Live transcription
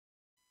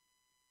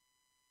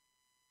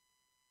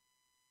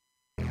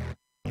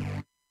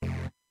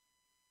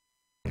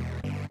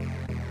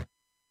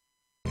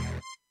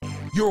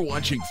You're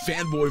watching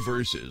Fanboy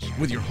Versus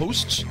with your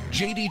hosts,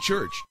 J.D.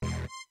 Church,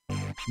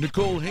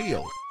 Nicole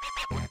Hale,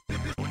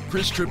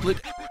 Chris Triplett,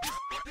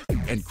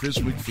 and Chris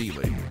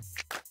McFeely.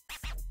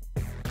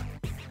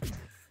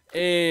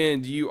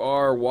 And you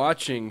are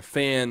watching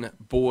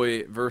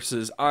Fanboy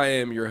Versus. I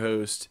am your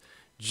host,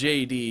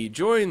 J.D.,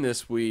 joined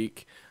this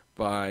week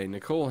by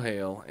Nicole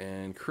Hale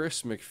and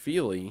Chris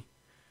McFeely.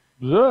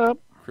 What's up?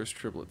 Chris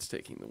Triplett's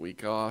taking the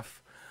week off.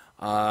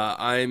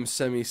 I'm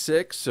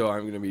semi-sick, so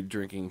I'm going to be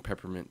drinking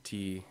peppermint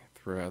tea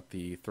throughout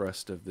the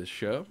thrust of this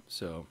show.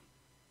 So,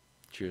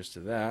 cheers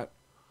to that.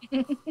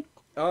 It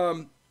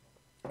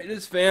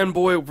is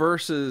Fanboy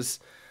versus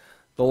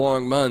the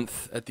long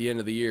month at the end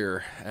of the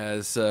year,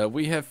 as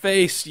we have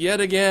faced yet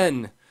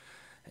again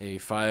a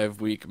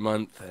 5-week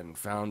month and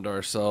found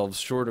ourselves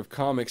short of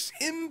comics,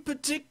 in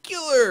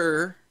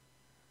particular,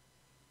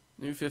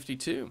 New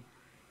 52.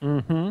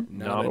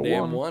 Not a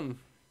damn one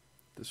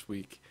this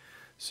week.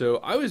 So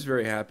I was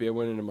very happy. I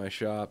went into my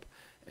shop,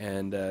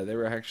 and they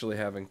were actually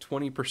having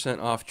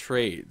 20% off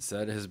trades.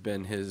 That has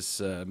been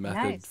his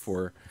method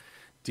for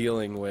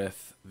dealing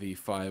with the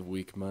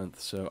 5-week month.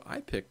 So I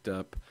picked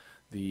up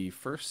the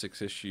first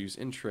 6 issues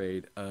in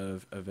trade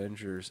of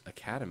Avengers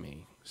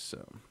Academy.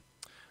 So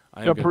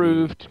I'm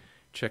approved.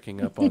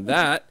 Checking up on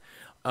that.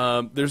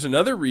 There's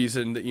another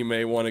reason that you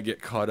may want to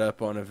get caught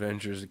up on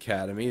Avengers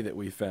Academy that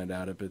we found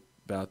out a bit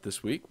about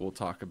this week. We'll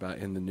talk about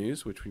in the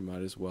news, which we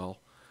might as well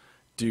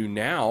do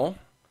now.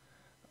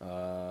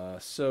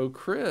 So,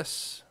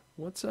 Chris,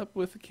 what's up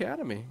with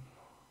Academy?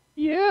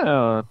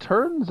 Yeah,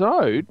 turns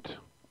out,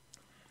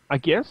 I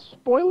guess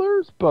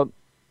spoilers, but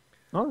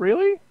not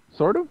really,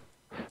 sort of.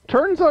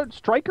 Turns out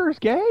Stryker's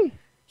gay.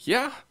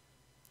 Yeah.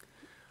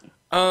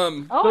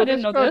 I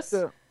didn't know this.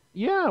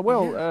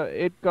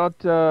 It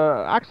got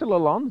Axel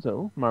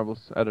Alonso,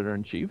 Marvel's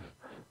editor-in-chief,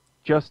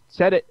 just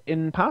said it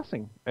in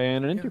passing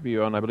in an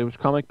interview on, I believe it was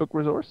Comic Book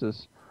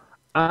Resources.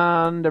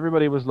 And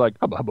everybody was like,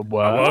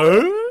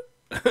 what?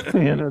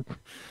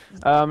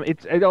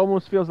 It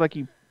almost feels like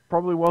he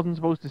probably wasn't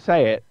supposed to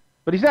say it,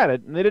 but he said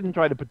it, and they didn't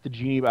try to put the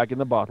genie back in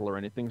the bottle or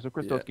anything. So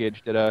Christoph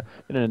Gage did an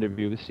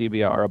interview with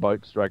CBR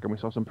about Stryker, and we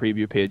saw some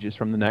preview pages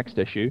from the next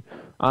issue.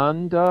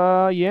 And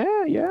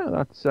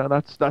that's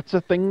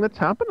a thing that's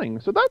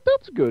happening. So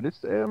that's good.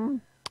 It's I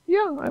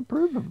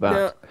approve of that.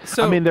 Yeah,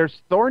 so, I mean,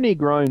 there's thorny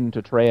ground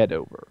to tread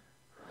over.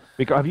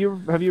 Because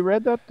have you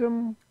read that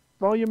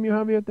volume you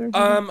have out there?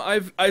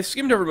 I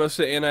skimmed over most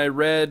of it, and I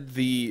read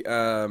the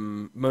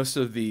most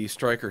of the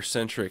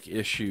Stryker-centric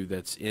issue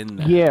that's in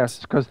that. Yes,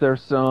 because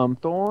there's some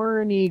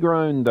thorny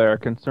ground there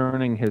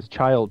concerning his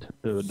childhood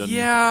and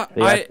the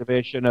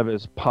activation of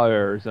his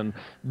powers, and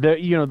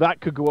that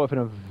could go off in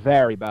a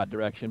very bad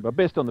direction. But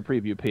based on the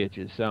preview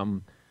pages,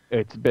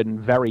 it's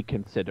been very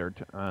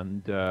considered,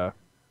 and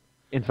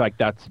in fact,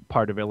 that's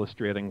part of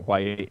illustrating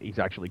why he's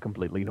actually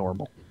completely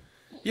normal.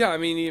 Yeah, I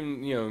mean,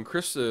 even, in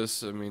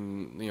Christus,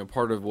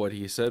 part of what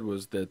he said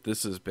was that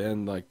this has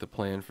been, like, the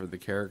plan for the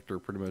character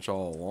pretty much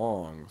all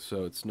along.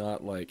 So it's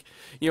not like,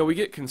 we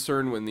get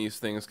concerned when these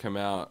things come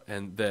out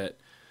and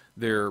that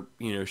they're,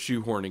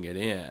 shoehorning it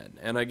in.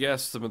 And I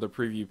guess some of the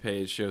preview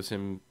page shows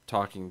him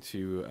talking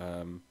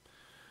to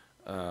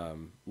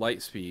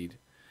Lightspeed.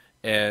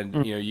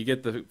 And, you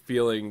get the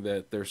feeling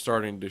that they're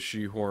starting to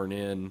shoehorn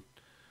in,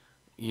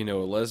 a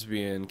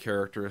lesbian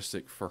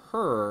characteristic for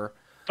her.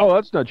 Oh,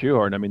 that's not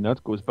shoehorned. I mean,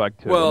 that goes back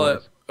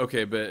to...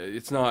 okay, but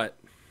it's not...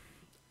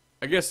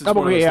 I guess it's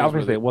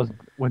obviously it wasn't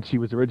when she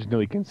was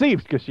originally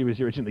conceived, because she was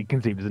originally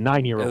conceived as a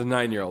 9-year-old. As a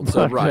 9-year-old,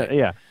 so right.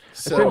 Yeah.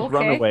 Since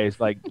Runaways,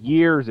 like,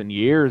 years and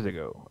years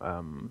ago.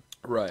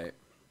 Right.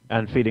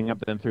 And feeding up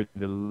then through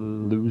the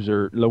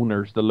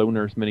Loners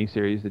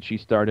miniseries that she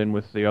starred in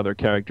with the other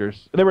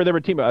characters. They were a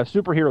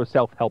superhero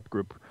self-help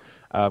group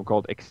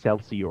called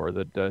Excelsior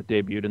that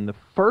debuted in the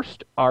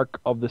first arc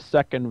of the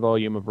second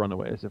volume of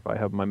Runaways, if I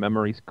have my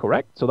memories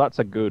correct. So that's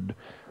a good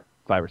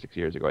 5 or 6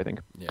 years ago, I think.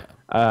 Yeah.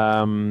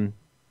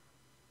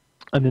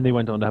 And then they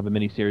went on to have a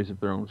mini-series of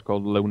their own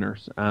called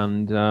Loners.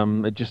 And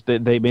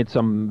they made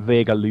some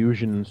vague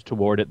allusions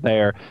toward it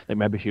there. Like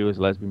maybe she was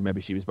lesbian,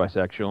 maybe she was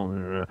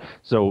bisexual.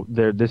 So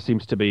this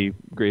seems to be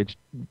great,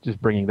 just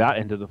bringing that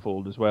into the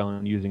fold as well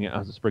and using it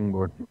as a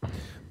springboard.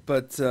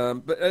 But I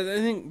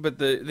think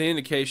the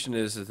indication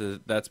is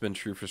that that's been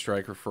true for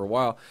Stryker for a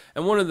while.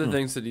 And one of the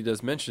things that he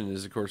does mention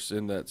is, of course,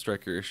 in that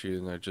Stryker issue,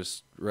 and I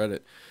just read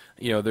it,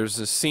 there's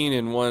a scene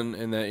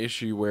in that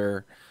issue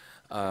where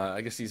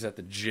I guess he's at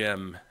the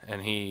gym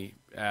and he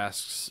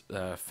asks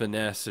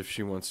Finesse if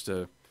she wants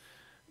to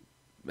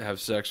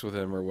have sex with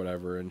him or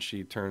whatever, and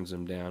she turns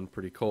him down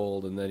pretty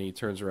cold, and then he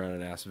turns around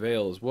and asks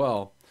Vale as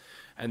well.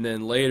 And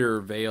then later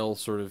Vale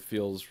sort of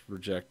feels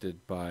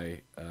rejected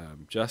by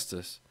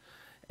Justice.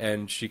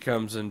 And she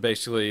comes and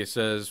basically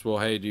says, well,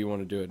 hey, do you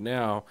want to do it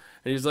now?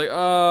 And he's like,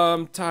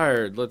 I'm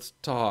tired. Let's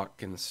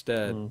talk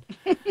instead.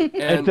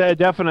 And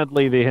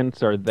definitely the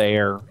hints are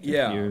there.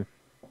 Yeah.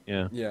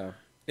 Yeah.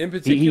 In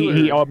particular,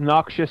 he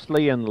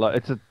obnoxiously, and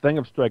it's a thing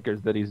of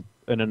Stryker's that he's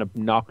an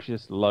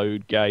obnoxious,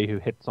 loud guy who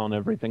hits on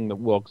everything that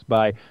walks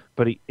by,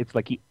 but it's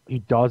like he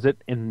does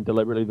it in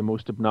deliberately the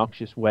most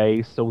obnoxious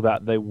way so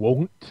that they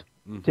won't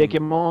take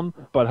him on,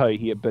 but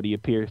he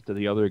appears to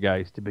the other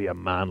guys to be a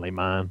manly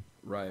man.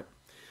 Right.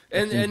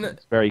 And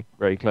it's very,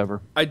 very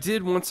clever. I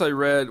did once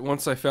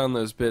I found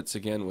those bits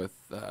again with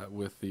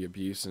the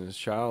abuse in his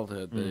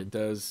childhood that it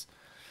does.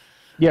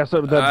 Yeah,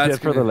 so that's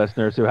for the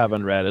listeners who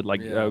haven't read it.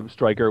 Like,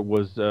 Stryker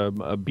was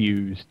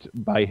abused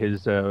by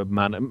his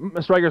man.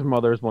 Stryker's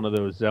mother is one of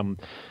those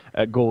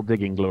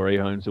gold-digging glory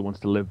hounds who wants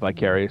to live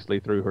vicariously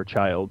through her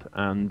child,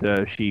 and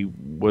he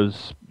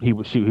was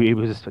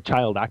a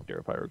child actor,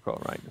 if I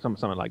recall right,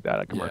 something like that,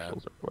 at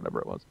commercials or whatever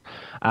it was,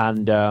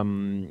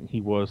 and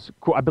he was,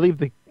 I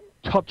believe,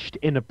 touched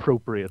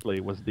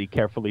inappropriately was the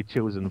carefully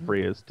chosen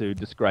phrase to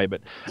describe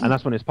it, and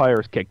that's when his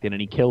powers kicked in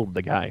and he killed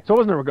the guy. So it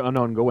wasn't an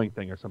ongoing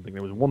thing or something.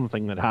 There was one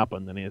thing that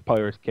happened and his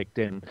powers kicked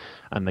in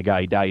and the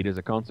guy died as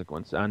a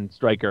consequence, and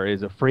Stryker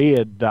is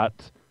afraid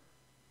that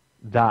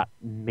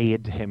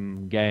made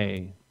him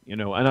gay,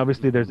 and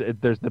obviously there's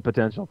the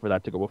potential for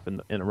that to go off in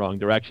a wrong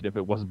direction if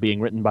it wasn't being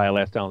written by a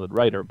less talented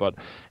writer, but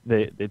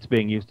it's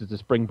being used as a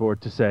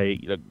springboard to say,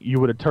 you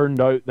would have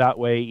turned out that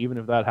way even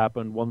if that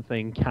happened. One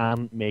thing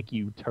can make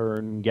you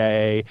turn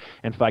gay.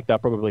 In fact,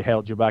 that probably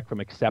held you back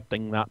from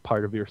accepting that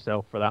part of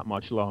yourself for that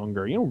much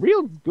longer.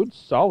 Real good,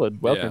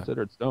 solid,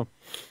 well-considered stuff.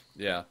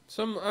 Yeah,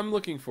 so I'm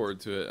looking forward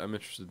to it. I'm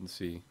interested in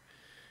see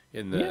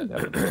in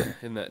that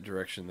in that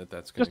direction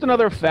that's going. Just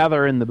another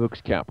feather in the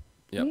book's cap.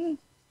 Yep.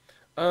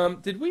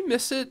 Did we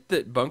miss it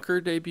that Bunker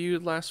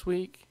debuted last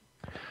week?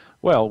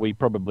 Well, we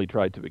probably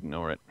tried to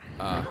ignore it.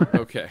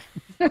 Okay.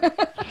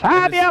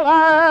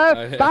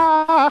 Fabulous!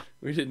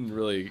 We didn't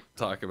really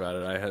talk about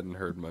it. I hadn't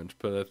heard much,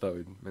 but I thought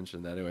we'd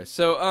mention that anyway.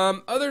 So,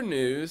 other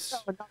news.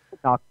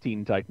 Not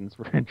Teen Titans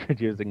for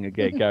introducing a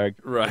gay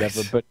character. Right.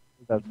 Whatever, but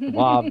that's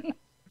wow.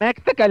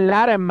 Mexican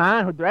Latin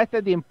man who dressed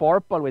in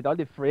purple with all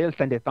the frills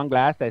and the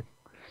sunglasses.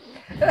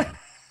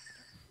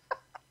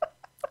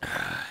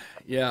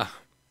 Yeah.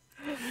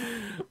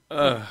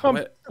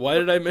 Why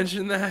did I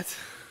mention that?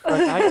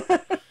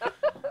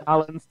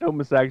 Alan's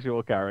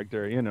homosexual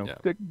character,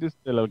 just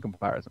a little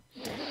comparison.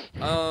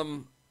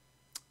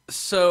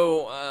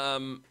 So,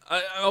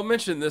 I'll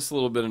mention this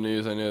little bit of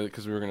news. I know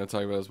because we were going to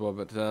talk about it as well.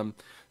 But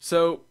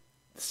so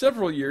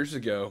several years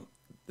ago,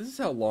 this is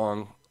how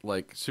long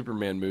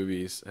Superman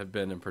movies have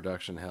been in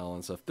production hell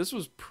and stuff. This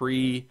was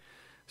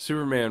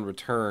pre-Superman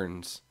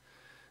Returns.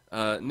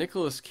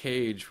 Nicolas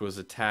Cage was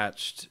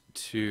attached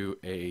to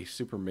a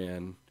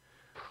Superman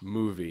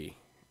movie,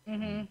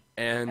 and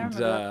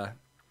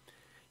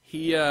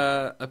he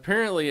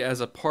apparently,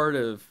 as a part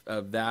of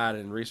that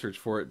and research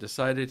for it,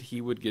 decided he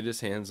would get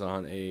his hands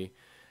on a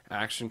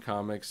Action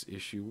Comics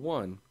issue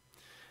 1,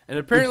 and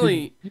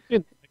apparently you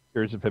did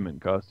pictures of him in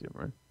costume,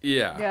 right?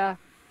 Yeah.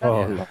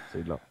 Oh,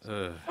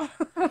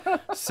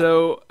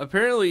 So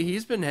apparently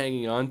he's been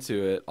hanging on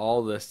to it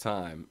all this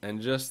time,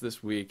 and just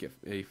this week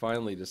he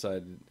finally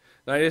decided.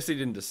 I guess he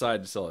didn't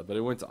decide to sell it, but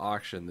it went to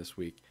auction this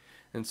week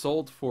and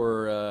sold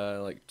for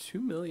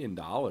 $2 million.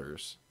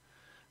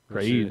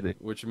 Crazy.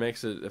 Which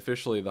makes it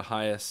officially the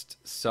highest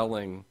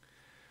selling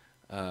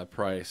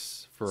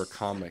price for a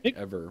comic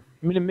ever.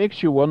 I mean, it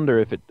makes you wonder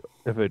if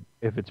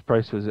its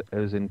price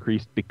has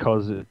increased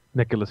because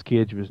Nicolas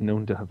Cage was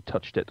known to have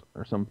touched it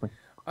or something.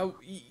 I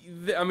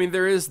mean,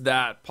 there is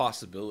that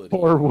possibility.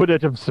 Or would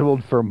it have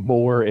sold for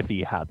more if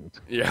he hadn't?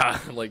 Yeah,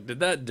 did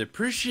that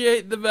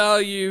depreciate the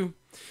value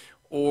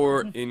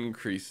or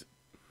increase?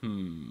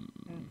 Never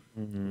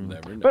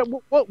know. But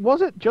what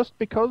was it just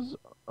because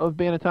of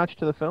being attached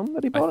to the film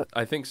that he bought it?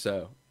 I think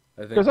so.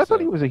 Because I thought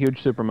he was a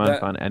huge Superman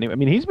fan anyway. I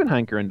mean, he's been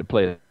hankering to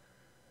play it.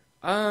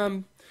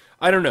 I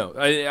don't know.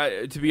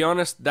 I to be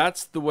honest,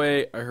 that's the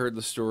way I heard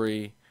the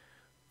story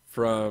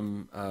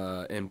from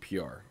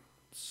NPR.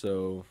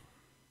 So,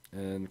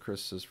 and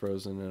Chris is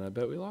frozen, and I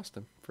bet we lost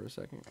him for a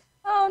second.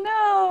 Oh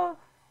no,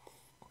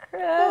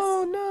 Chris!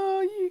 Oh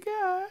no, you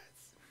guys.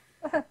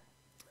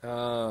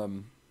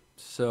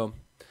 So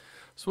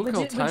we'll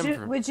call time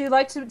for. Would you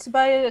like to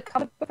buy a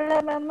comic book for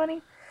that amount of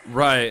money?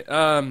 Right.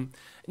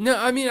 No,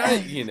 I mean,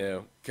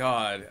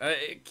 God,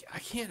 I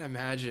can't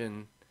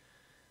imagine.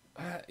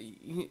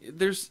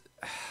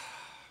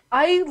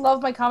 I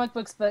love my comic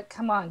books, but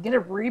come on, get a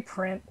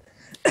reprint.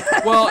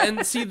 Well,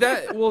 and see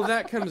that. Well,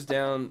 that comes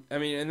down. I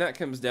mean, and that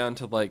comes down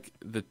to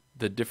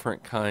the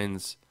different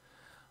kinds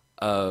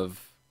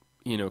of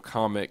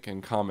comic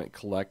and comic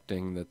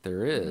collecting that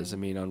there is. Mm-hmm. I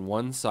mean, on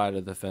one side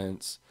of the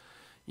fence,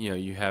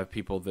 you have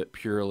people that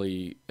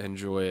purely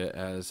enjoy it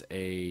as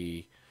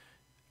a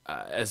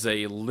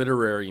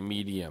literary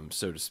medium,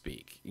 so to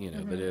speak.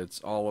 That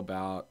it's all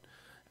about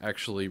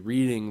actually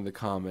reading the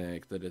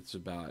comic, that it's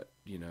about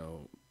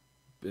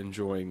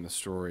enjoying the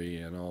story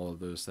and all of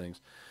those things.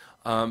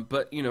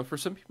 But for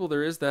some people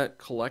there is that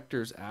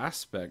collector's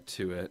aspect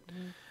to it,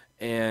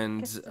 and I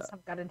guess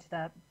I've got into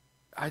that.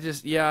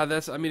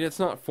 it's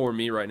not for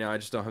me right now. I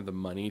just don't have the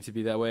money to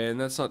be that way, and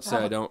that's not to say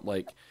I don't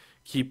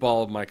keep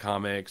all of my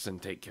comics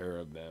and take care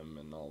of them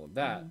and all of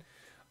that.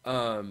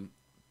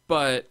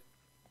 But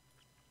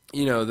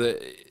you know,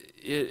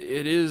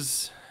 it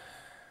is,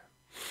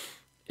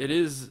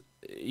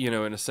 you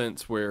know, in a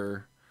sense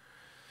where,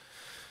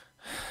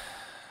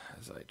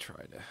 as I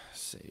try to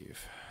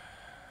save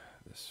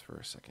this for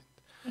a second,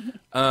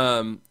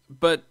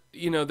 but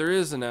you know, there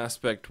is an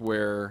aspect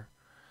where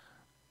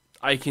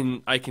I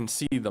can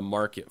see the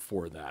market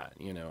for that.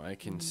 You know, I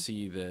can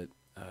see that,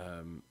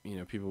 you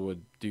know, people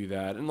would do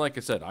that. And like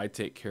I said, I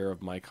take care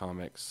of my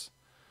comics.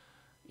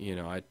 You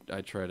know,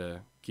 I try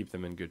to keep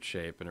them in good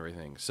shape and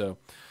everything. So,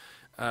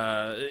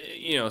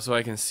 you know, so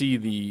I can see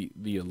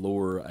the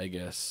allure, I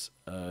guess,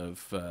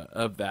 of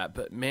that.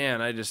 But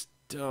man, I just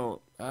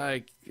don't.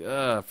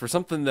 For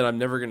something that I'm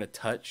never gonna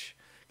touch,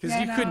 because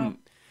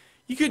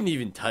you couldn't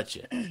even touch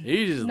it.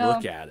 You just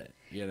look at it.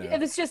 You know, it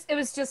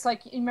was just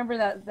like, you remember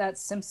that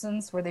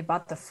Simpsons where they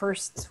bought the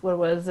first, what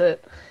was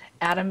it,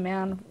 Atom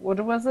Man? What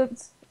was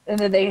it? And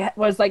then they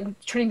was like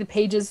turning the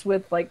pages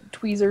with like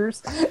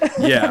tweezers.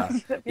 Yeah,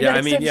 yeah.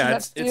 I mean, yeah,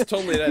 it's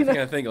totally that kind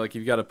of thing. Like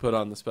you've got to put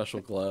on the special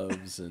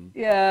gloves and.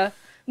 Yeah.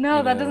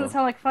 No, that doesn't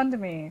sound like fun to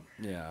me.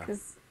 Yeah.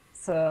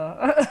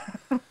 So.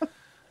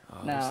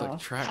 No. Looks like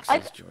Trax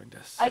has joined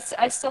us.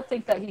 I still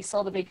think that he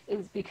sold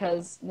it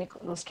because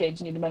Nicolas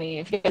Cage needed money.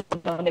 If you guys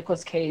don't know,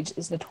 Nicolas Cage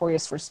is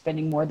notorious for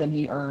spending more than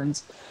he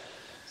earns.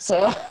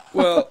 So.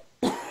 Well.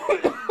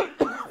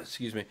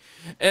 Excuse me.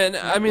 And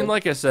I mean,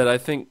 like I said, I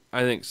think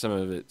some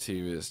of it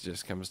too is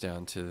just comes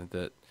down to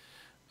that.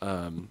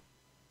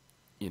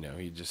 You know,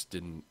 he just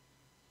didn't.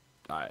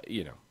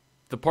 You know,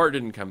 the part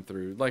didn't come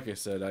through. Like I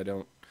said, I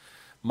don't.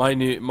 My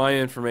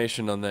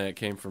information on that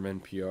came from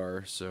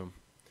NPR, so.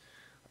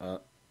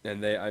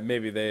 And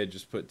maybe they had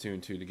just put 2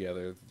 and 2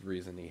 together, the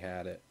reason he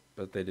had it,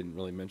 but they didn't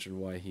really mention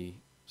why he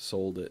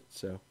sold it.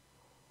 So,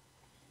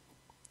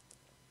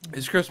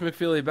 is Chris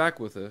McFeely back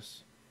with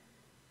us?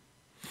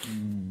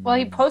 Well,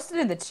 he posted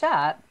in the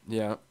chat.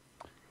 Yeah.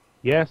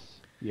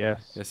 Yes,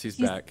 he's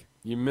back.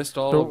 You missed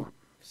all.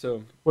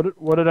 So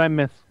what did I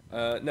miss?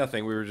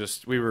 Nothing. We were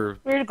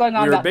going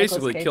on. We were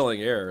basically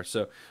killing air.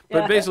 So,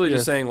 but basically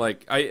just saying,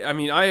 like, I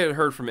mean, I had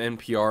heard from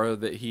NPR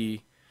that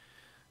he.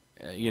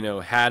 You know,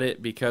 had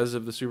it because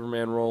of the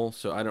Superman role,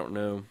 so I don't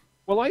know.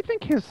 Well, I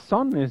think his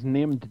son is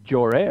named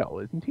Jor-El,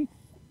 isn't he?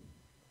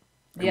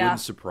 It wouldn't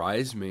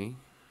surprise me.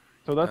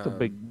 So that's a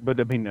big... But,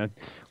 I mean,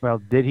 well,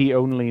 did he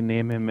only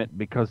name him it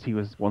because he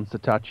was once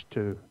attached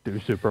to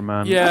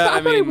Superman? Yeah,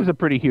 I thought he was a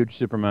pretty huge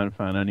Superman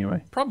fan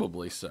anyway.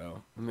 Probably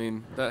so. I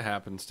mean, that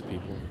happens to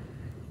people.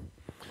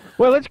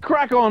 Well, let's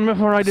crack on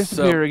before I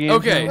disappear again.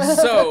 Okay,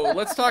 so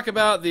let's talk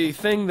about the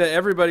thing that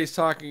everybody's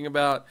talking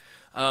about.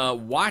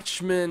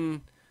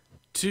 Watchmen...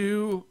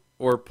 2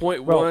 or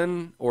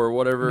 .1 or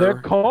whatever. They're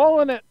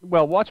calling it.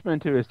 Well, Watchmen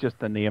 2 is just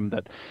the name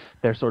that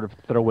they're sort of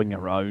throwing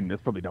around.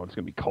 It's probably not what it's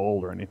going to be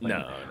called or anything.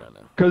 No.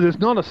 Because it's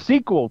not a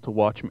sequel to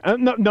Watchmen.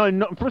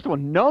 No. First of all,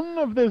 none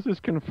of this is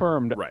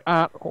confirmed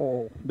at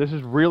all. This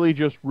is really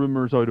just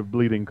rumors out of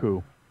Bleeding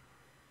Cool.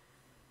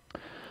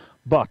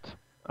 But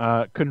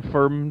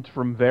confirmed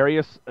from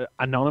various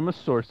anonymous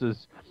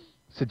sources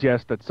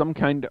suggest that some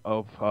kind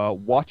of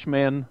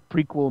Watchmen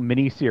prequel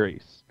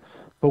miniseries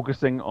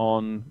focusing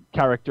on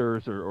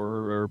characters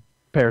or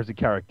pairs of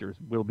characters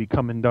will be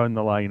coming down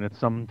the line at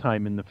some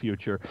time in the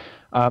future.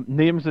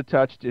 Names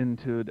attached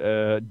into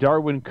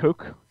Darwin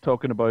Cook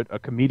talking about a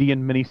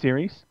comedian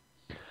miniseries,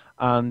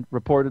 and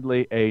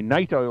reportedly a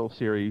Night Owl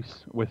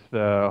series with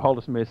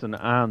Hollis Mason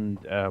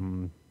and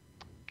Dan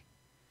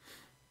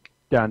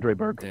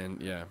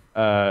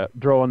Drayberg.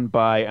 Drawn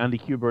by Andy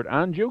Kubert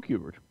and Joe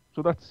Kubert.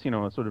 So that's, you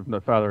know, sort of the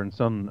father and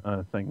son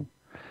thing.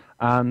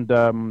 And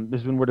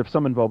there's been word of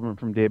some involvement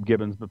from Dave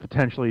Gibbons, but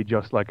potentially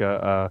just like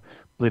a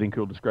Bleeding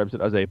Cool describes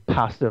it as a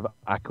passive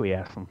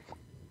acquiescence.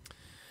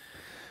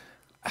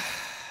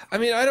 I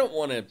mean, I don't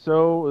want to.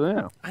 So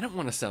yeah, I don't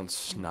want to sound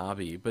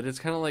snobby, but it's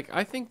kind of like,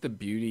 I think the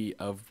beauty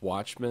of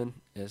Watchmen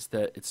is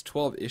that it's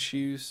 12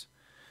 issues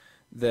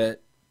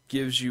that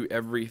gives you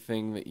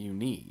everything that you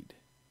need.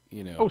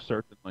 You know. Oh,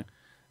 certainly.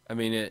 I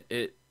mean,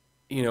 it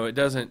you know, it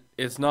doesn't.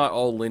 It's not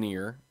all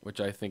linear, which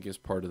I think is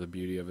part of the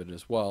beauty of it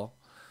as well.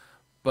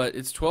 But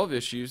it's 12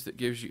 issues that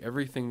gives you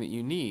everything that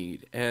you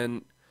need.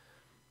 And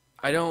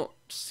I don't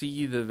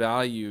see the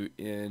value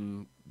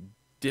in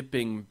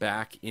dipping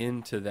back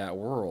into that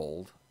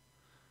world.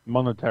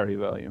 Monetary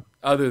value.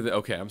 Other than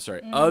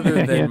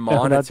Other than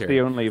monetary. That's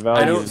the only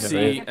value. I don't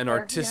see an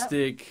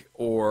artistic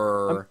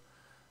or...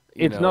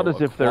 It's not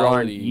as if there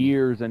aren't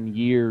years and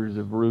years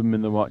of room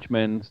in the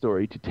Watchmen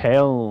story to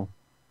tell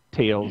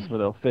tales where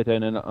they'll fit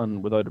in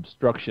and without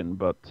obstruction,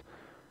 but...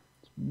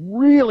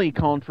 really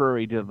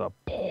contrary to the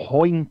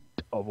point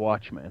of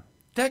Watchmen.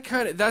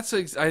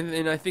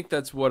 And I think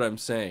that's what I'm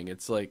saying.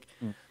 It's like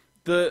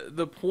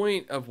the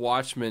point of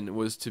Watchmen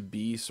was to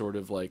be sort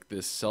of like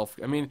this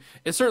I mean,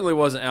 it certainly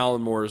wasn't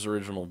Alan Moore's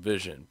original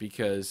vision,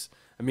 because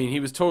I mean,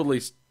 he was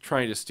totally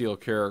trying to steal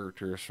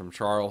characters from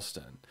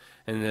Charleston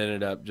and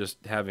ended up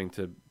just having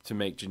to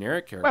make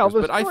generic characters.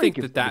 But I think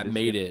that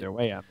made it their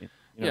way. I mean,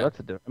 you know,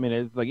 I mean,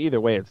 it's like either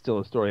way, it's still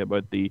a story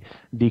about the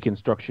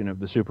deconstruction of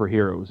the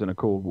superheroes in a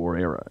Cold War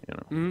era. You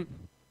know.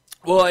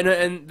 Well,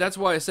 and that's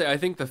why I say I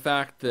think the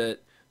fact that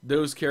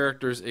those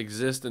characters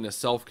exist in a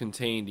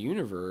self-contained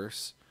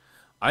universe,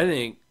 I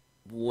think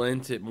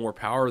lent it more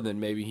power than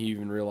maybe he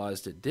even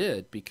realized it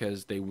did,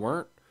 because they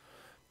weren't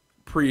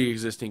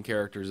pre-existing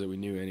characters that we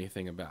knew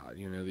anything about.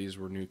 You know, these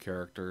were new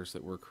characters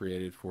that were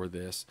created for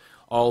this.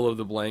 All of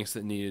the blanks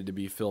that needed to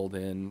be filled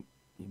in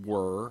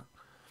were,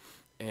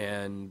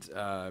 and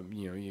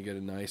you know, you get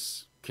a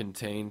nice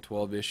contained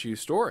 12-issue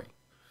story.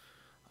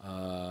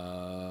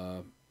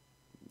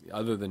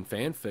 Other than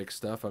fanfic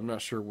stuff, I'm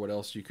not sure what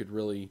else you could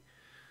really,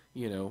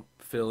 you know,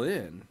 fill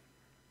in.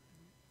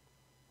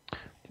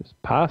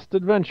 Just past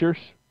adventures.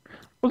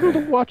 Wasn't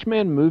the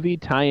Watchmen movie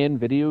tie-in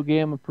video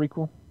game a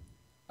prequel?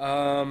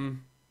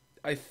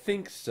 I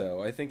think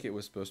so. I think it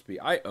was supposed to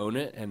be. I own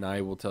it, and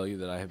I will tell you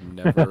that I have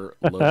never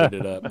loaded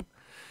it up.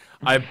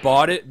 I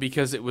bought it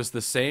because it was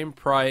the same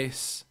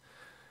price.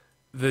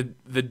 The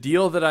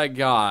deal that I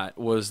got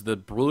was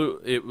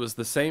it was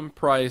the same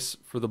price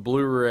for the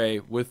Blu-ray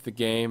with the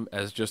game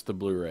as just the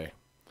Blu-ray.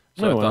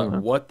 So I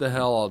thought, what the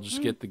hell? I'll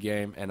just get the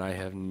game, and I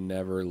have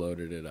never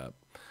loaded it up.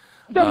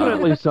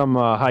 Definitely some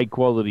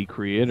high-quality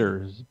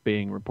creators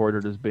being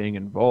reported as being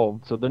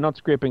involved, so they're not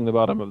scraping the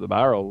bottom of the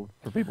barrel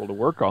for people to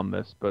work on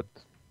this, but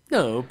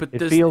no, but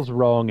it feels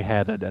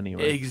wrong-headed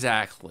anyway.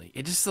 Exactly.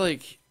 It just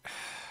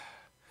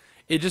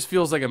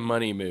feels like a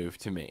money move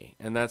to me,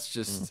 and that's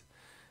just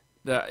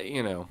that,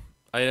 you know,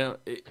 I don't.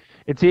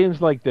 It seems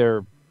like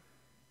they're.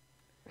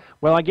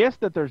 Well, I guess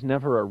that there's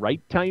never a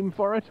right time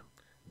for it.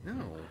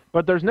 No.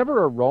 But there's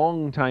never a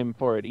wrong time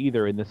for it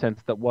either, in the sense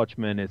that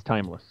Watchmen is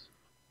timeless.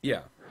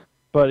 Yeah.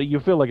 But you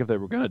feel like if they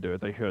were going to do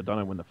it, they should have done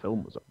it when the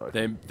film was out.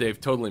 They've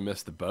totally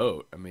missed the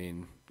boat. I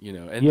mean, you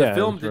know, and the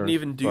film didn't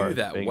even do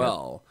that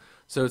well.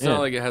 So it's not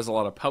like it has a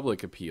lot of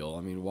public appeal.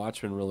 I mean,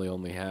 Watchmen really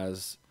only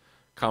has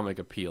comic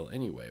appeal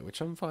anyway,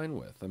 which I'm fine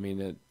with. I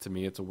mean, to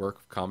me, it's a work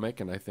of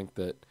comic, and I think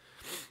that,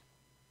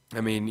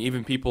 I mean,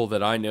 even people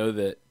that I know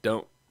that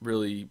don't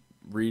really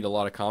read a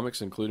lot of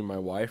comics, including my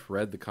wife,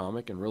 read the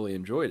comic and really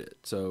enjoyed it.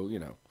 So, you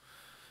know,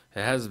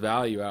 it has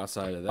value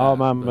outside of that. Oh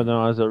man, but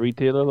no, as a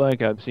retailer,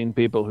 like, I've seen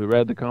people who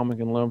read the comic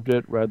and loved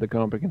it, read the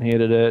comic and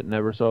hated it,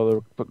 never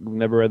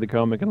read the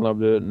comic and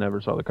loved it,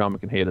 never saw the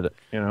comic and hated it.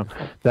 You know,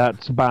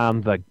 that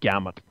spanned the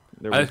gamut.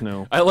 There was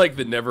I like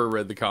that never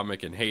read the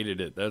comic and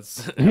hated it.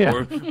 That's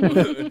or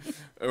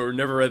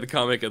never read the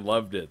comic and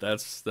loved it.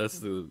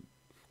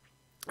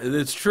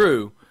 It's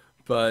true,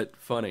 but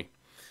funny.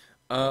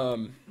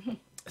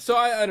 So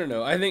I don't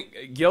know. I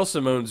think Gail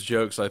Simone's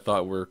jokes I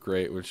thought were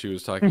great when she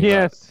was talking about.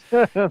 Yes.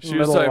 She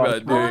was talking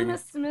about doing. I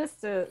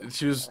missed it.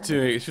 She was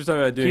talking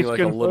about doing like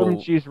a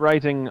little. She's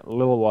writing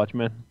Little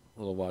Watchmen.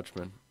 Little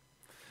Watchmen.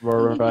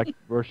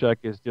 Rorschach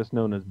is just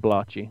known as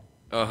Blotchy.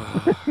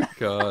 Oh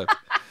God.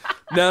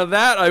 Now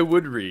that I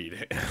would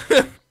read.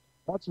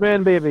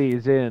 Watchmen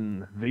babies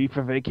in V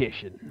for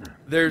Vacation.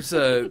 There's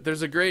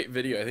a great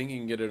video. I think you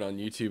can get it on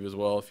YouTube as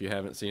well if you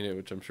haven't seen it,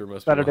 which I'm sure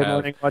most people have.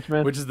 Morning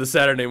Watchmen. Which is the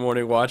Saturday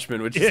Morning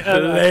Watchmen, which is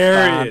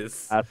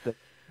hilarious.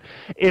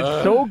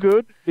 It's so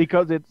good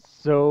because it's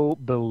so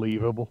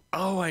believable.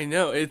 Oh, I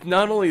know. It's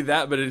not only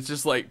that, but it's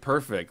just like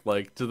perfect.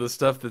 Like to the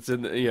stuff that's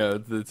in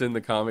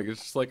the comic.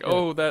 It's just like,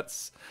 oh,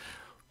 that's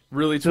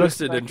really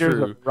twisted and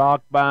true. A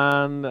rock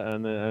band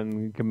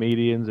and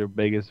comedians are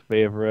biggest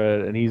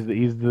favorite, and he's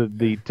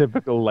the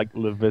typical like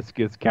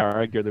LaViscus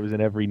character that was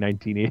in every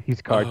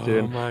 1980s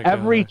cartoon. Oh my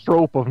every gosh.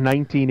 trope of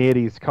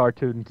 1980s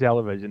cartoon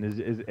television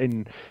is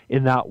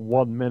in that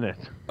 1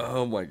 minute.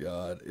 Oh my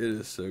God, it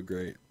is so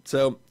great.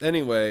 So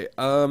anyway,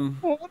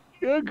 what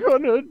you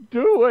gonna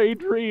do,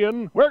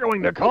 Adrian? We're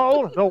going to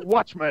call the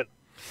Watchmen.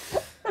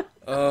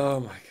 Oh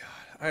my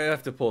God, I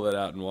have to pull that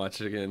out and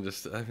watch it again.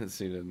 Just I haven't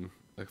seen it in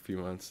a few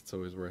months. It's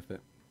always worth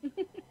it.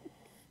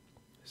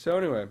 So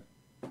anyway,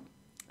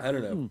 I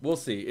don't know. We'll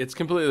see. It's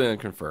completely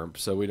unconfirmed,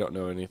 so we don't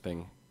know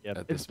anything. Yeah,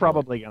 at this it's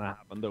probably gonna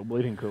happen though.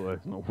 Bleeding Cool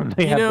when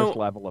they have this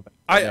level of it.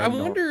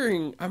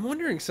 I'm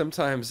wondering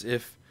sometimes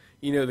if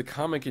the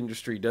comic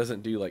industry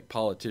doesn't do like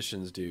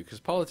politicians do, because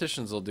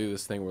politicians will do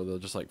this thing where they'll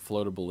just like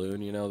float a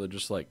balloon. They'll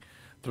just like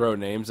throw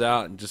names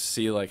out and just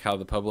see like how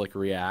the public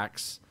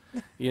reacts.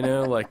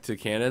 Like to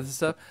candidates and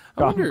stuff.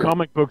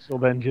 Comic books will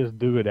then just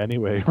do it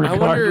anyway,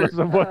 regardless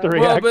of what the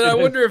reaction Well, but I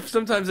is. wonder if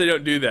sometimes they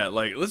don't do that.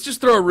 Like, let's just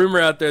throw a rumor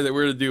out there that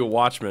we're going to do a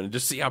Watchmen and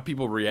just see how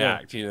people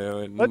react,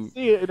 And, let's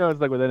see, it's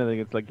like with anything,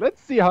 it's like,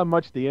 let's see how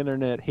much the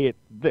internet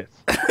hates this.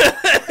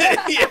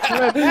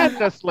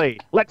 Tremendously.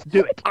 Let's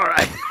do it. All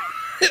right.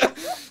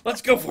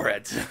 Let's go for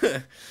it.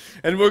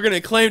 And we're going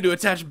to claim to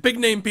attach big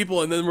name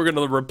people, and then we're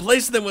going to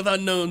replace them with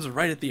unknowns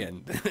right at the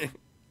end.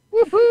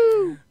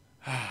 Woohoo!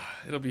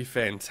 It'll be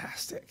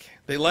fantastic.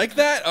 They like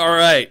that? All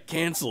right,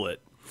 cancel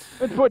it.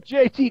 Let's put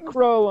JT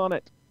Kroll on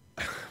it.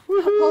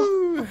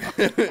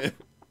 Woohoo!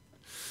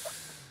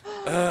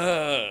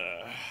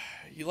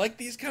 You like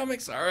these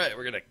comics? All right,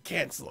 we're gonna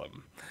cancel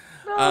them.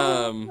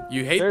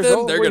 You hate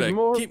them? They're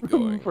gonna keep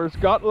going. For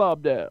Scott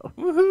Lobdell.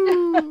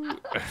 Woohoo!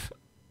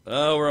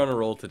 Oh, we're on a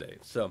roll today.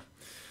 So,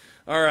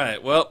 all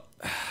right. Well,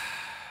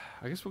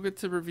 I guess we'll get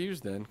to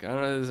reviews then. I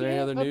don't know. Is there any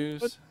other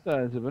news?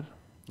 Size of it.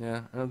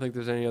 Yeah, I don't think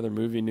there's any other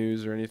movie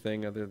news or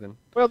anything other than...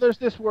 Well, there's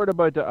this word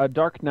about a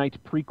Dark Knight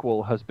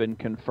prequel has been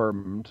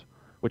confirmed,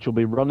 which will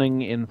be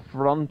running in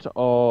front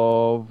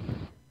of...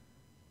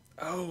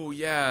 Oh,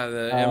 yeah,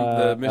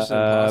 the Mission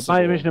Impossible.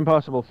 My Mission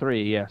Impossible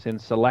 3, yes, in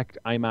select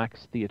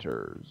IMAX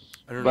theaters.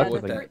 I don't know Yeah,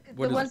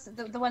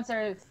 what the ones that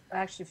are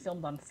actually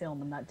filmed on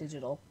film and not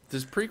digital.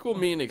 Does prequel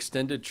mean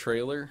extended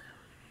trailer?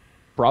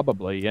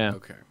 Probably, yeah.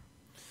 Okay.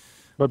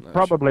 But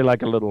probably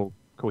like a little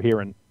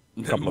coherent...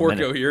 More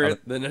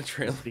coherent than a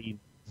trailer.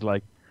 It's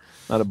like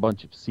not a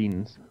bunch of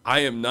scenes.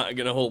 I am not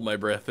going to hold my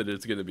breath that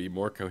it's going to be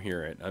more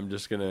coherent. I'm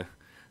just going to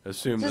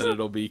assume that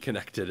it'll be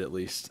connected at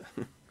least.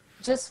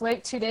 Just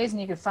wait 2 days and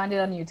you can find it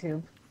on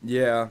YouTube.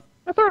 Yeah.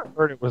 I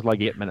heard it was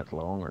like 8 minutes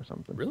long or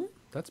something. Really?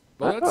 That's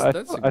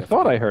I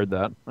thought I heard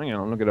that. Hang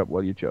on, I'll look it up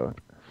while you show it.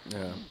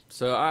 Yeah.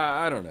 So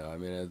I don't know. I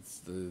mean, it's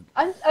the...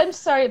 I'm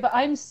sorry, but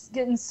I'm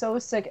getting so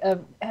sick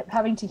of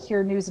having to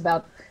hear news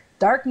about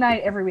Dark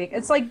Knight every week.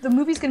 It's like the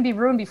movie's going to be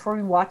ruined before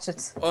we watch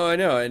it. Oh, I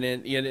know. And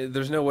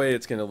there's no way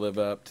it's going to live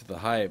up to the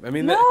hype. I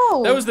mean,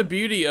 No! that was the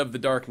beauty of The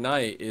Dark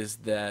Knight, is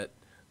that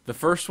the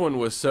first one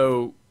was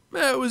so...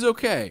 it was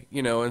okay,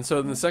 you know, and so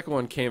then the second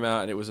one came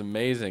out and it was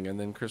amazing, and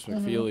then Chris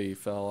McFeely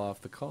fell off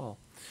the call.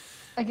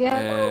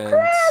 Again,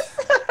 Chris!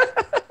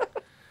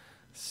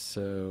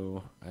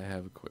 So I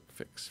have a quick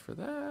fix for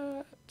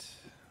that.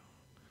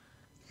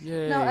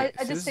 Yay. No, I So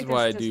just this think is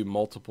why I there's do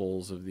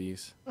multiples of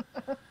these.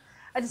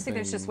 I just think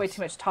there's just way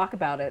too much talk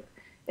about it.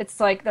 It's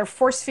like they're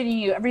force-feeding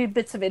you every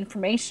bits of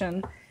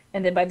information,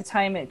 and then by the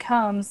time it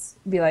comes,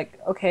 be like,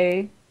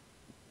 okay,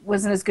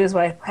 wasn't as good as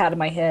what I had in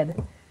my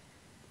head.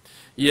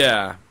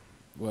 Yeah.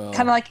 Well,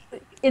 Kind of like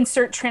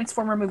insert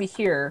Transformer movie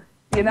here,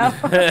 you know?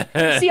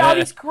 You see all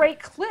these great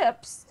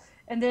clips,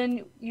 and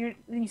then you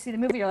see the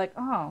movie, you're like,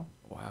 oh,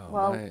 wow.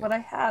 well, what I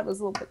had was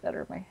a little bit better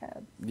in my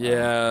head.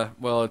 Yeah.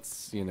 Well,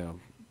 it's, you know,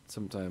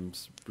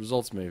 sometimes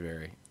results may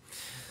vary.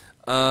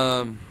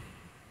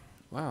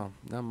 Wow.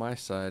 Now my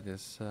side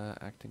is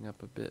acting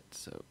up a bit.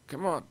 So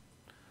come on.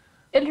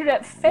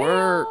 Internet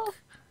fail.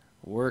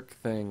 Work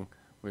thing.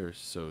 We're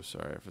so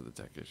sorry for the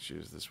tech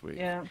issues this week.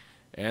 Yeah.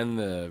 And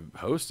the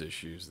host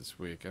issues this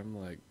week. I'm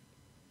like,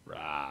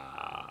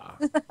 rah,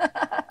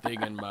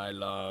 digging my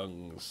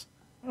lungs.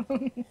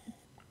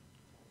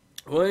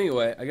 Well,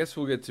 anyway, I guess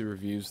we'll get to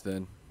reviews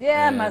then.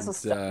 Yeah, And, might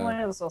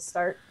as well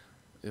start.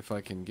 If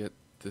I can get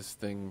this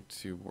thing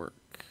to work.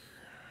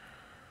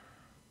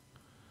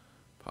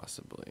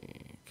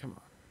 Possibly. Come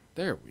on.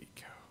 There we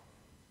go.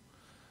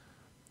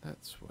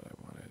 That's what I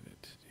wanted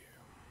it to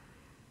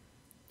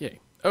do. Yay.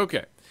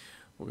 Okay.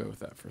 We'll go with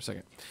that for a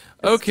second.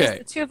 Okay.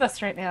 It's just the two of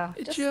us right now.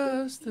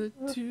 Just the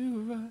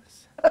two of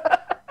us.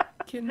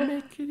 Can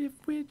make it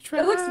if we try.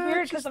 It looks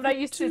weird because I'm not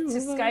used to two of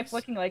Skype us.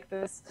 looking like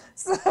this.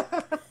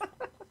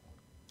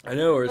 I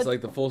know, or it's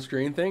like the full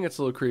screen thing. It's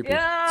a little creepy.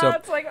 Yeah, So,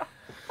 it's like,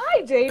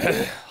 hi,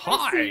 JD.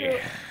 hi.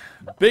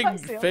 Big I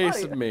see, face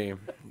hi. of me.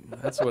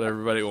 That's what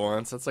everybody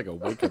wants. That's like a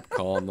wake-up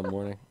call in the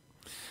morning.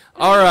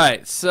 All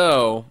right,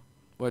 so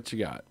what you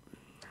got?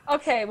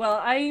 Okay,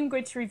 well, I am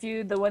going to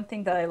review the one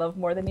thing that I love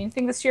more than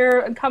anything this year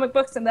in comic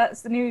books, and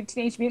that's the new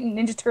Teenage Mutant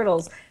Ninja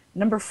Turtles,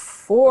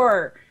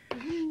 #4.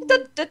 Da,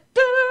 da,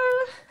 da.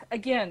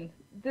 Again,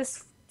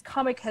 this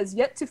comic has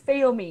yet to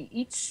fail me.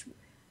 Each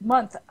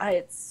month,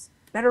 it's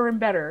better and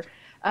better.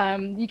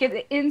 You get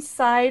the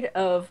inside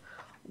of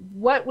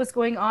what was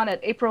going on at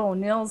April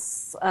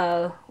O'Neil's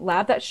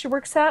lab that she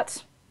works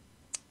at,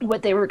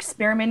 what they were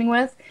experimenting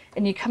with,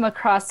 and you come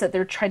across that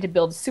they're trying to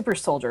build a super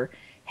soldier.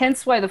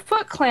 Hence why the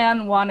Foot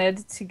Clan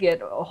wanted to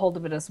get a hold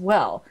of it as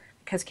well.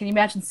 Because can you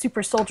imagine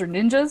super soldier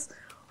ninjas?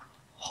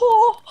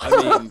 Oh. I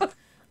mean,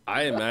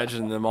 I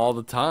imagine them all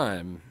the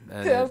time,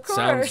 and Yeah, of it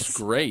sounds course.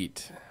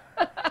 great.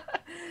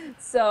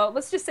 So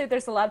let's just say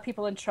there's a lot of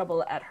people in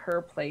trouble at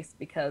her place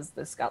because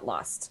this got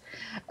lost.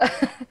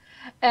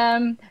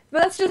 But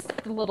that's just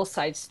a little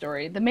side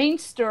story. The main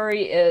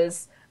story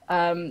is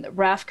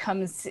Raph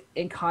comes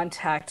in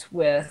contact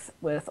with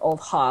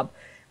Old Hob.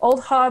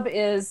 Old Hob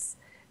is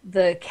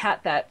the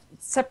cat that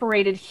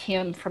separated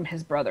him from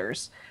his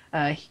brothers.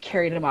 He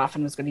carried him off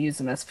and was going to use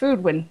him as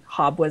food when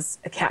Hob was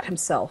a cat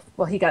himself.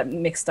 Well, he got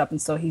mixed up,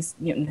 and so he's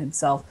mutant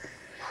himself.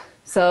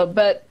 So,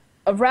 but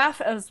Raph,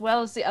 as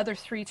well as the other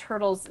 3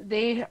 turtles,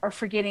 they are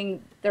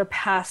forgetting their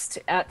past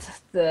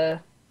at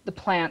the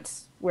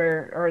plant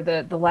or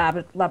the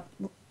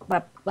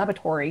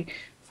laboratory.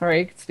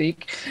 Sorry, I could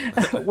speak.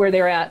 Where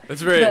they're at.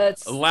 That's very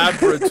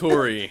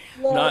laboratory,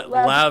 not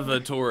Lab-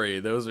 lavatory.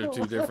 Those are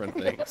two different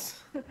things.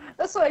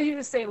 That's why I used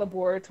to say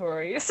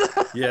laboratories.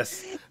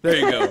 Yes, there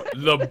you go.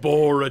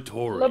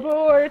 Laboratory.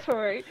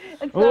 Laboratory.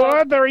 And so,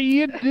 What are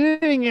you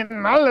doing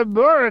in my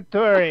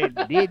laboratory,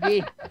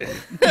 Diddy?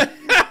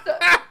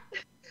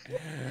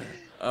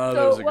 Oh, that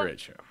So was a what- great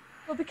show.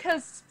 well,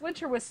 because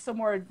Splinter was so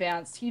more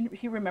advanced,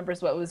 he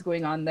remembers what was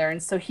going on there,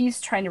 and so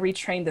he's trying to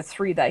retrain the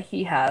 3 that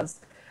he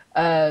has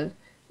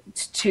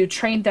to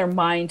train their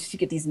mind to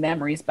get these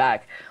memories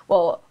back.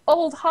 Well,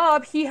 Old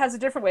Hob, he has a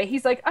different way.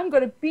 He's like, I'm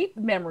going to beat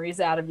the memories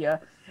out of you.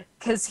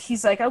 Because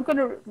he's like, I'm going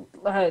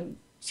to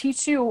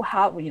teach you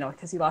how, you know,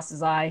 because he lost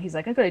his eye. He's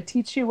like, I'm going to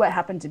teach you what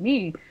happened to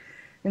me.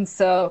 And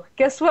so,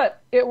 guess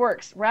what? It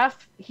works. Raph,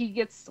 he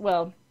gets,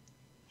 well,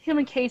 him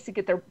and Casey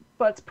get their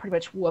butts pretty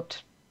much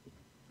whooped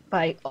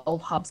by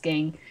old Hobbs'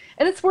 gang.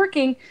 And it's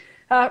working.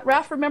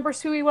 Raph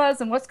remembers who he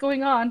was and what's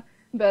going on.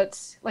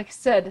 But, like I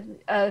said,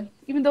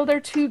 even though they're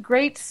two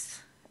great,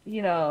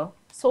 you know,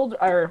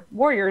 or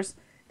warriors,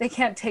 they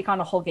can't take on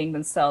a whole gang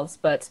themselves.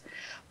 But,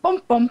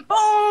 boom, boom,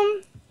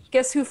 boom!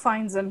 Guess who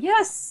finds them?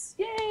 Yes!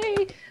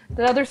 Yay!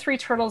 The other three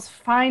turtles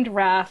find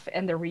Raph,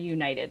 and they're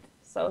reunited.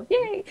 So,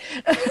 yay!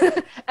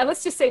 And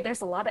let's just say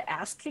there's a lot of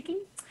ass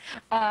kicking.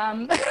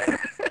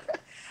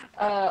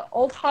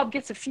 Old Hob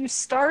gets a few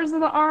stars in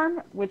the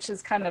arm, which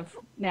is kind of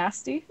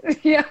nasty.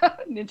 Yeah,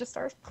 ninja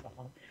stars.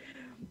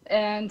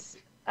 And,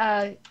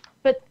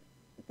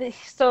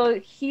 so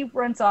he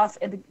runs off,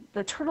 and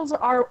the turtles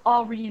are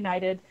all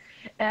reunited.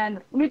 And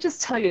let me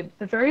just tell you,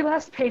 the very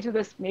last page of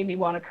this made me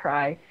want to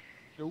cry.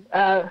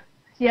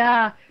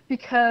 Yeah,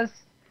 because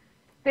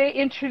they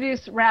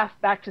introduce Raph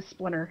back to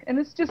Splinter, and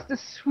it's just the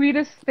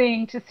sweetest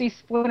thing to see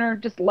Splinter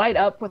just light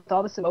up with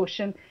all this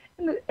emotion,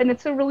 and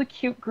it's a really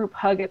cute group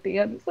hug at the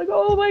end. It's like,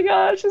 oh my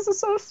gosh, this is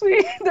so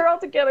sweet. They're all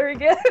together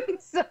again.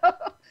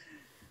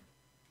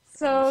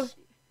 So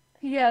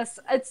yes,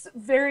 it's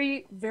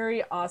very,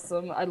 very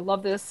awesome. I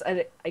love this.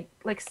 I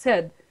like I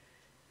said,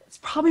 it's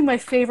probably my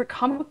favorite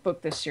comic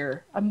book this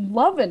year. I'm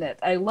loving it.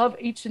 I love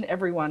each and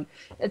every one.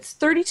 It's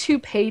 32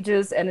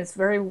 pages, and it's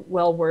very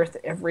well worth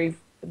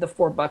the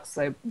 $4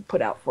 I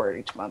put out for it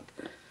each month.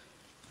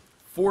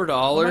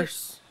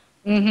 $4?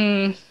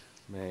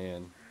 Mm-hmm.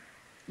 Man.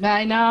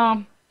 I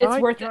know. It's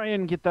worth it. Try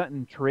and get that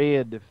in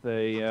trade if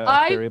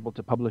they're able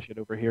to publish it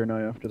over here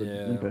now after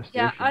the investigation.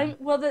 Yeah,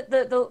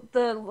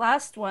 the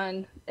last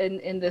one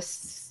in this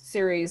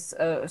series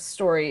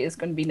story is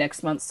going to be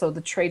next month, so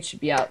the trade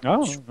should be out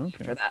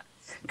for that,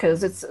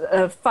 because it's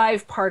a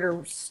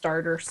 5-parter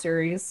starter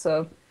series.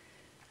 So,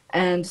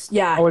 and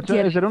yeah. Oh,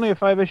 is it only a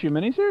 5-issue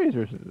miniseries,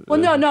 or?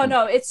 Well,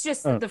 no. It's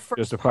just the first.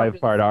 Just a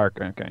 5-part arc.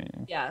 Okay.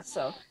 Yeah.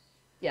 So.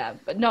 Yeah,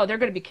 but no, they're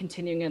going to be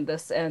continuing in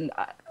this, and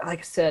like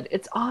I said,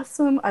 it's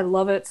awesome. I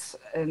love it,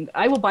 and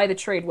I will buy the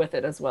trade with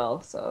it as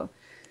well. So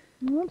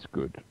that's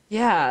good.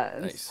 Yeah.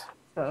 Nice.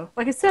 So,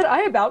 like I said,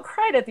 I about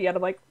cried at the end.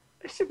 I'm like,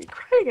 I should be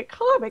crying at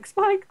comics.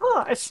 My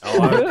gosh.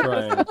 Oh, I'm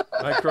crying.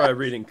 I cry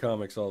reading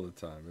comics all the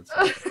time.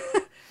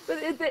 But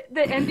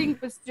the ending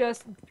was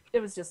just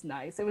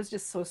nice. It was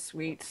just so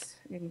sweet.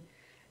 I mean,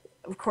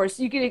 of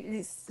course, you get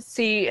to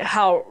see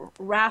how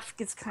Raph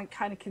gets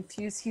kind of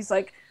confused. He's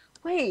like,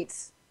 wait.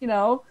 You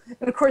know,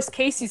 and of course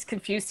Casey's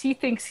confused. He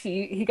thinks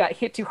he got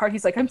hit too hard.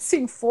 He's like, I'm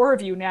seeing 4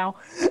 of you now.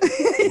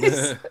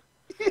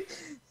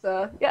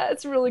 So yeah,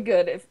 it's really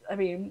good.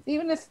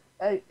 Even if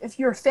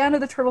you're a fan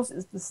of the Turtles,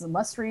 this is a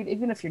must read.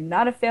 Even if you're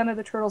not a fan of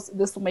the Turtles,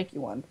 this will make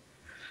you one.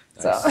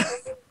 Nice. So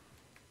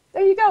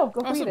there you go. Go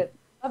awesome. read it.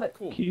 Love it.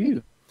 Cool.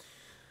 Cute.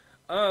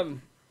 I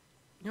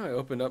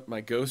opened up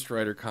my Ghost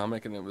Rider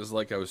comic, and it was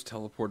like I was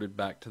teleported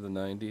back to the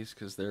 90s,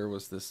 because there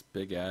was this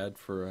big ad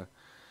for a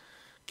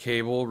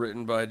Cable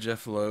written by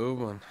Jeff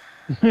Loeb.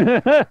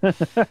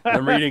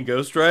 I'm reading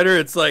Ghost Rider.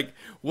 It's like,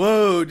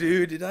 whoa,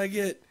 dude, did I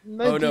get...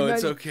 Oh, no,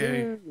 it's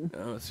okay.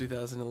 Oh, it's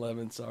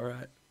 2011. It's all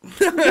right.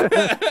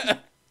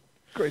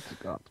 Great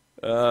Scott.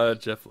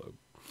 Jeff Loeb.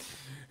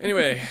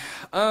 Anyway,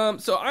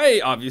 so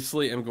I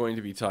obviously am going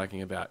to be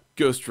talking about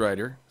Ghost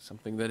Rider,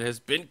 something that has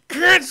been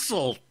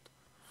canceled.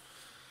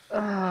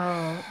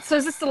 Oh, so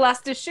is this the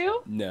last issue?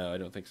 No, I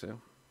don't think so.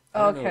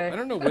 Okay. I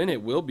don't know when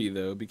it will be,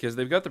 though, because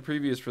they've got the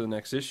previews for the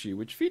next issue,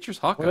 which features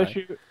Hawkeye.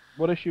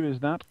 What issue is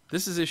that?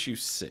 This is issue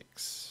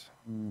 6.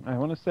 I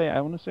want to say I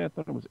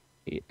thought it was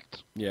 8.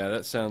 Yeah,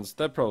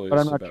 that probably but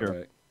is I'm not about sure.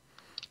 right.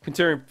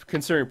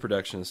 Considering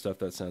production and stuff,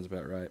 that sounds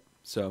about right.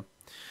 So,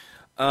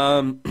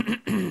 so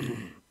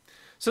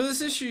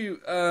this issue,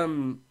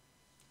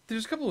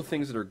 there's a couple of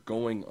things that are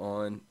going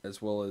on,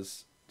 as well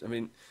as,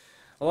 a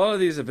lot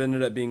of these have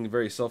ended up being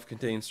very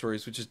self-contained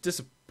stories, which is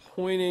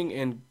disappointing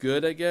and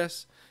good, I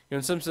guess.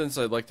 In some sense,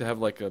 I'd like to have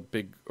like a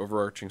big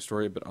overarching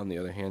story, but on the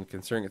other hand,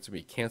 considering it's to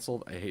be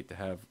canceled, I hate to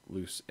have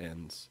loose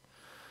ends.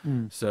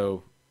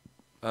 So,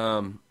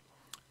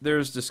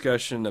 there's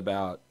discussion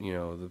about,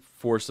 the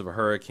force of a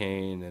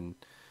hurricane, and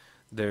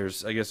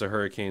there's, I guess, a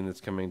hurricane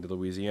that's coming to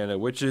Louisiana,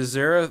 which is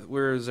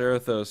where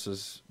Zarathos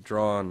has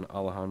drawn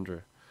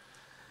Alejandra.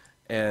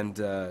 And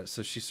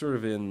so she's sort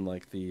of in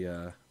like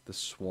the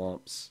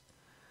swamps.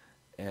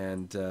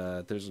 And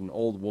there's an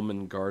old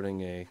woman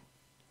guarding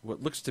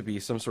what looks to be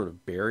some sort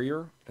of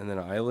barrier and then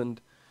an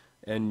island,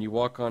 and you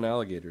walk on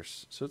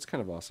alligators. So it's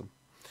kind of awesome.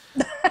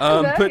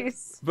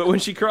 Nice. But when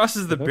she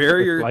crosses the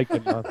barrier,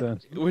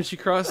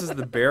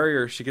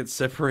 she gets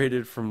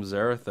separated from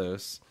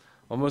Zarathos,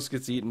 almost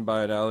gets eaten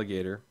by an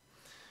alligator,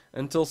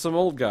 until some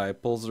old guy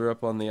pulls her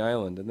up on the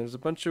island. And there's a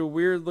bunch of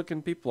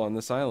weird-looking people on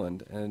this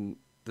island, and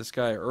this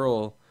guy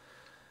Earl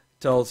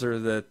tells her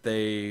that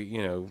they,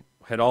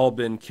 had all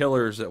been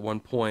killers at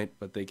one point,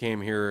 but they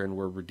came here and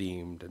were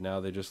redeemed, and now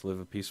they just live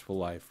a peaceful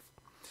life.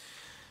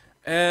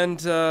 And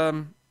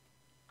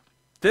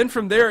then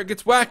from there it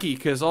gets wacky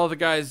because all the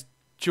guys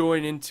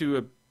join into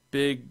a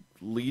big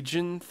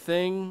legion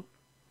thing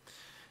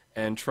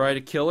and try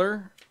to kill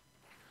her.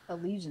 A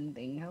legion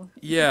thing, huh?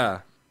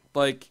 Yeah.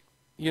 Like,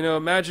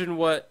 imagine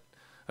what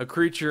a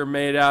creature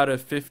made out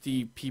of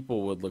 50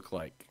 people would look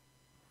like.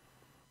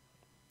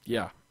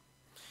 Yeah.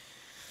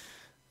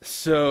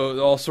 So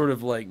all sort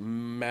of like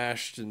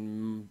mashed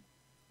and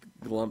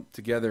lumped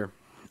together.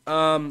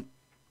 And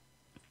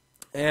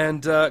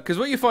because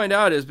what you find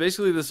out is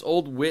basically this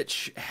old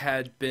witch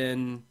had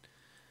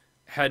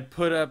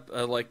put up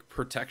a like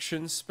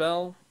protection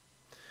spell,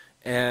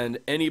 and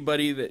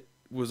anybody that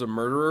was a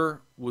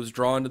murderer was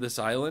drawn to this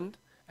island,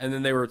 and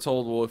then they were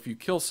told, well, if you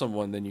kill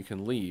someone, then you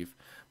can leave.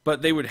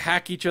 But they would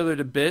hack each other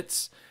to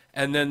bits,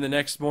 and then the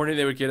next morning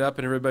they would get up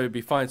and everybody would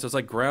be fine. So it's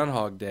like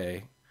Groundhog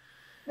Day.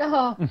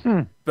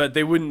 Oh. But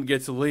they wouldn't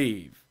get to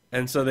leave.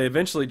 And so they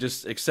eventually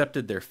just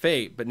accepted their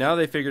fate. But now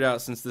they figured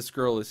out, since this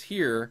girl is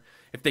here,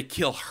 if they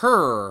kill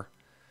her,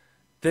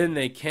 then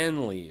they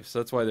can leave. So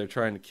that's why they're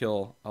trying to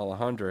kill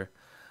Alejandra.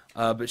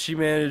 But she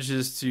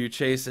manages to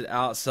chase it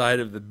outside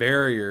of the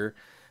barrier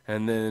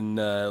and then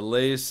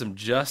lays some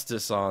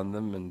justice on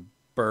them and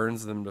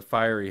burns them to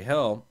fiery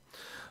hell.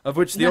 Of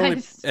which the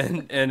Nice.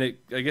 and it,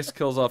 I guess,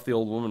 kills off the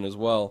old woman as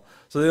well.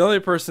 So the only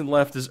person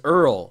left is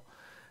Earl.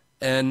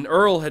 And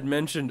Earl had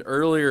mentioned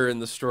earlier in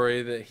the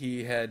story that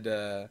he had,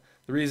 the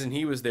reason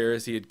he was there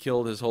is he had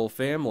killed his whole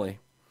family.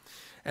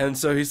 And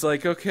so he's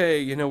like,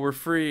 okay, we're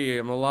free,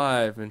 I'm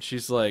alive. And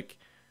she's like,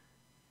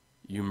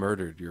 you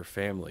murdered your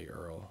family,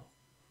 Earl.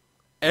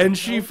 And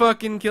she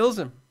fucking kills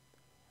him.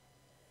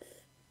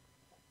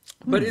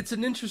 But it's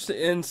an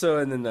interesting,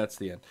 and then that's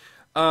the end.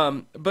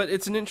 But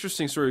it's an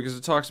interesting story because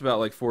it talks about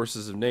like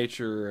forces of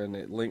nature, and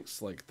it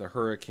links like the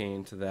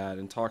hurricane to that,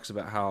 and talks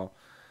about how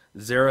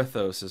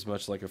Zarathos is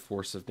much like a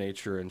force of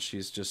nature, and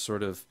she's just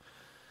sort of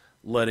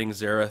letting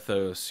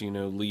Zarathos,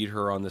 lead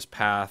her on this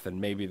path,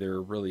 and maybe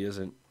there really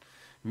isn't.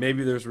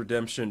 Maybe there's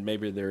redemption,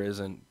 maybe there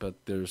isn't, but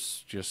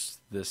there's just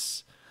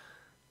this,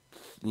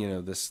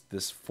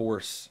 this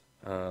force,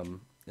 and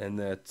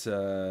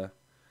that,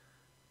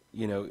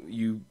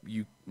 you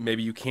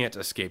maybe you can't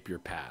escape your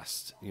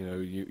past.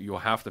 You'll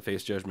have to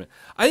face judgment.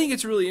 I think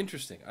it's really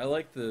interesting. I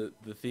like the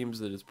themes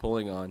that it's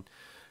pulling on,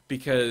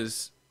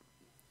 because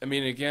I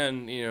mean,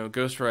 again,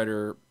 Ghost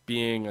Rider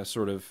being a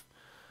sort of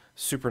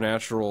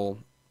supernatural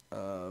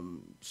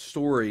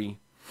story,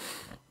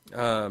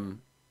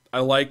 I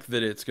like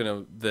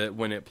that that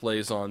when it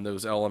plays on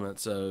those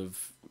elements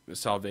of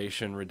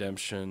salvation,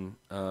 redemption,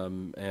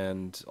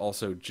 and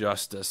also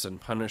justice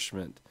and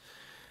punishment.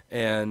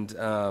 And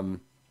this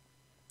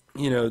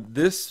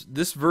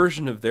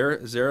version of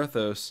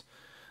Zarathos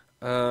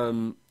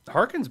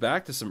harkens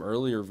back to some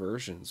earlier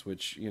versions,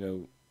 which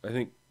I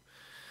think.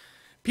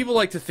 People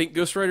like to think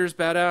Ghost Rider's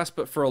badass,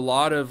 but for a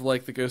lot of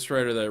like the Ghost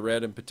Rider that I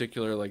read, in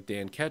particular like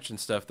Dan Ketch and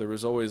stuff, there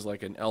was always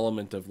like an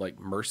element of like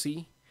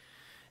mercy.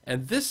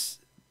 And there's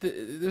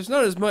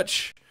not as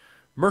much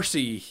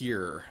mercy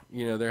here.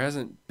 There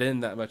hasn't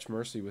been that much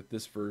mercy with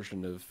this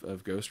version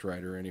of Ghost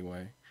Rider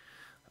anyway.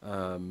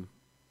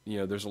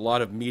 There's a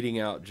lot of meting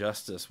out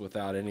justice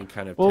without any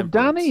kind of temperance.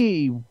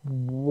 Danny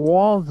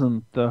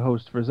wasn't the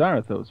host for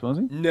Zarathos, was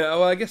he?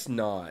 No, I guess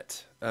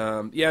not.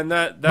 Yeah, and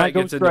that My gets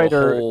Ghost into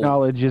Rider a whole...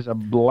 knowledge is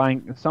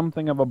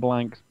something of a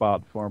blank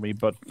spot for me,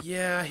 but...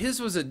 Yeah,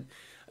 his was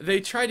they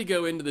tried to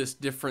go into this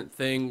different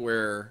thing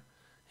where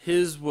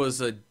his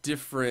was a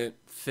different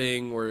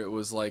thing where it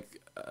was like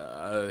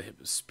a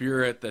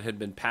spirit that had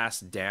been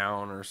passed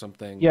down or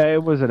something. Yeah,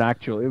 it was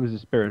a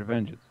spirit of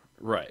vengeance.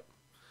 Right.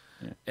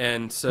 Yeah.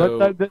 And so...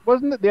 But that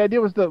wasn't it, the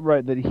idea was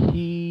that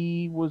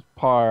he was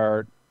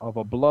part of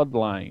a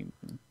bloodline.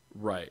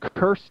 Right.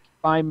 Cursed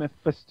by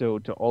Mephisto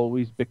to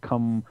always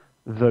become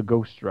the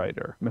Ghost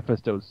Rider,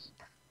 Mephisto's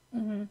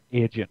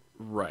agent.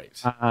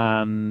 Right.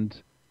 And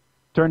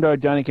turned out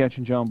Johnny Cash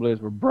and John Blaze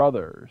were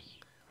brothers.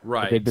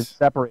 Right. But they'd been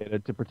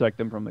separated to protect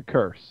them from the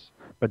curse.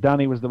 But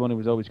Danny was the one who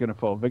was always going to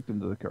fall victim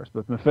to the curse.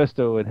 But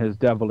Mephisto, in his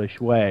devilish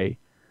way,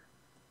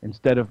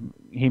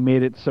 he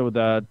made it so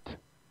that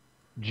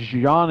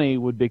Johnny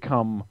would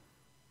become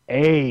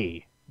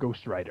a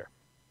Ghost Rider.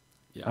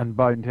 Yeah. And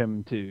bound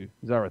him to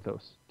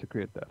Zarathos to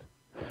create that.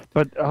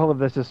 But all of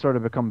this has sort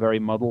of become very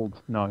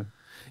muddled now.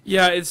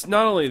 Yeah, it's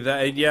not only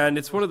that. Yeah, and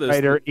it's one of those...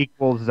 Rider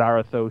equals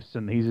Zarathos,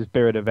 and he's a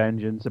spirit of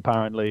vengeance.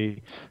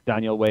 Apparently,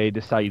 Daniel Way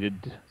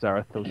decided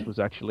Zarathos was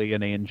actually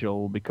an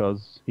angel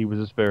because he was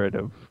a spirit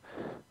of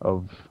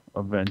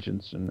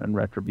vengeance and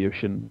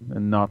retribution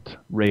and not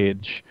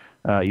rage,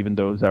 even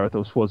though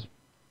Zarathos was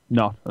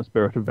not a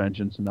spirit of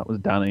vengeance, and that was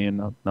Danny and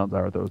not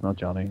Zarathos, not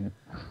Johnny.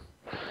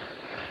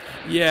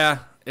 Yeah,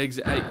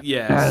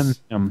 yes.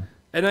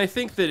 And I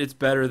think that it's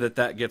better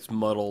that gets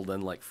muddled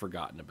and like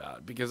forgotten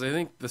about, because I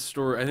think the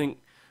story, I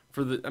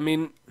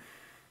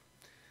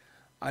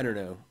don't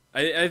know.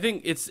 I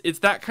think it's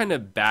that kind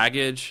of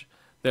baggage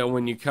that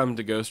when you come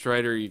to Ghost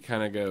Rider, you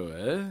kind of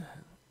go,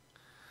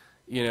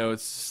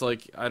 It's just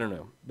like, I don't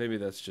know. Maybe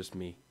that's just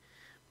me.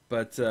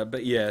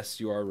 But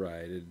yes, you are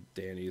right.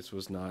 Danny's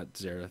was not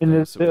Zarathos.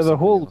 And the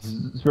whole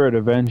Spirit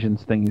of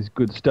Vengeance thing is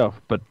good stuff,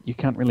 but you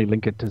can't really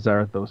link it to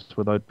Zarathos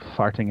without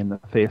farting in the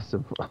face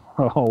of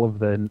all of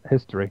the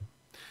history.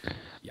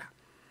 Yeah.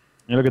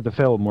 You look at the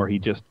film where he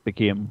just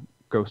became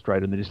Ghost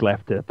Rider and they just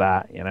left it at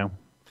that, you know?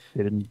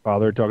 They didn't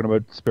bother talking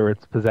about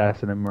spirits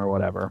possessing him or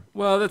whatever.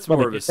 Well, that's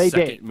more of a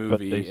second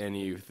movie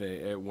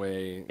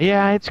way.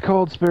 Yeah, it's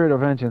called Spirit of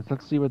Vengeance.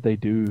 Let's see what they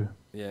do.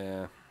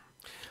 Yeah.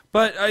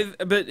 But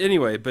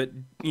anyway,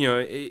 you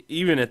know,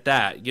 even at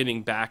that,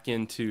 getting back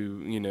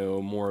into, you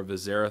know, more of a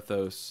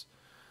Zarathos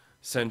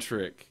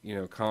centric, you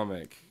know,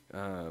 comic,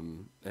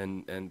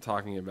 and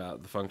talking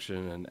about the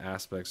function and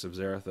aspects of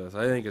Zarathos,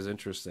 I think is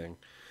interesting,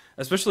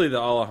 especially the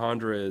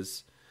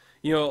Alejandras.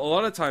 You know, a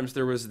lot of times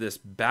there was this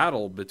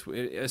battle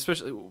between,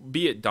 especially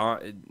be it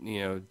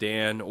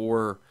Dan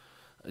or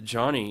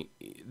Johnny,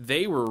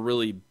 they were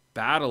really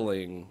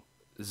battling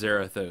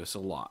Zarathos a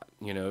lot.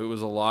 You know, it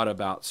was a lot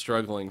about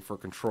struggling for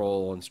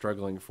control and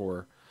struggling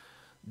for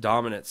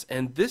dominance.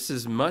 And this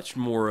is much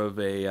more of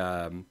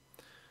a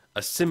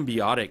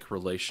symbiotic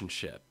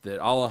relationship that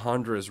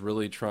Alejandra is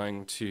really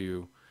trying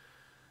to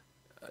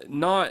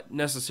not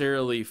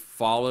necessarily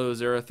follow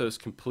Zarathos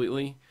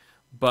completely,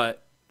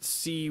 but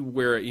see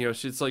where, you know,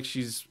 it's like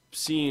she's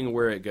seeing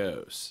where it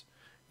goes.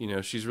 You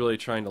know, she's really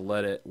trying to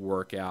let it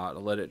work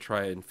out, let it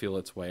try and feel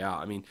its way out.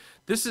 I mean,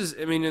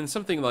 in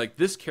something like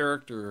this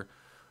character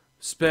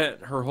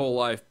spent her whole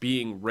life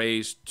being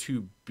raised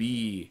to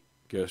be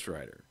Ghost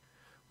Rider,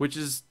 which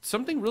is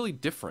something really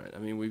different. I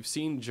mean, we've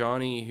seen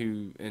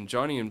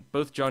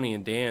both Johnny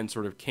and Dan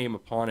sort of came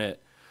upon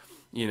it,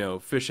 you know,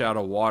 fish out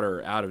of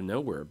water, out of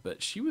nowhere,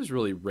 but she was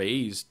really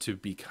raised to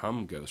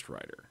become Ghost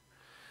Rider.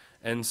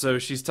 And so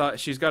she's got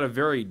a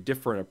very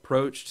different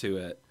approach to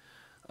it.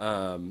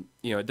 You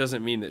know, it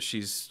doesn't mean that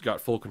she's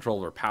got full control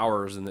of her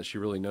powers and that she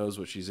really knows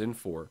what she's in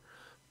for,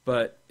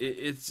 but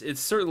it's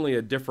certainly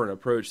a different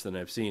approach than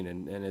I've seen,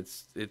 and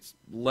it's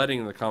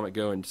letting the comic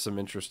go into some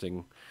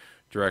interesting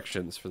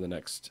directions for the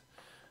next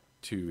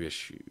 2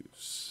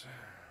 issues.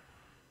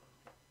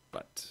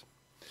 But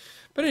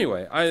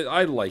anyway,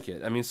 I like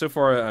it. I mean, so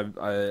far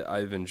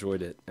I've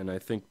enjoyed it, and I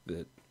think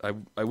that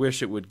I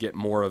wish it would get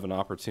more of an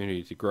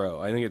opportunity to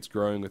grow. I think it's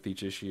growing with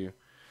each issue.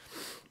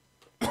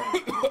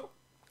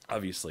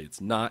 Obviously,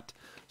 it's not,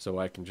 so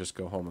I can just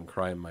go home and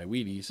cry in my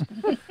Wheaties.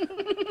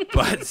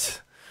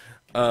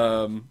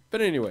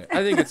 But anyway,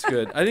 I think it's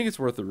good. I think it's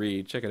worth a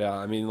read. Check it out.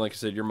 I mean, like I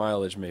said, your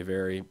mileage may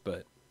vary,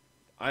 but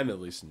I'm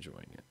at least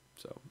enjoying it.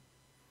 So,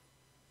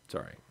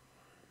 sorry.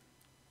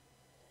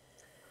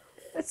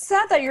 It's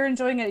sad that you're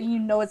enjoying it and you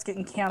know it's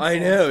getting canceled. I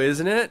know,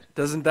 isn't it?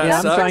 Doesn't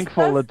that suck? I'm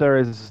thankful that there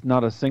is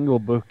not a single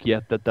book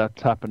yet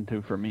that's happened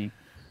to for me.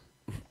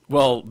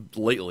 Well,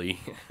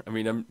 lately. I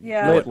mean,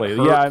 lately.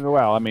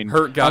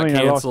 Hurt got canceled.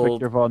 I lost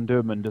Victor Von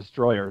Doom and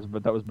Destroyers,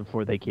 but that was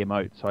before they came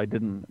out, so I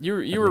didn't. You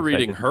were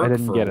reading Hurt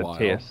for a while. I didn't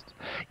get a taste.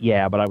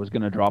 Yeah, but I was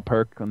going to drop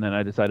Hurt, and then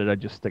I decided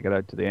I'd just stick it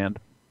out to the end.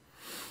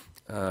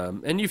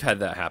 And you've had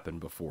that happen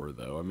before,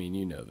 though. I mean,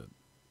 you know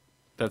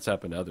that's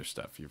happened to other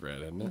stuff you've read,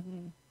 hasn't it?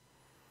 Mm-hmm.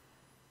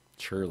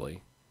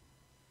 Surely.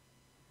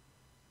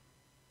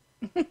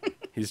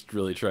 He's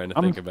really trying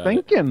to think about it. I'm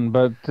thinking,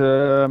 but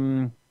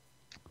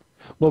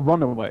well,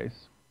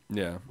 Runaways.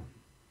 Yeah.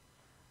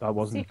 That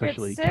wasn't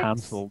officially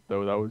cancelled,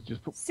 though. That was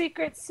just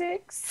Secret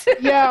Six.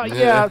 Yeah,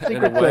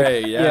 Secret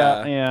Six.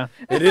 Yeah.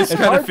 It is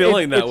kind of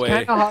feeling that way.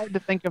 It's kind of hard to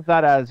think of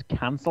that as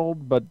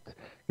cancelled, but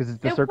because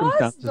it's the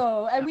circumstances. Was,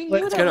 though. I mean,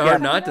 it's kind of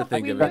hard not to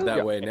think of it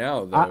that way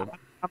now, though.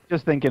 I'm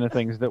just thinking of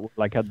things that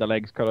had the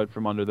legs cut out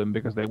from under them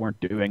because they weren't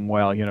doing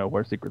well, you know,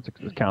 where Secret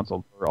Six was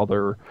cancelled for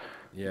other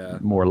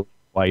more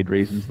wide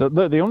reasons.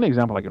 The only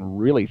example I can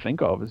really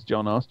think of is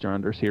John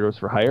Ostrander's Heroes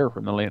for Hire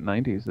from the late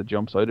 90s that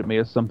jumps out at me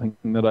as something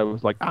that I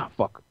was like,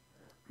 fuck.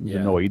 I was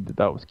annoyed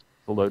that was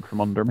cancelled out from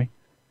under me.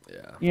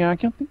 Yeah. Yeah, I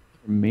can't think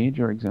of a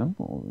major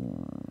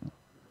example.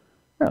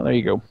 There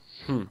you go.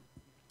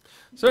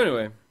 So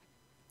anyway,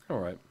 all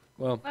right.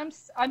 Well,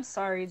 I'm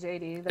sorry,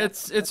 JD.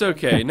 It's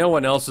okay. No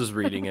one else is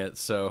reading it,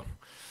 so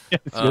yes,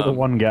 you're the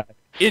one guy.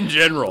 In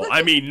general,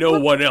 I mean,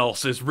 no one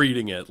else is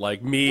reading it,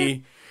 like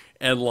me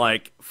and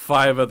like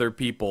 5 other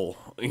people.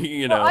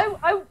 You know,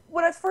 I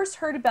when I first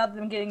heard about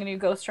them getting a new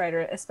Ghost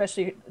Rider,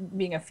 especially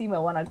being a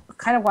female one, I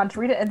kind of wanted to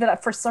read it, and then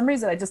for some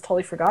reason I just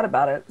totally forgot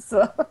about it.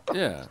 So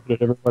yeah,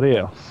 did everybody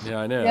else? Yeah,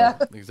 I know. Yeah,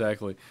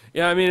 exactly.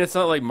 Yeah, I mean, it's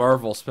not like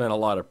Marvel spent a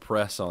lot of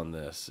press on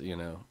this, you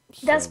know.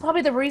 So. That's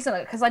probably the reason,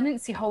 because I didn't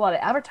see a whole lot of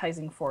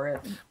advertising for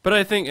it. But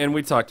I think, and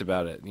we talked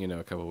about it, you know,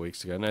 a couple of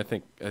weeks ago, and I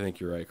think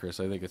you're right,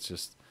 Chris. I think it's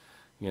just,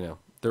 you know,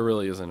 there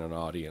really isn't an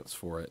audience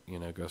for it, you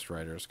know. Ghost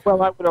Rider's.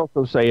 Well, I would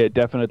also say it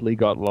definitely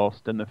got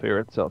lost in the Fear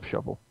Itself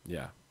shuffle.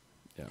 Yeah.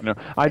 You know,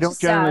 I don't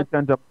generally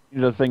tend to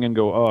read the thing and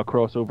go,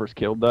 crossovers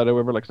killed that.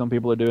 However, like some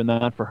people are doing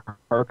that for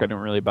Herc. I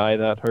don't really buy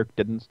that. Herc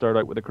didn't start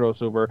out with a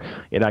crossover.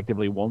 It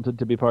actively wanted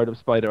to be part of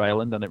Spider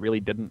Island, and it really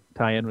didn't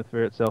tie in with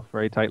Fear Itself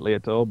very tightly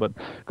at all. But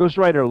Ghost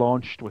Rider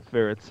launched with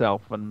Fear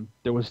Itself, and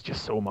there was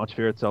just so much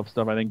Fear Itself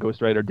stuff. I think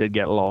Ghost Rider did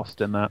get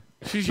lost in that.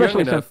 She's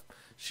young enough.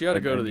 She ought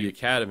to go to the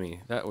academy.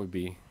 That would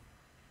be...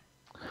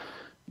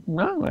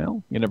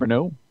 Well, you never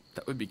know.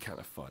 That would be kind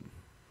of fun.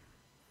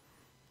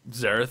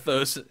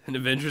 Zarathos and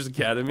Avengers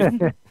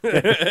Academy.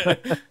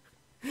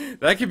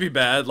 That could be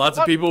bad. Lots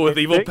of people with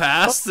evil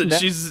pasts, and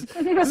she's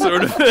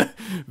sort of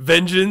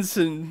vengeance,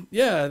 and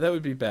yeah, that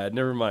would be bad.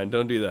 Never mind.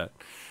 Don't do that.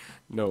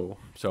 No.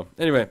 So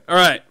anyway, all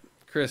right,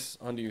 Chris,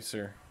 on to you,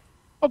 sir.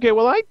 Okay,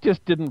 well, I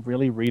just didn't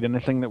really read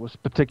anything that was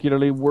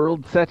particularly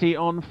world-setty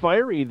on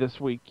fiery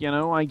this week. You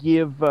know, I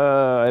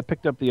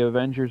picked up the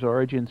Avengers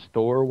Origins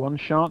Thor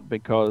one-shot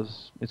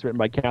because it's written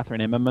by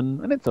Catherine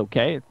Immerman, and it's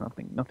okay. It's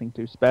nothing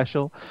too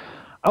special.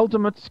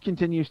 Ultimates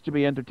continues to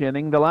be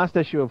entertaining. The last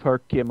issue of her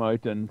came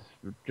out and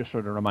just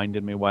sort of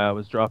reminded me why I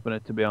was dropping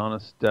it, to be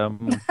honest.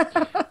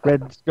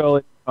 Red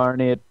Skull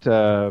Incarnate,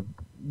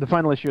 the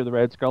final issue of the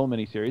Red Skull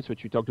miniseries,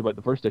 which we talked about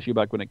the first issue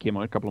back when it came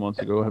out a couple of months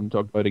ago. I haven't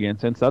talked about it again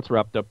since. That's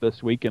wrapped up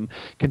this week and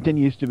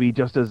continues to be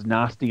just as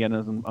nasty and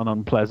as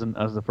unpleasant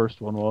as the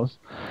first one was.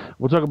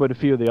 We'll talk about a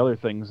few of the other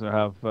things I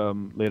have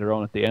later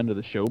on at the end of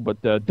the show,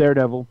 but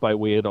Daredevil by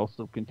Wade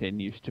also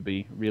continues to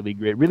be really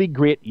great. Really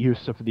great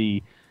use of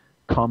the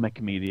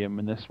comic medium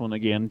in this one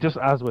again, just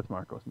as with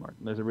Marcos Martin.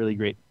 There's a really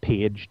great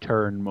page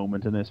turn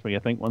moment in this where you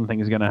think one thing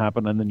is going to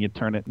happen and then you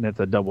turn it and it's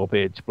a double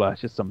page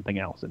splash. It's something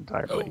else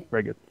entirely.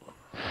 Very good.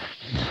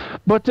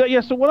 But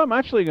yeah, so what I'm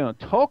actually going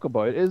to talk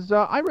about is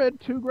I read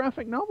 2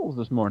 graphic novels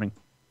this morning.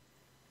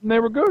 And they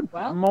were good.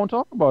 Wow. I won't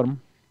talk about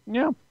them.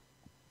 Yeah.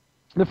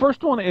 The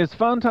first one is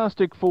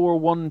Fantastic Four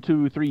 1,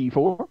 2, 3,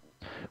 4,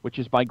 which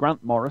is by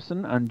Grant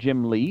Morrison and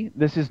Jim Lee.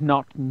 This is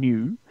not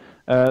new.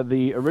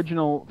 The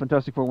original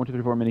Fantastic Four 1, 2,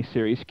 3, 4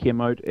 miniseries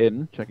came out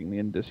in, checking the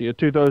indicia,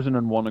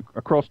 2001,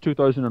 across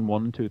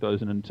 2001 and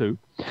 2002.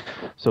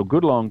 So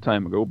good long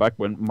time ago, back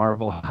when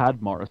Marvel had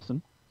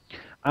Morrison.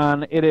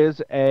 And it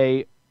is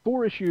a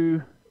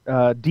 4-issue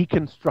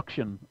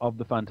deconstruction of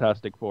the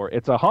Fantastic Four.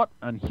 It's a hot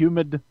and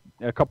humid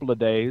couple of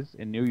days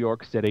in New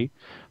York City.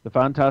 The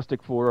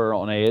Fantastic Four are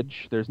on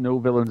edge. There's no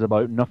villains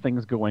about.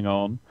 Nothing's going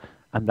on.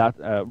 And that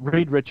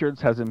Reed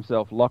Richards has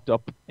himself locked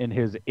up in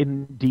his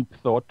in-deep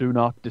thought, do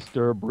not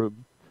disturb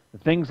room. The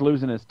Thing's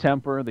losing his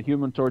temper, the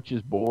Human Torch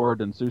is bored,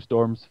 and Sue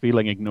Storm's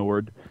feeling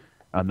ignored.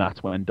 And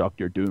that's when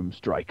Dr. Doom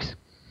strikes.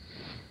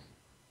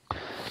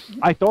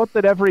 I thought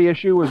that every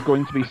issue was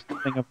going to be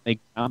something of an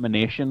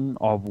examination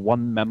of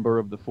one member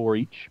of the four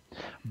each.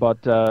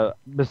 But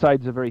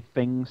besides a very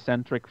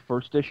Thing-centric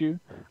first issue,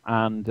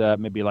 and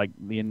maybe like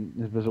the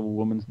Invisible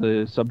Woman's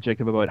the subject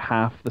of about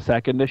half the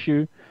second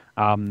issue,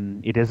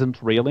 it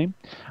isn't really.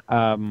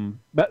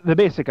 But the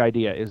basic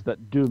idea is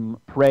that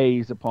Doom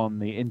preys upon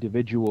the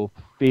individual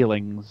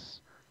feelings,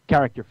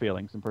 character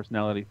feelings and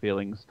personality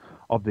feelings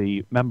of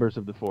the members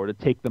of the Four to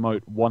take them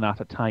out one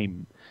at a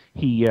time.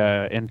 He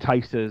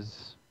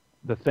entices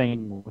the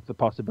Thing with the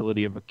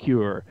possibility of a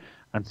cure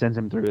and sends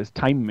him through his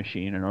time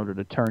machine in order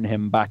to turn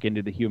him back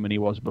into the human he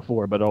was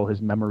before, but all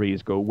his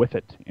memories go with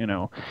it, you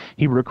know.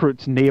 He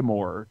recruits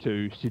Namor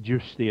to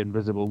seduce the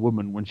Invisible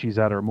Woman when she's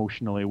at her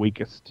emotionally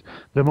weakest.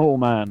 The Mole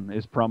Man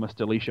is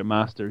promised Alicia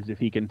Masters if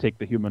he can take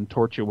the Human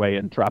Torch away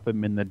and trap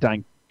him in the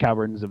dank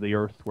caverns of the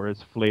earth where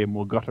his flame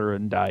will gutter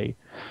and die.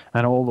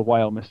 And all the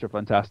while Mr.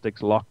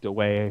 Fantastic's locked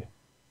away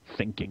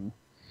thinking.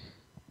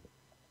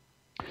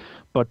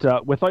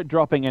 But without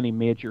dropping any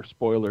major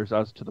spoilers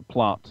as to the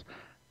plot,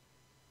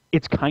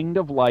 it's kind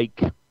of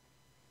like...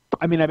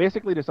 I mean, I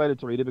basically decided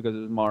to read it because it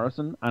was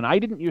Morrison, and I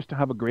didn't used to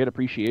have a great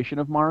appreciation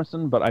of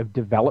Morrison, but I've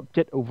developed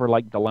it over,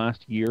 like, the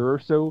last year or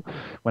so,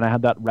 when I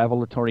had that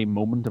revelatory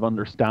moment of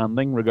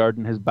understanding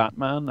regarding his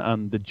Batman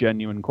and the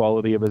genuine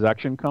quality of his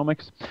action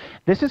comics.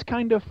 This is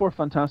kind of for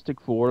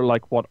Fantastic Four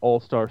like what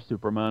All-Star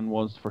Superman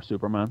was for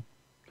Superman.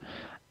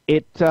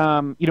 It,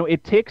 you know,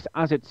 it takes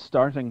as its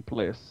starting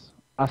place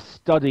a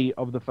study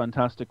of the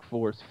Fantastic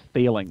Four's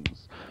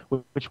failings,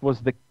 which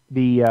was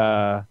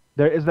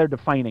their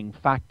defining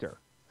factor.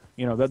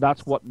 You know,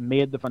 that's what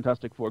made the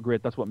Fantastic Four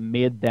great. That's what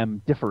made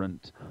them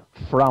different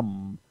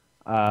from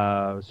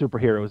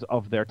superheroes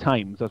of their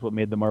times. That's what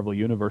made the Marvel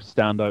Universe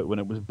stand out when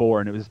it was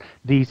born. It was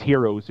these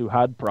heroes who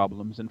had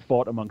problems and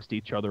fought amongst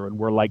each other and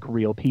were like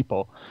real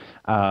people.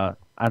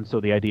 And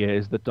so the idea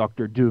is that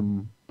Dr.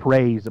 Doom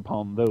preys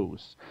upon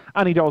those.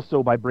 And he'd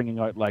also, by bringing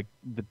out like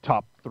the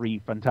top 3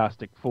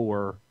 Fantastic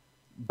Four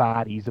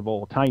baddies of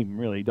all time,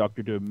 really.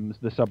 Dr. Doom's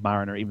the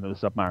Submariner, even though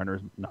the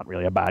Submariner's not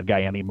really a bad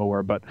guy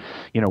anymore, but,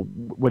 you know,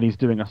 when he's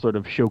doing a sort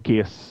of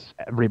showcase,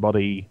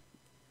 everybody,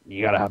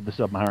 you gotta have the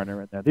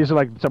Submariner in there. These are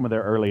like some of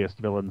their earliest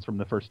villains from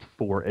the first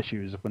 4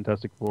 issues of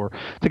Fantastic Four.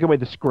 Take away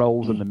the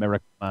Skrulls and the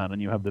Miracle Man,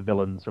 and you have the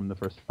villains from the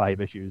first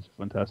 5 issues of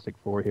Fantastic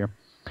Four here.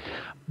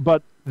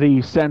 But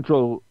the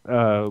central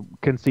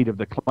conceit of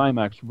the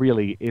climax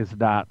really is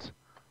that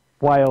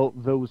while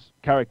those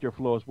character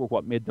flaws were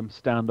what made them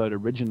stand out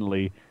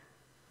originally,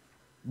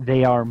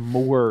 they are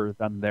more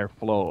than their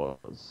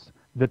flaws.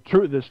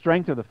 The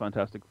strength of the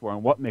Fantastic Four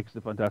and what makes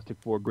the Fantastic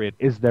Four great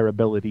is their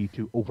ability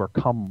to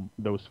overcome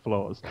those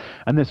flaws.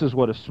 And this is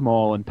what a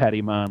small and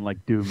petty man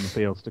like Doom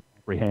fails to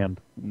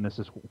comprehend, and this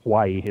is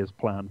why his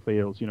plan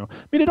fails. I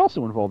mean, it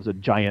also involves a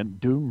giant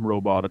Doom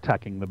robot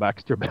attacking the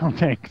Baxter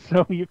building,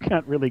 so you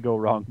can't really go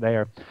wrong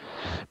there.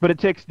 But it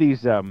takes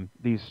these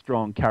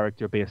strong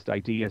character-based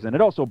ideas, and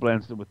it also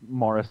blends it with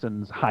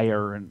Morrison's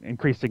higher and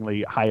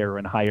increasingly higher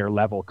and higher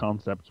level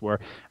concepts, where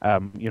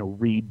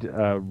Reed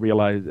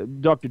realizes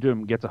Doctor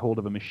Doom gets a hold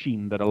of a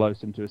machine that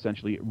allows him to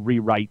essentially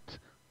rewrite.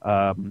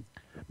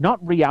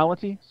 Not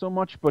reality so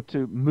much, but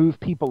to move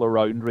people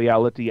around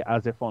reality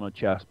as if on a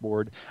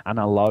chessboard and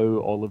allow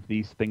all of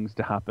these things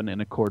to happen in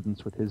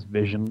accordance with his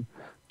vision,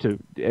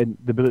 and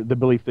the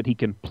belief that he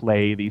can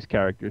play these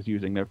characters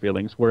using their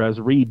feelings, whereas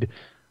Reed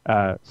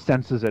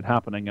senses it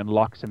happening and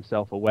locks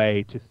himself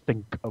away to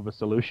think of a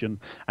solution,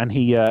 and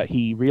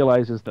he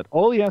realizes that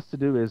all he has to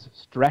do is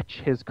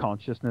stretch his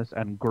consciousness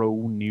and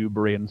grow new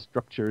brain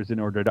structures in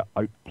order to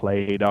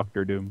outplay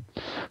Doctor Doom.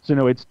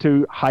 So it's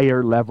two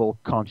higher level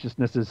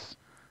consciousnesses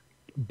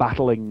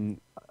battling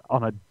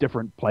on a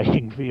different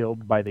playing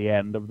field by the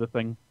end of the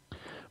thing.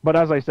 But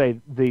as I say,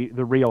 the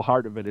real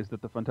heart of it is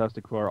that the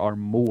Fantastic Four are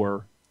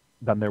more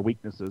than their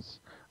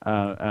weaknesses,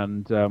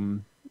 and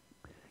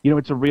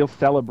it's a real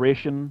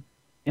celebration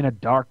in a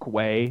dark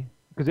way,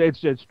 because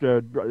it's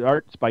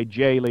art's by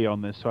Jay Lee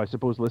on this, so I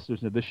suppose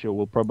listeners of this show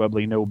will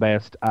probably know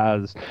best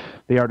as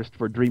the artist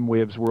for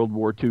Dreamwave's World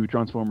War II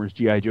Transformers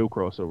G.I. Joe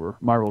crossover.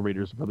 Marvel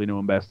readers will probably know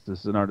him best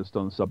as an artist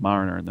on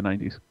Submariner in the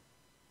 90s.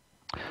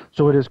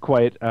 So it is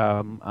quite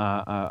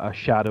a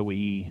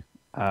shadowy,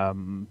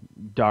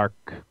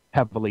 dark,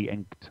 heavily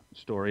inked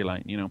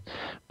storyline,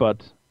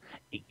 But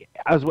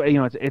as well,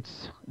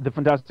 it's the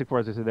Fantastic Four,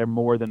 as I said, they're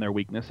more than their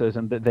weaknesses,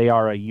 and they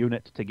are a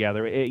unit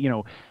together.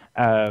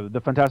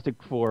 The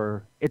Fantastic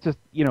Four, it's just,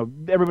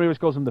 everybody always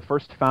calls them the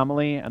first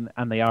family, and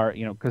they are,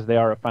 because they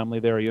are a family,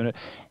 they're a unit.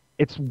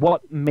 It's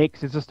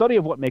a study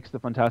of what makes the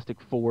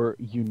Fantastic Four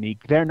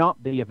unique. They're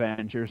not the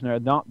Avengers, they're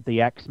not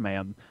the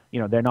X-Men,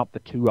 they're not the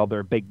two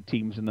other big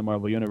teams in the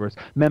Marvel Universe.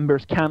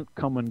 Members can't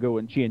come and go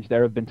and change.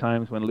 There have been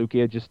times when Luke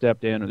Cage has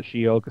stepped in, or the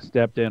She-Hulk has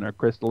stepped in, or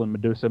Crystal and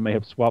Medusa may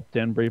have swapped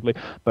in briefly,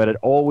 but it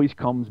always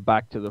comes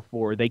back to the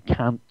four. They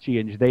can't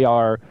change. They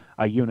are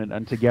a unit,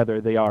 and together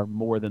they are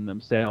more than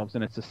themselves,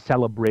 and it's a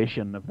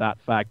celebration of that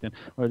fact. And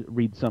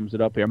Reed sums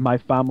it up here. My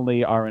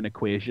family are an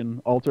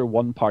equation. Alter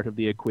one part of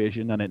the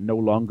equation, and it no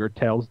longer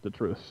tells the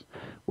truth.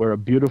 We're a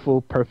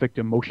beautiful, perfect,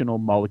 emotional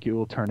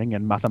molecule turning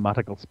in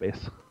mathematical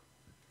space.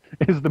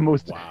 Is the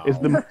most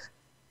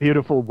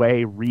beautiful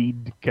way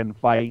Reed can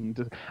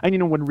find.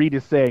 And when Reed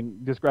is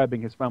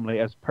describing his family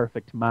as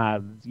perfect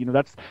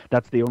maths,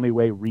 that's the only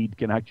way Reed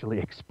can actually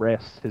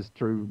express his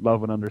true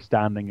love and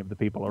understanding of the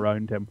people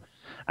around him.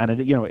 And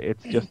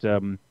it's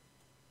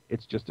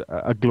just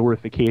a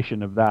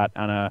glorification of that,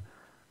 and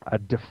a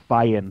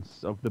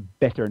defiance of the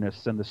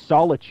bitterness and the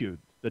solitude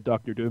that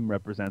Doctor Doom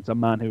represents, a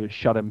man who has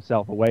shut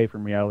himself away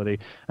from reality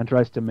and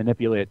tries to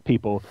manipulate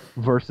people,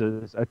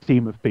 versus a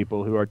team of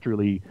people who are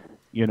truly,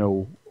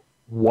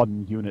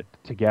 one unit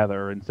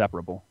together,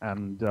 inseparable.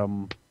 And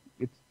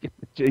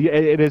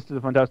it is to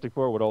the Fantastic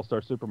Four what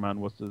All-Star Superman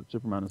was to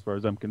Superman, as far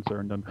as I'm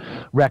concerned, and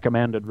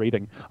recommended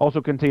reading.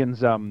 Also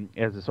contains,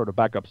 as a sort of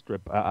backup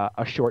strip,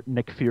 a short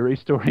Nick Fury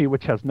story,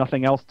 which has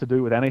nothing else to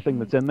do with anything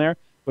that's in there,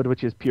 but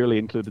which is purely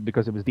included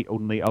because it was the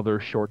only other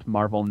short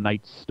Marvel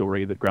Knights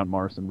story that Grant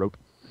Morrison wrote.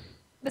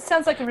 This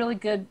sounds like a really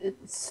good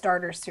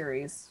starter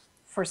series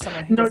for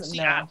someone who doesn't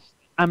know.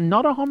 I'm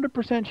not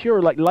 100% sure.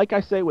 Like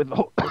I say with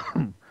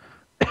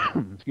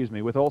excuse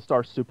me, with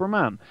All-Star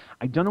Superman,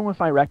 I don't know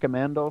if I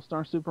recommend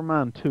All-Star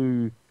Superman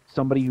to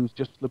somebody who's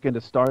just looking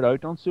to start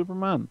out on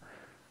Superman.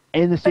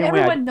 In the same way,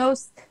 everyone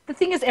knows. The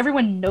thing is,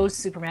 everyone knows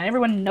Superman.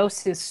 Everyone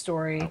knows his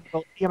story.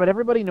 Well, yeah, but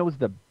everybody knows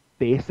the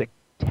basic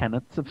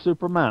tenets of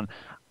Superman.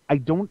 I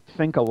don't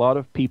think a lot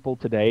of people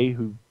today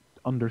who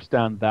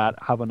understand that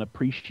have an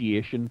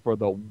appreciation for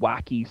the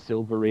wacky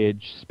Silver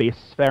Age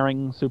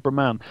spacefaring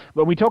Superman.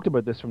 But we talked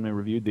about this when we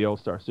reviewed the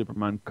All-Star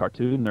Superman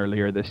cartoon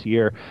earlier this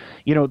year.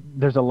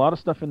 There's a lot of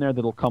stuff in there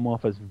that'll come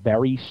off as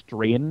very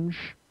strange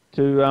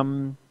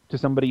to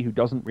somebody who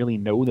doesn't really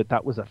know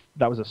that was a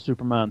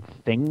Superman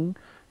thing,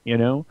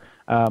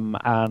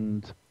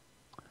 and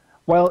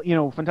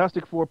while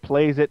Fantastic Four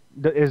plays it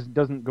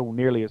doesn't go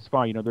nearly as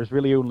far. There's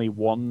really only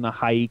one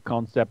high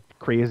concept,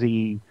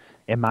 crazy,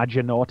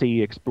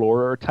 Imaginaughty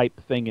explorer type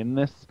thing in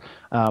this.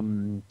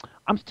 I'm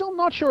still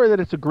not sure that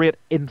it's a great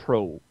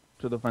intro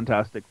to the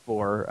Fantastic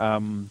Four.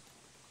 I'm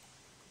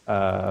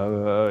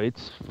not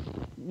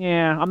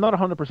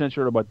 100%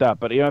 sure about that,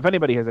 but if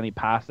anybody has any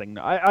passing,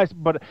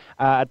 but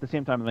at the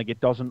same time, it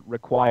doesn't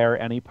require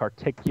any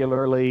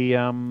particularly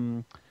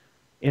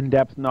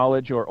in-depth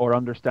knowledge or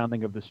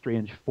understanding of the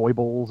strange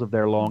foibles of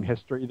their long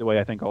history, the way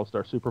I think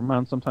All-Star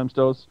Superman sometimes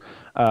does.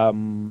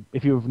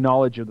 If you have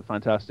knowledge of the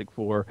Fantastic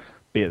Four,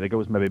 that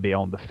goes maybe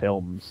beyond the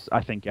films,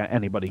 I think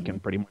anybody can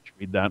pretty much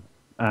read that,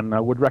 and I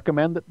would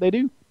recommend that they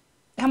do.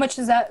 How much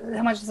does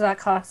that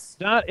cost?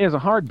 That is a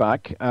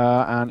hardback,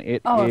 and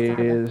it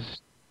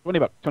is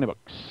 $20. $20.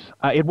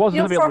 It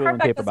wasn't available in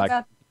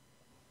paperback.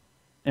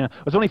 Yeah,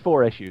 it's only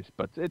 4 issues,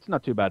 but it's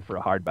not too bad for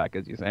a hardback,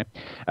 as you say.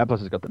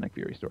 Plus, it's got the Nick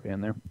Fury story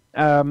in there.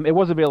 It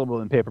was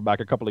available in paperback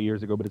a couple of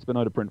years ago, but it's been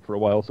out of print for a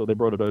while, so they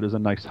brought it out as a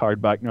nice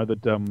hardback now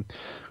that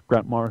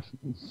Grant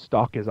Morrison's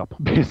stock is up,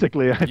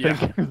 basically, I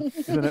think.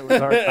 Isn't it,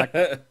 with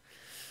hardback?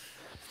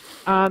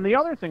 And the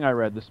other thing I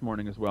read this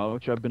morning as well,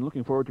 which I've been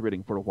looking forward to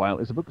reading for a while,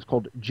 is a book that's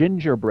called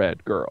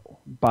Gingerbread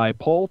Girl by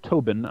Paul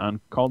Tobin and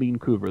Colleen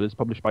Coover. This is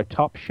published by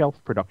Top Shelf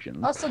Productions.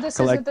 Oh, so this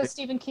isn't the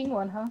Stephen King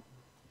one, huh?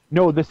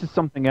 No, this is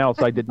something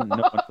else I didn't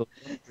know until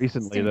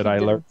recently that I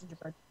learned.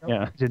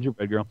 Yeah,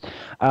 Gingerbread Girl.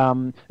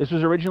 This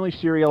was originally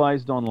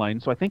serialized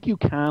online, so I think you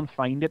can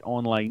find it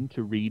online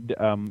to read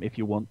if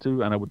you want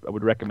to, and I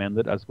would recommend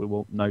it, as we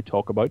will now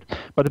talk about.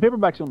 But the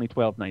paperback's only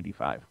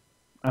 $12.95,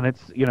 and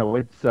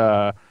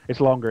it's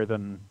longer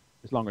than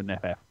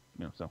FF,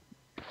 so.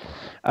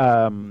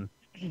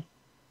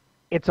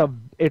 It's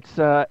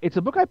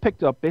a book I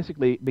picked up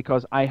basically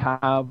because I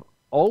have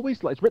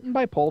it's written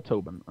by Paul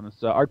Tobin, and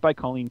it's art by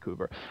Colleen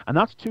Coover. And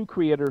that's 2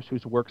 creators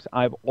whose works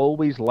I've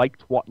always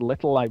liked what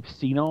little I've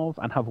seen of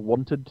and have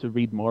wanted to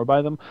read more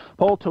by them.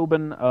 Paul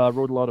Tobin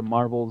wrote a lot of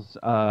Marvel's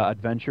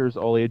Adventures,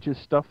 All Ages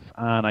stuff,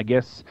 and I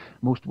guess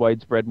most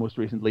widespread, most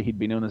recently, he'd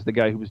be known as the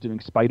guy who was doing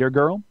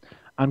Spider-Girl.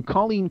 And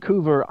Colleen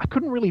Coover, I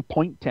couldn't really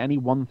point to any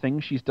one thing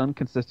she's done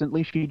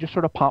consistently. She just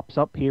sort of pops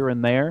up here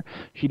and there.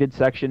 She did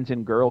sections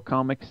in Girl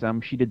comics.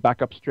 She did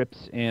backup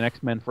strips in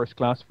X-Men First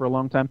Class for a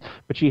long time.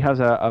 But she has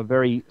a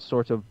very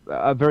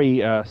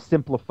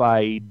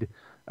simplified,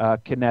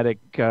 kinetic,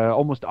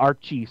 almost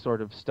Archie sort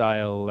of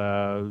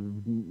style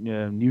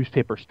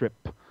newspaper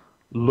strip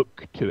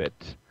look to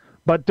it.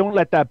 But don't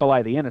let that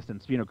belie the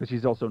innocence, because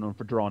she's also known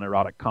for drawing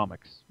erotic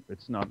comics.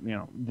 It's not,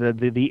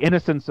 the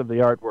innocence of the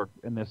artwork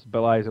in this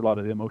belies a lot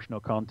of the emotional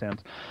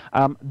content.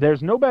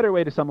 There's no better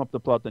way to sum up the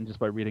plot than just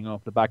by reading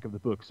off the back of the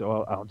book,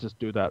 so I'll just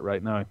do that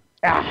right now.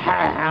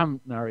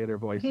 Narrator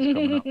voice is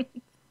coming up.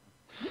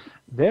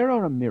 There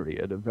are a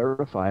myriad of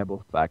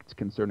verifiable facts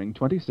concerning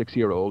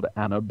 26-year-old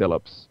Anna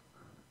Billups.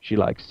 She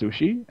likes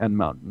sushi and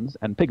mountains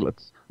and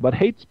piglets, but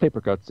hates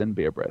paper cuts and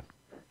beer breath.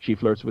 She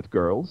flirts with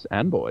girls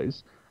and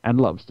boys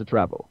and loves to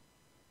travel.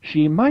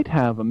 She might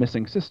have a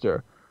missing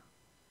sister,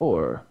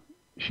 or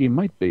she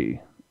might be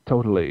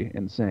totally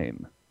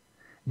insane.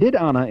 Did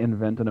Anna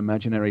invent an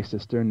imaginary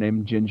sister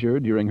named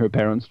Ginger during her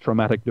parents'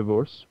 traumatic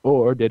divorce?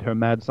 Or did her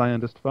mad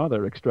scientist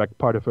father extract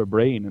part of her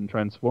brain and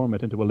transform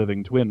it into a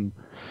living twin?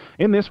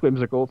 In this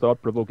whimsical,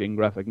 thought-provoking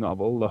graphic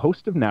novel, a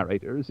host of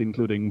narrators,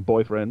 including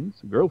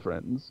boyfriends,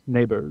 girlfriends,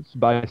 neighbors,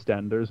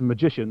 bystanders,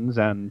 magicians,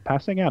 and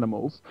passing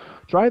animals,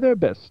 try their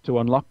best to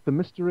unlock the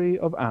mystery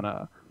of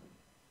Anna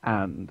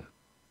and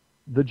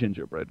the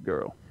Gingerbread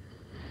Girl.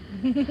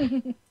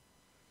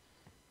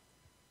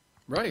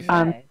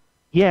 Right.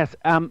 Yes,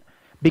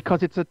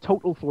 because it's a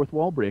total fourth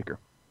wall breaker.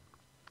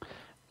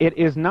 It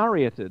is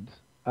narrated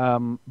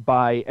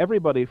by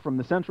everybody from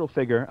the central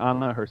figure,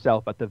 Anna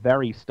herself, at the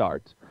very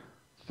start,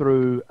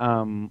 through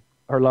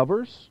her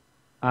lovers,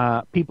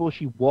 people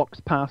she walks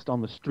past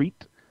on the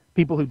street,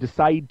 people who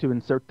decide to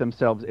insert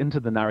themselves into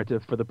the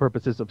narrative for the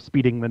purposes of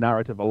speeding the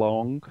narrative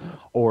along,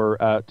 or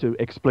to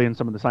explain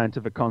some of the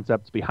scientific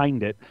concepts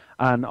behind it.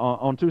 And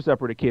on 2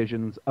 separate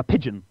occasions, a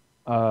pigeon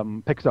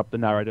picks up the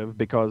narrative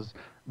because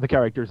the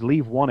characters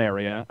leave one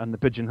area and the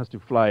pigeon has to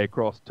fly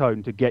across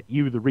town to get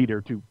you, the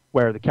reader, to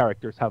where the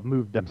characters have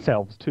moved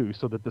themselves to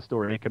so that the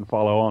story can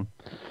follow on.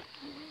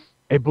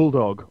 A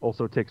bulldog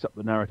also takes up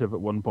the narrative at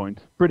one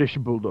point. British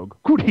bulldog.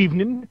 Good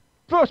evening.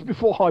 First,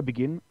 before I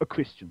begin, a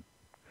question.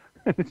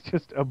 It's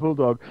just a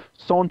bulldog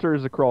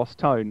saunters across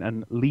town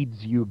and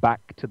leads you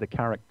back to the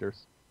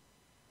characters.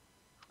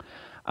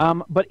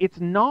 But it's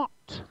not...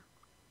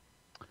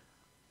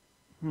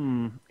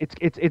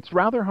 It's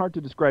rather hard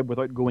to describe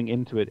without going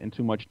into it in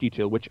too much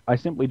detail, which I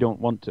simply don't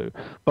want to.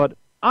 But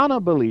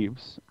Anna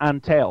believes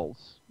and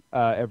tells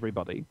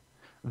everybody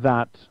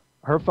that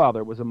her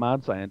father was a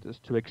mad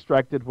scientist who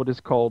extracted what is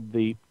called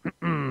the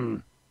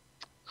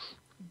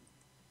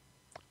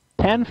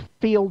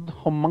Penfield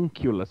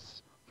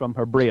homunculus from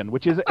her brain,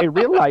 which is a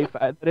real life,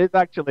 it is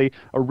actually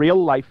a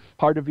real life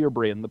part of your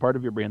brain, the part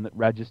of your brain that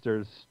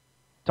registers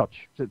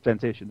touch, the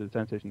sensation of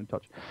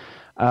touch.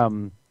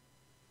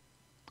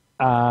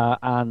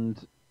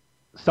 And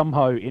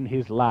somehow in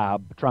his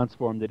lab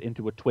transformed it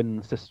into a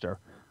twin sister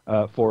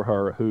for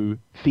her who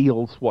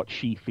feels what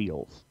she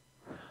feels.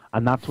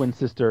 And that twin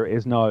sister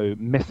is now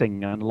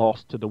missing and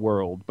lost to the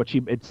world. But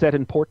it's set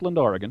in Portland,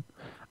 Oregon,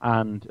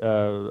 and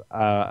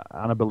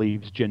Anna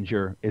believes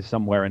Ginger is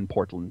somewhere in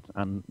Portland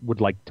and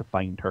would like to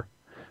find her.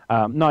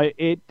 Now,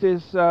 it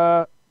is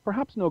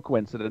perhaps no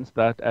coincidence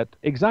that at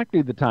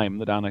exactly the time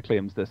that Anna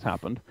claims this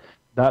happened,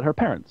 that her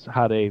parents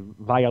had a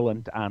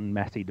violent and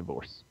messy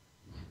divorce.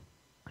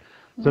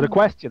 So the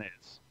question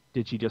is,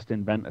 did she just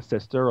invent a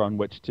sister on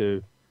which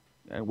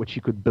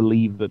she could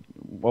believe that,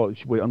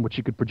 on which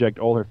she could project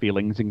all her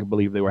feelings and could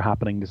believe they were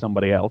happening to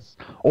somebody else?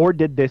 Or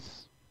did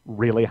this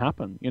really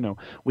happen. You know,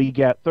 we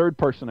get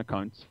third-person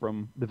accounts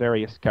from the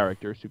various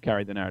characters who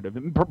carry the narrative.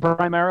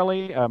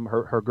 Primarily,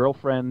 her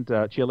girlfriend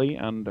Chili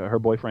and her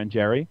boyfriend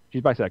Jerry.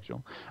 She's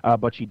bisexual,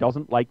 but she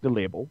doesn't like the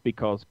label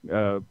because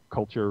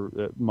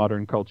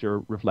modern culture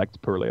reflects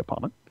poorly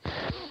upon it.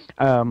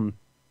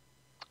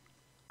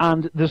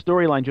 And the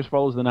storyline just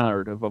follows the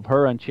narrative of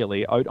her and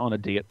Chili out on a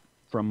date,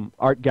 from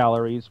art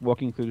galleries,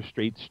 walking through the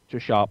streets to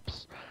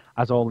shops,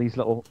 as all these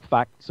little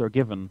facts are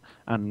given,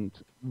 and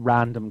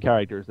random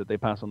characters that they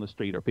pass on the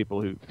street are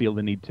people who feel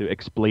the need to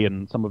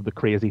explain some of the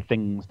crazy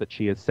things that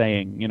she is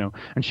saying, you know.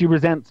 And she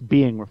resents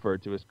being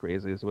referred to as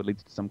crazy, so it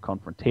leads to some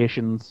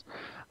confrontations.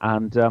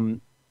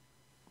 And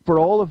for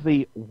all of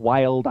the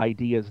wild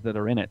ideas that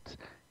are in it,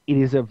 it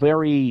is a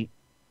very,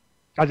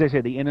 as I say,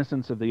 the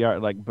innocence of the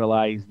art like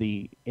belies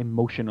the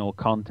emotional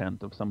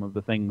content of some of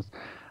the things.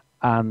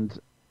 And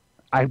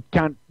I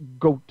can't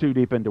go too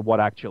deep into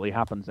what actually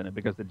happens in it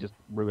because it just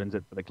ruins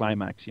it for the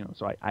climax, you know.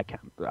 So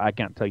I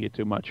can't tell you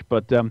too much.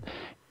 But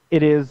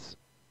it is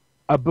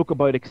a book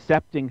about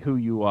accepting who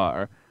you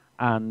are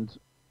and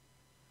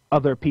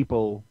other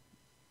people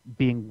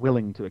being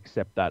willing to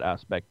accept that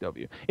aspect of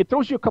you. It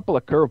throws you a couple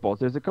of curveballs.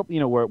 There's a couple, you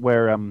know,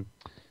 where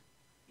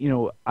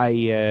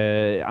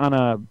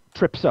Anna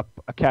trips up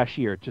a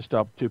cashier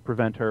to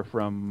prevent her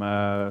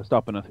from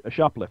stopping a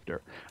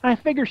shoplifter. And I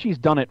figure she's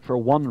done it for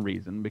one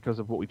reason because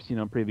of what we've seen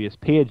on previous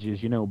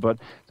pages, you know, but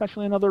it's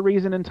actually another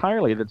reason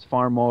entirely that's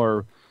far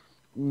more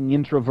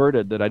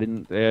introverted that I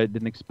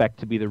didn't expect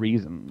to be the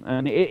reason.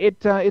 And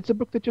it's a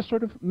book that just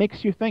sort of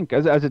makes you think,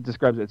 as it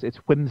describes it. It's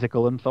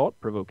whimsical and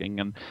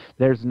thought-provoking, and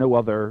there's no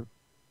other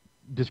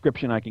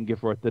description I can give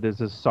for it that is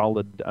as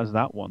solid as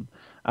that one.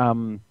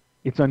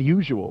 It's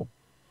unusual.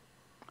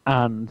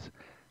 And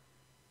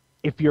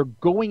if you're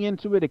going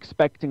into it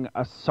expecting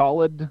a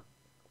solid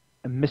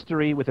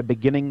mystery with a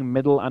beginning,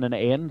 middle, and an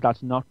end,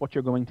 that's not what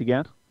you're going to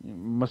get. I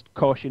must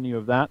caution you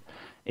of that.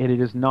 It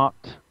is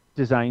not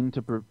designed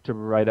to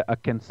provide a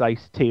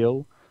concise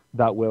tale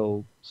that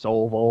will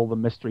solve all the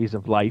mysteries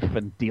of life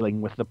and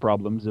dealing with the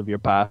problems of your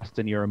past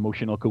and your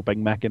emotional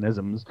coping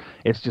mechanisms.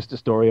 It's just a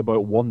story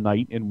about one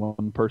night in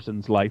one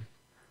person's life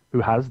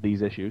who has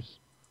these issues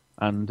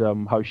and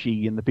how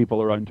she and the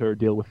people around her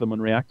deal with them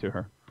and react to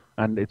her.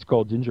 And it's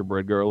called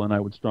Gingerbread Girl, and I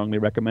would strongly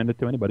recommend it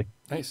to anybody.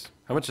 Nice.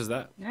 How much is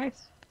that?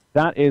 Nice.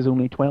 That is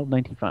only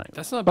 $12.95.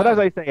 That's not bad. But as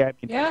I say, I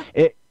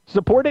mean,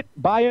 support it,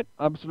 buy it,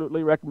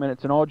 absolutely recommend it.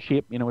 It's an odd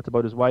shape. You know, it's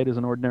about as wide as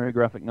an ordinary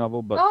graphic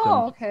novel, but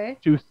okay.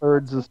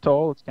 2/3 as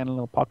tall. It's kind of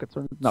little pockets,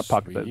 or not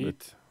pockets. I'll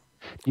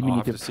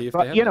have to see if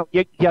but, they have you know,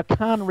 you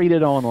can read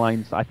it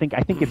online. So I think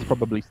it's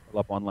probably still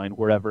up online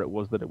wherever it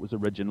was that it was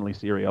originally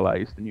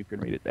serialized, and you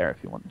can read it there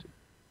if you want to.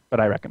 But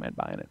I recommend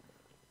buying it.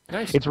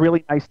 Nice. It's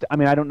really nice. I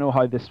mean, I don't know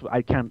how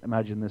I can't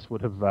imagine this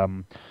would have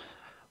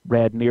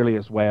read nearly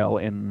as well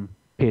in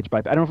page by.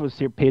 I don't know if it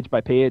was page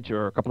by page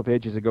or a couple of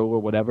pages ago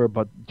or whatever.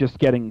 But just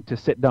getting to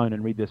sit down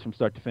and read this from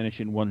start to finish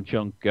in one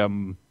chunk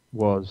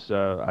was,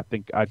 I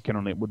think,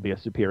 it would be a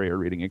superior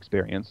reading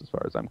experience as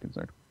far as I'm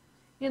concerned.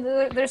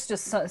 Yeah, there's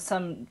just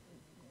some,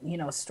 you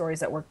know,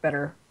 stories that work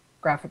better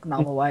graphic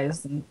novel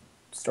wise than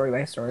story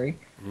by story.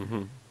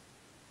 Mm-hmm.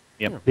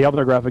 Yep. The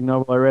other graphic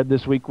novel I read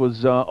this week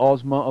was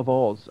Ozma of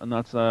Oz, and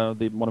that's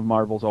one of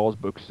Marvel's Oz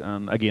books.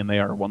 And again, they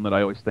are one that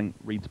I always think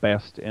reads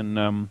best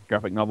in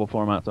graphic novel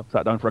format. So I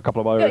sat down for a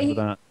couple of hours with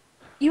that.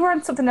 You were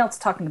on something else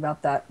talking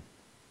about that.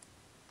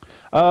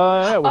 You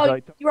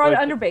were on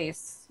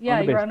Underbase. Yeah,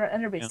 you were on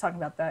Underbase talking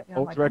about that. Yeah,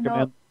 I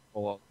recommend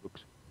all Oz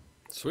books.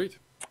 Sweet.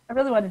 I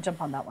really want to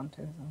jump on that one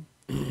too.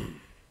 So.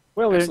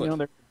 Well,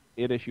 they're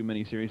 8-issue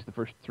miniseries. The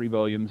first 3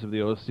 volumes of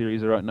the Oz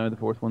series are out now. The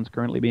 4th one's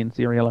currently being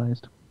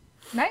serialized.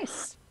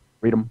 Nice.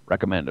 Read them.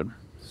 Recommended.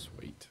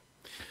 Sweet.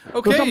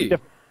 Okay.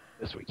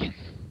 This week.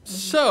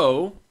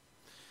 So,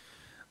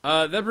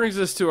 that brings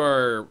us to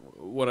our,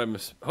 what I'm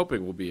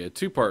hoping will be a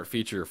 2-part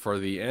feature for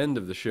the end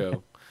of the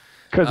show.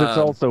 Because it's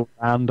also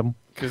random.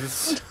 Because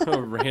it's so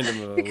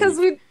random. Because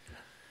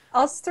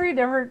us three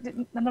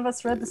none of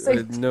us read the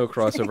same. No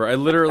crossover. I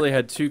literally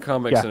had 2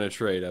 comics in a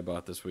trade I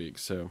bought this week.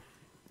 So,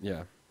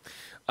 yeah.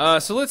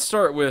 So let's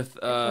start with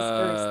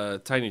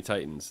Tiny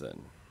Titans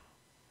then.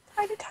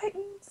 Tiny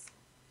Titans.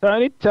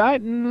 Tiny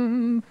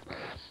Titans.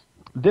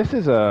 This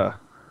is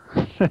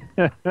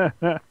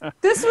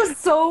This was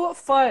so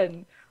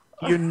fun.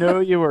 You know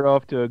you were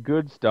off to a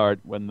good start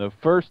when the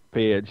first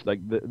page,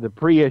 like the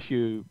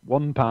pre-issue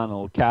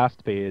 1-panel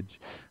cast page,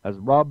 has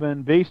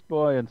Robin, Beast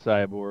Boy, and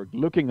Cyborg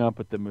looking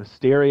up at the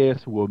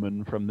mysterious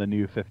woman from the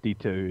New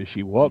 52 as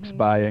she walks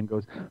by and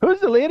goes, "Who's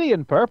the lady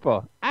in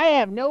purple? I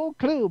have no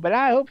clue, but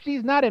I hope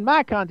she's not in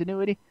my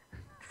continuity."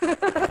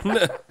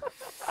 The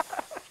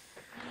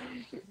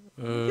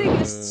thing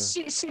is,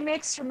 she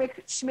makes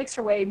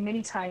her way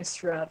many times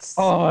throughout.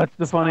 Oh, it's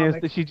the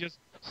funniest that she just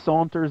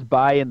saunters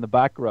by in the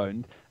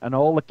background, and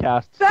all the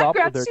cast stop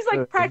with her. She's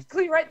like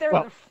practically right there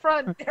in the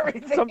front and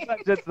everything.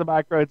 Sometimes it's the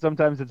background,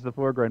 sometimes it's the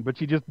foreground, but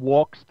she just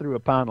walks through a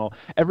panel.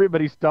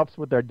 Everybody stops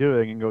what they're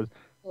doing and goes,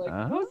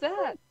 like, who's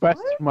that?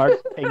 Question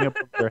marks hang up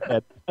their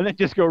head, and then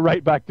just go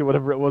right back to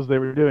whatever it was they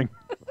were doing.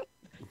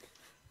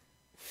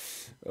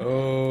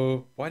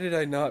 Oh, why did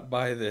I not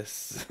buy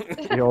this?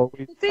 We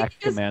always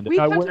command it.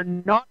 Now, we're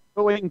not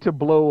going to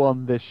blow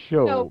on this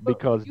show No, but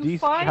because you DC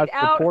find has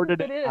out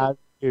reported who it it is. as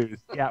news.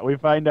 Yeah, we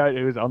find out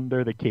it was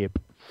under the cape.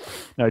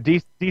 Now,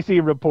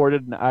 DC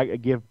reported and I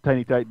give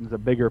Tiny Titans a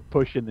bigger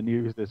push in the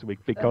news this week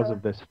because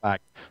of this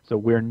fact. So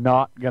we're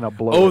not going to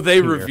blow it they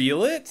here.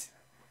 reveal it?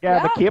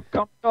 Yeah, the cape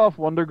comes off.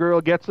 Wonder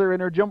Girl gets her in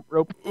her jump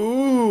rope.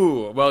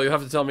 Ooh. Well, you'll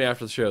have to tell me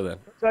after the show then.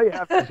 So you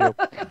have to show.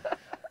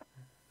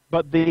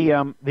 But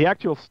the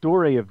actual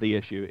story of the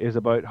issue is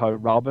about how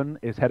Robin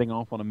is heading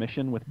off on a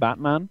mission with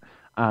Batman,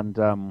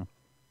 and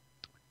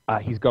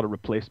he's got a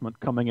replacement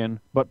coming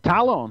in. But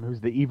Talon, who's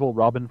the evil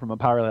Robin from a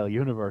parallel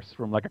universe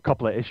from like a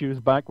couple of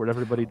issues back, where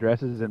everybody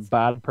dresses in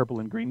bad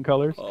purple and green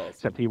colors,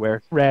 except he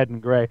wears red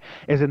and gray,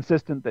 is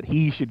insistent that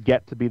he should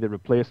get to be the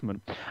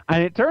replacement.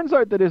 And it turns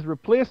out that his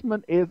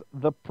replacement is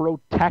the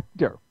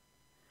Protector.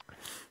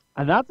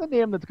 And that's a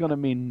name that's going to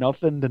mean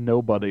nothing to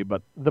nobody,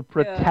 but the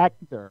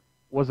Protector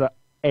was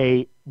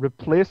a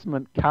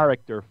replacement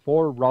character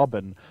for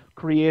Robin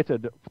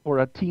created for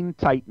a Teen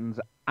Titans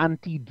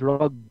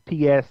anti-drug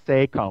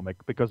PSA comic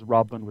because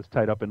Robin was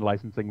tied up in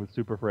licensing with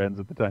Super Friends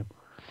at the time.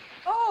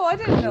 Oh, I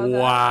didn't know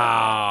that.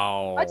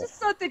 Wow. I just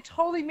thought they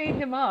totally made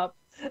him up.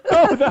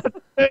 Oh, that's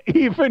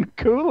even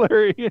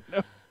cooler, you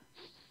know.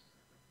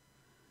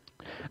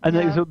 And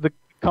then, so the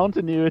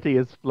continuity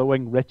is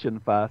flowing rich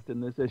and fast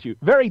in this issue,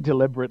 very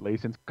deliberately,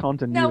 since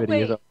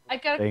continuity is a I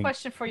got a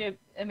question for you,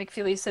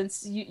 McFeely,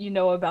 since you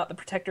know about the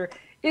Protector.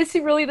 Is he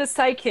really the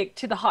sidekick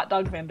to the hot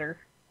dog vendor?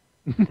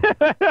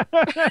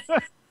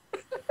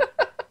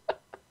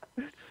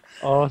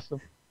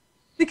 Awesome.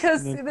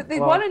 Because they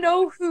want to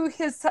know who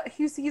he's a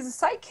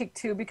sidekick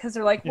to, because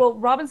they're like, well,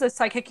 Robin's a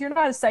sidekick, you're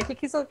not a sidekick.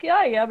 He's like,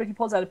 yeah, but he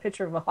pulls out a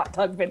picture of a hot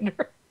dog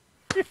vendor.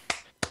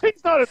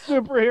 He's not a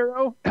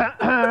superhero.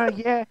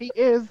 Yeah, he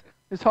is.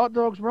 His hot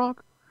dogs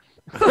rock.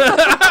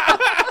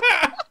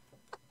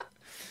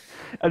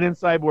 And then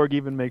Cyborg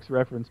even makes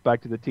reference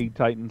back to the Teen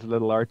Titans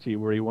Little Archie,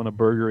 where he won a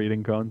burger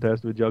eating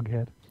contest with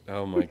Jughead.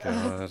 Oh my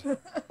god.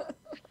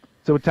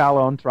 So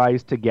Talon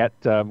tries to get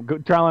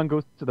Talon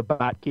goes to the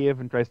Batcave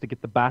and tries to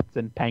get the bats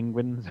and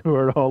penguins who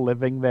are all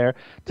living there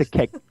to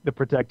kick the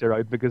Protector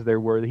out because they're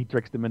worried. He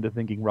tricks them into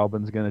thinking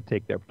Robin's going to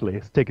take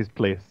his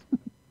place.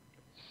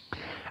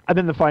 And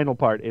then the final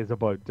part is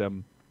about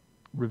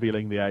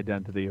revealing the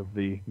identity of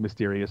the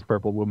mysterious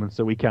purple woman,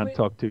 so we can't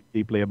talk too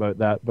deeply about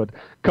that. But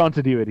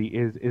continuity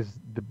is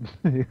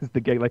the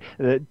gig. Like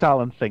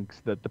Talon thinks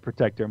that the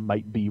Protector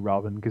might be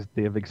Robin because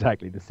they have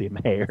exactly the same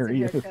hair.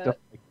 You know, stuff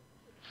like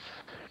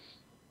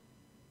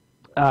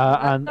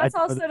and that's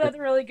also another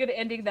really good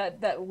ending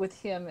that with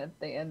him at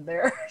the end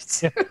there.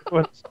 Yeah, I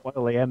won't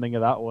spoil the ending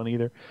of that one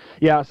either.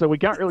 Yeah, so we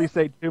can't really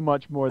say too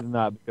much more than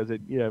that because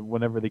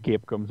whenever the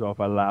cape comes off,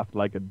 I laughed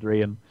like a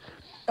drain.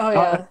 Oh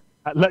yeah.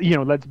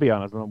 Let's be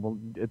honest. Well,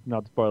 it's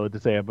not spoiler to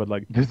say it, but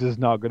like this is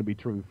not going to be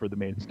true for the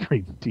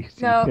mainstream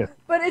DC. No,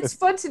 but it's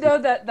fun to know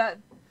that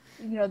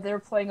they're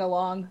playing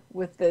along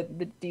with the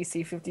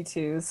DC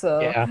 52. So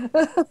yeah.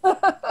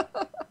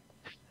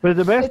 But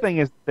the best thing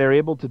is they're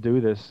able to do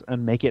this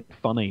and make it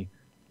funny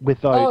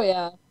without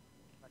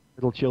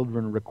little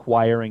children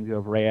requiring to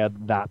have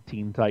read that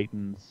Teen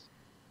Titans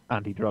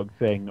anti-drug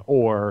thing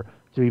or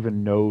to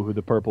even know who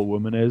the Purple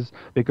Woman is,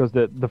 because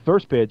the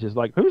first page is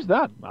like, who's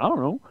that? I don't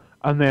know.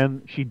 And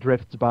then she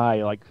drifts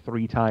by like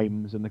 3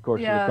 times in the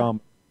course of the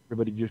comic.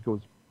 Everybody just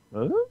goes,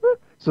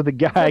 so the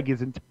gag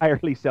is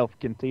entirely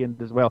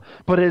self-contained as well.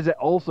 But is it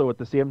also at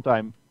the same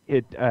time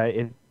it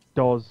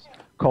does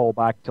call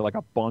back to like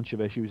a bunch of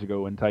issues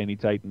ago in Tiny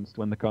Titans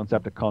when the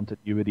concept of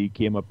continuity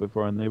came up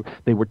before, and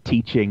they were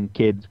teaching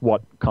kids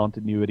what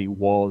continuity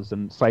was,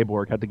 and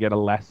Cyborg had to get a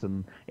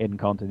lesson in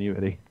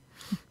continuity.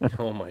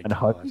 Oh my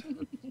god.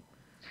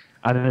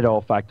 And then it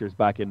all factors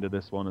back into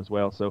this one as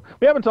well. So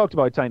we haven't talked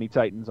about Tiny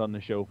Titans on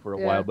the show for a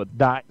while, but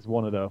that is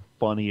one of the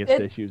funniest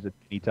issues of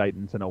Tiny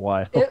Titans in a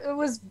while. It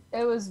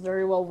was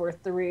very well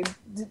worth the read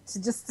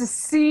just to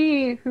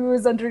see who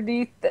is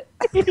underneath it.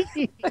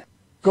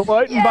 Go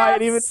out and buy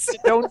it, even if you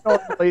don't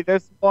normally.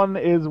 This one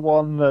is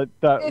one that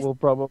will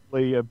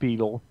probably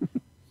appeal.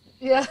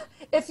 Yeah,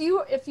 if you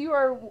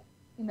are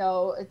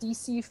a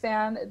DC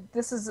fan,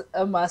 this is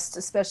a must,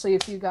 especially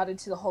if you got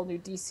into the whole new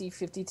DC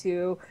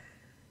 52.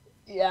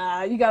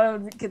 Yeah, you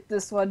gotta get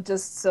this one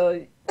just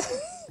so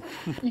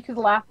you can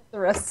laugh at the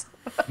rest.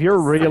 If you're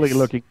really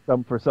looking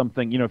for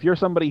something, if you're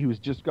somebody who's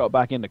just got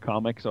back into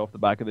comics off the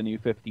back of the new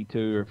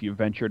 52, or if you've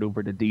ventured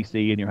over to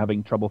DC and you're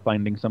having trouble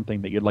finding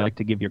something that you'd like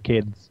to give your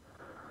kids,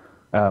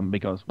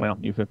 because, well,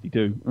 New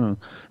 52.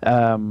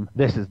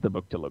 This is the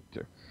book to look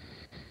to.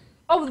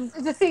 Oh,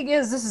 the thing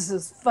is, this is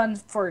as fun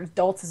for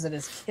adults as it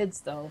is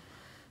kids, though.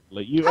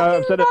 You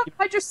Have you not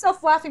had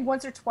yourself laughing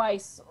once or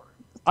twice?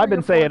 I've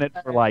been saying it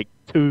for like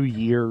 2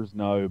 years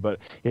now, but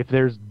if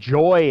there's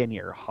joy in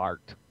your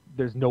heart,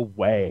 there's no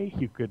way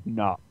you could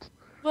not.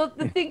 Well,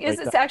 the thing is,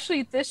 it's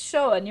actually this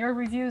show and your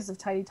reviews of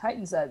Tiny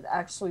Titans that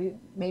actually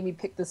made me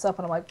pick this up,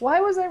 and I'm like, why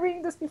was I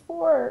reading this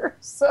before?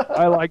 So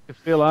I like to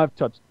feel I've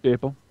touched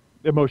people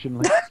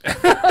emotionally.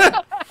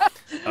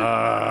 Big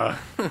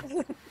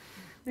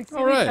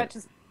All right.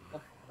 touches.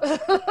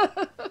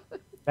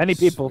 Many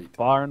people Sweet.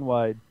 far and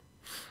wide.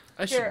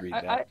 I should read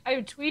that.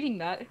 I'm tweeting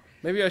that.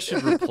 Maybe I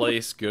should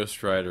replace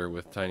Ghost Rider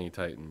with Tiny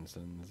Titans.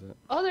 And is it?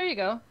 Oh, there you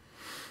go.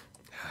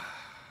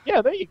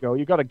 Yeah, there you go.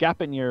 You got a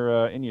gap in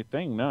your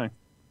thing now.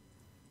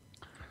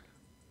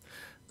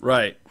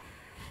 Right.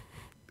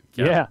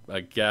 Yeah.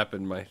 A gap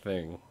in my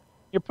thing.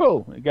 Your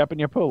pull. A gap in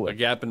your pull. A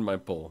gap in my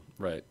pull.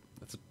 Right.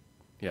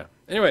 Yeah.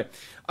 Anyway,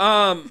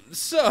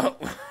 so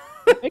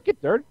Make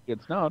it dirty.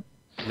 It's not.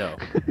 no,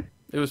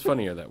 it was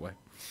funnier that way.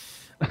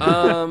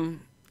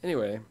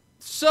 Anyway,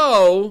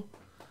 so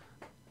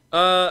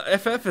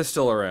FF is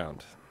still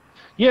around.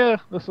 Yeah,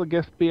 this will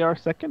just be our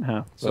second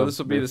half. So this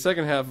will be the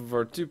second half of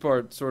our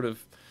two-part sort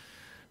of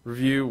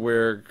review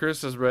where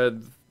Chris has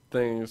read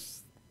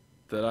things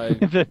that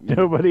that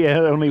nobody,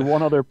 only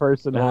one other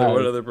person only has.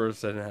 one other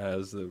person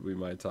has that we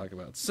might talk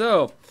about.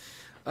 So,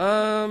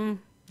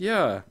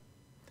 yeah.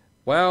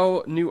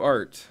 Wow, new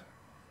art.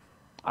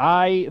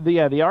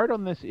 The art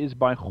on this is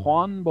by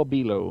Juan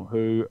Bobilo,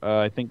 who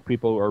I think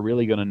people are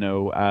really going to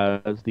know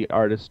as the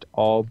artist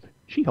of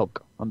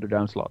She-Hulk under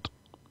Downslot.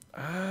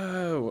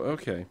 Oh,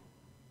 okay.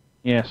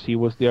 Yes, he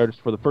was the artist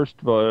for the first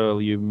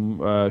volume,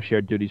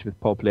 shared duties with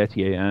Paul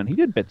Pelletier, and he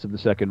did bits of the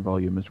second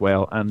volume as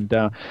well. And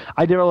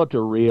I developed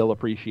a real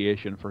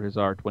appreciation for his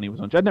art when he was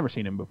on. I'd never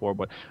seen him before,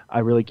 but I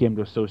really came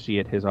to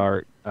associate his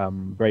art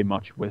very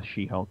much with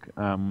She-Hulk.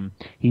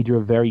 He drew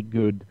a very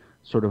good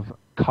sort of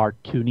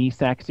cartoony,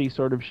 sexy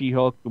sort of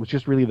She-Hulk. It was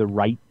just really the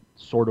right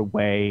sort of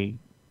way,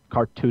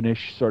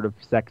 cartoonish, sort of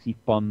sexy,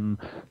 fun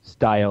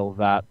style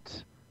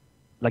that,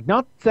 like,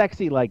 not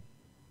sexy like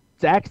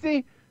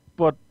sexy,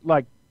 but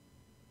like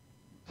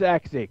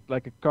sexy,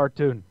 like a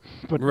cartoon,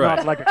 but Right.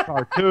 not like a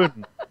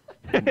cartoon.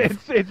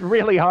 It's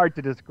really hard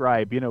to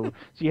describe. You know,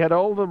 she had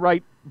all the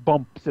right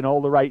bumps in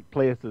all the right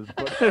places.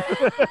 But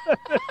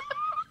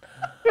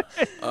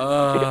You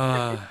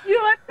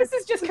know what? This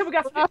is just coming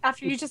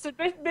after you just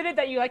admitted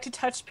that you like to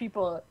touch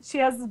people. She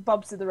has the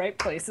bumps in the right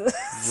places.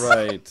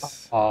 Right.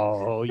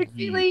 oh,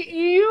 Keely,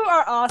 you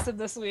are awesome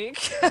this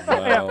week.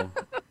 Wow.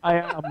 I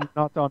am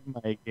not on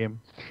my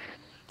game.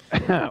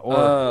 or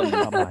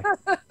on my...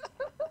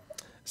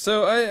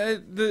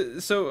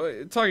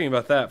 So talking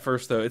about that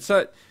first though, it's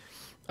not.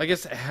 I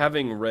guess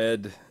having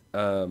read,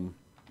 so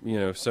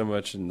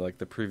much in like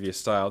the previous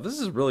style, this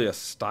is really a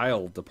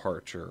style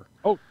departure.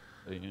 Oh,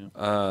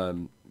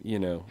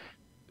 yeah.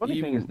 Funny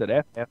thing is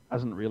that FF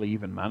hasn't really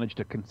even managed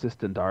a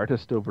consistent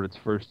artist over its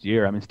first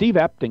year. I mean, Steve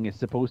Epting is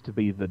supposed to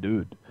be the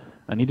dude,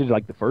 and he did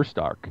like the first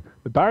arc.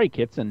 But Barry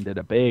Kitson did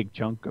a big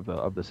chunk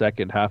of the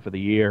second half of the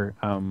year.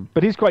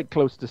 But he's quite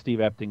close to Steve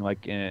Epting,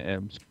 like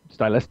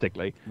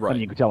stylistically. Right. I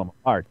mean, you could tell them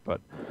apart,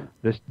 but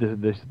this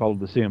followed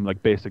the same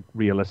like basic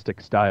realistic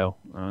style,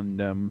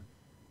 and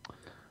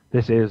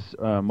this is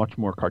much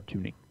more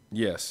cartoony.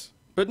 Yes,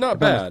 but not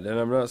bad, and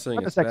I'm not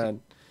saying it's sexy. bad.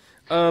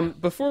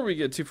 Before we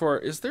get too far,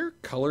 is there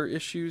color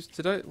issues?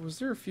 Was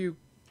there a few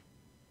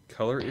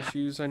color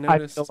issues I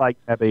noticed?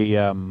 I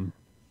feel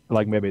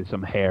like maybe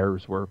some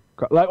hairs were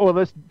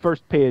this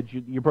first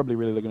page. You're probably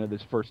really looking at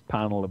this first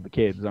panel of the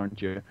kids,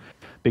 aren't you?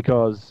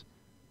 Because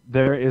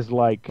there is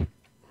like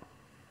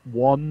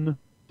one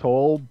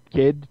tall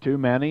kid too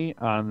many,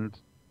 and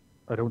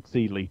I don't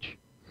see Leech.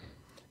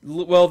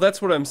 Well, that's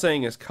what I'm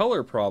saying is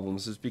color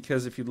problems. Is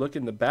because if you look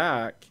in the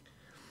back.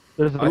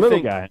 There's a little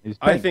guy. Who's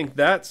pink. I think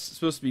that's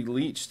supposed to be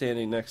Leech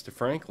standing next to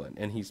Franklin,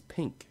 and he's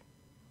pink.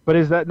 But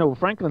is that no?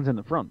 Franklin's in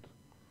the front.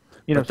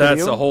 You know, But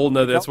that's a whole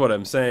nother. That's what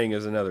I'm saying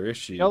is another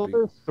issue. The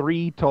other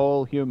three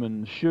tall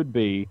humans should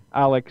be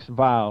Alex,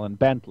 Val, and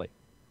Bentley.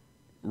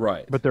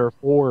 Right. But there are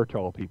four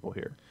tall people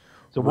here,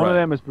 so one of Right.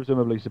 them is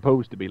presumably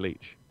supposed to be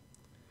Leech,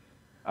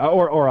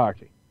 or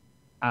Artie,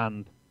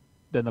 and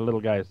then the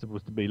little guy is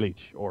supposed to be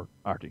Leech or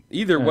Artie.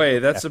 Either way,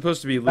 that's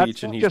supposed to be Leech,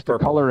 That's and not he's just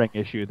purple. a coloring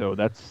issue, though.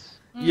 That's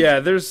Yeah,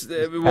 there's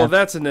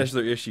that's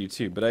another issue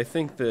too. But I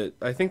think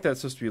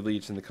that's supposed to be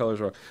Leech, and the colors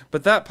are.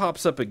 But that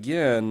pops up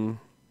again.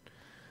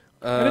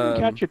 I didn't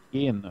catch it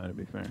again, though. To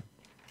be fair,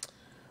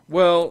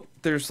 Well,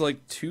 there's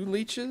like two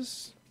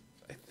Leeches,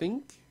 I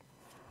think.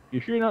 you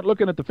sure you're not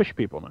looking at the fish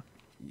people now?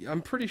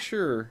 I'm pretty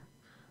sure.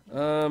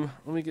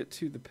 Let me get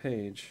to the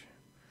page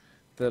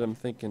that I'm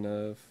thinking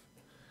of,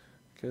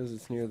 because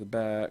it's near the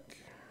back,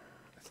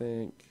 I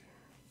think.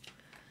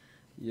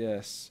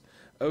 Yes.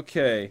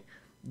 Okay.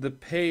 The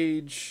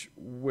page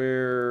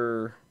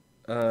where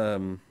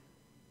it's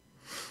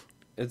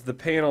the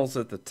panels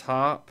at the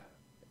top,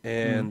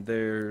 and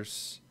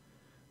there's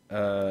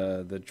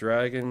the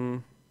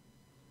dragon,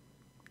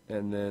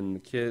 and then the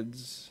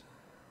kids,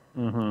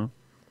 Mm-hmm.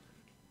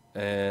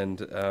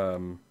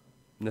 and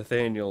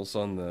Nathaniel's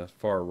on the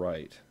far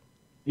right.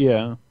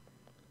 Yeah,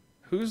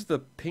 Who's the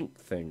pink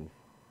thing?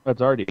 that's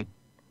Artie.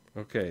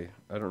 Okay,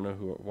 I don't know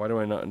who. Why do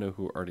I not know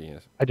who Artie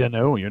is? I don't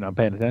know. You're not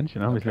paying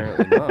attention, obviously.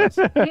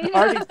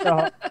 Apparently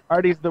not.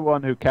 Artie's the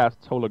one who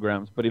casts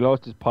holograms, but he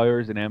lost his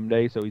powers in M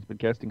Day, so he's been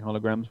casting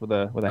holograms with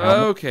a helmet.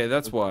 Okay,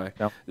 that's why.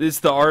 No.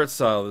 It's the art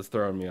style that's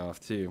throwing me off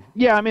too.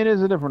 Yeah, I mean,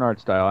 it's a different art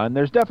style, and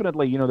there's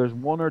definitely, there's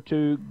one or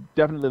two,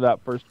 definitely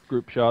that first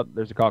group shot.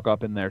 There's a cock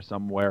up in there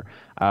somewhere.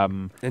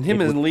 And him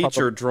and Leech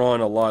are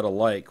drawn a lot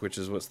alike, which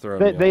is what's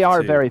throwing me off. They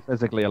are too. very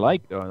physically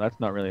alike, though.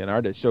 That's not really an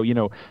artist. So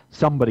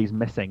somebody's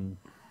missing.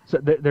 So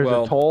there's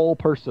a tall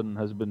person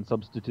has been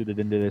substituted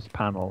into this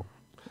panel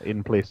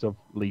in place of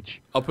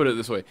Leech. I'll put it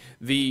this way: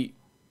 the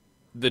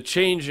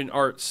change in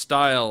art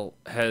style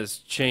has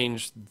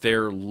changed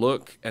their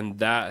look, and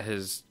that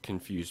has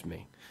confused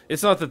me.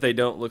 It's not that they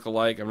don't look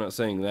alike. I'm not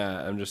saying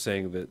that. I'm just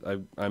saying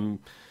that I'm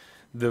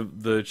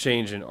the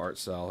change in art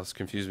style has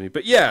confused me.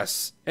 But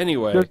yes,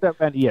 anyway.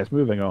 Yes,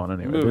 moving on.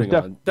 Anyway, moving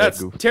on.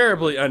 That's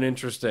terribly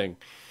uninteresting.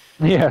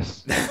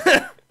 Yes.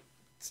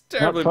 It's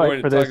terribly boring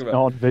boring for to this talk about.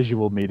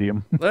 non-visual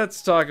medium.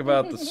 Let's talk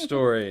about the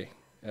story,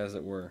 as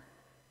it were.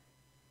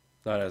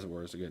 Not as it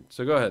were, is it good?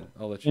 So go ahead.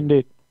 I'll let you.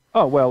 Indeed.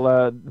 Oh,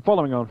 well,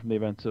 following on from the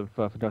events of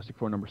Fantastic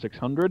Four number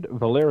 600,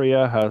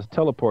 Valeria has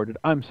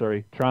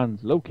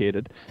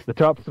translocated the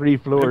top 3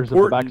 floors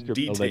Important of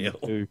the Baxter detail.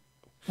 building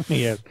to,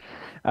 yes,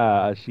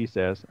 as she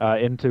says,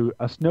 into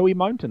a snowy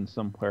mountain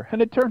somewhere.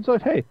 And it turns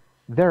out, hey,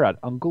 they're at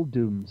Uncle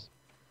Doom's.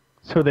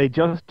 So they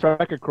just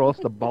trek across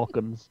the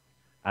Balkans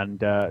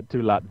and to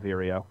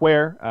Latveria,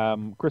 where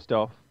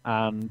Kristoff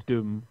and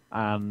Doom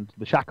and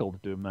the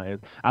shackled Doom, that is,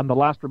 and the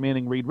last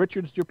remaining Reed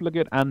Richards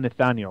duplicate and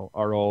Nathaniel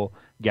are all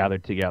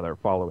gathered together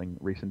following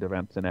recent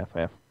events in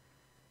FF.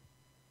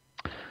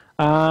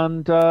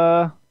 And,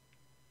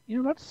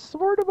 that's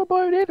sort of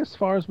about it as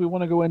far as we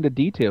want to go into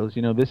details.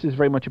 This is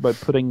very much about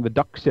putting the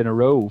ducks in a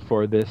row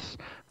for this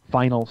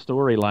final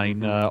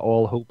storyline.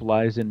 All hope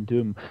lies in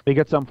Doom. We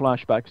get some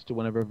flashbacks to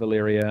whenever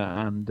Valeria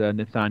and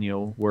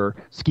Nathaniel were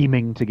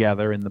scheming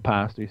together in the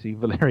past. We see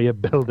Valeria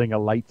building a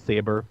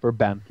lightsaber for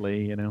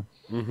Bentley,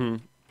 Mm-hmm.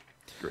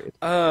 Great.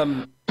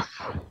 And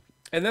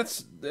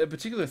that's a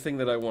particular thing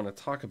that I want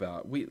to talk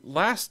about. We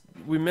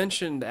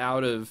mentioned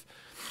out of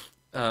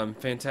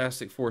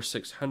Fantastic Four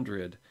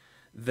 600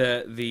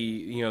 that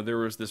there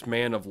was this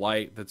man of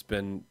light that's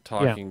been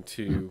talking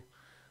to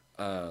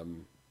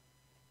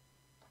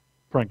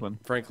Franklin.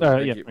 Franklin,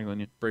 Franklin. Yeah.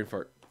 Brain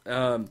fart.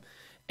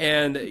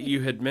 And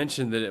you had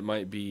mentioned that it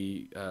might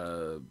be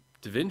Da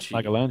Vinci.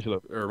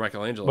 Michelangelo. Or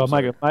Michelangelo. Well,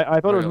 I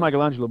thought it was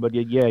Michelangelo, but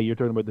yeah, you're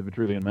talking about the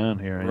Vitruvian Man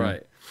here.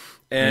 Right.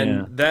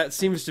 And that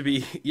seems to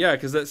be,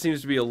 because that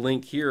seems to be a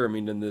link here,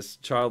 in this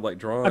childlike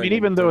drawing. I mean,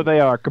 even though they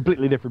are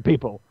completely different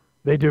people,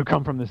 they do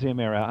come from the same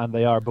era, and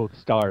they are both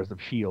stars of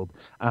S.H.I.E.L.D.,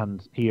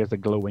 and he is a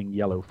glowing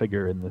yellow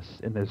figure in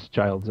this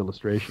child's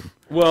illustration.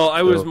 Well,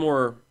 I wasn't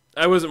more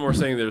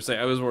saying they were saying,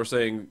 I was more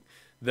saying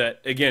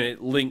that, again,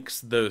 it links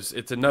those.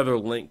 It's another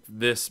link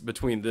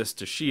between this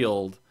to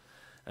S.H.I.E.L.D.,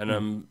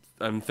 and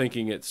I'm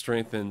thinking it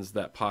strengthens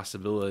that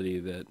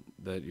possibility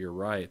that you're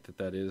right,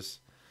 that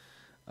is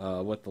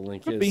what the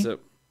link is.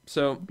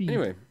 So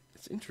anyway,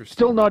 it's interesting.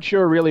 Still not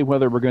sure really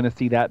whether we're going to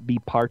see that be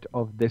part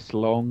of this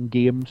long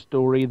game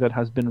story that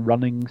has been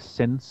running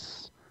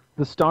since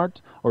the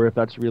start, or if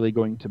that's really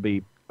going to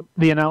be...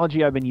 The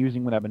analogy I've been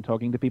using when I've been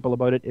talking to people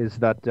about it is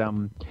that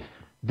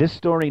this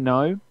story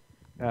now,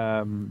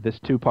 this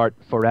 2-part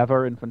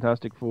Forever in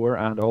Fantastic Four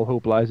and All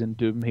Hope Lies in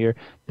Doom here,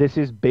 this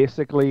is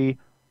basically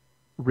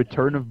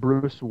Return of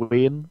Bruce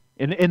Wayne.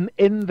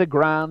 In the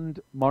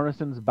grand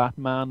Morrison's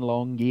Batman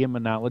long game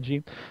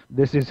analogy,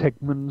 this is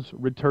Hickman's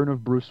Return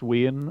of Bruce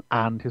Wayne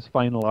and his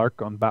final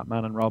arc on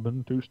Batman and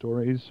Robin, 2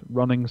 stories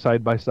running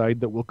side by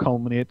side that will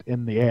culminate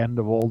in the end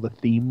of all the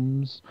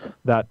themes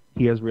that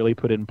he has really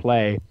put in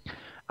play.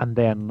 And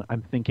then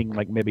I'm thinking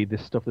like maybe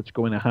this stuff that's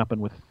going to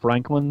happen with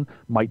Franklin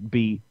might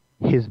be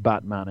his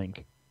Batman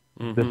Inc.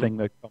 The thing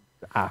that comes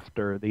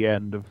after the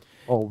end of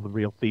all the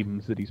real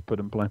themes that he's put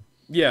in play.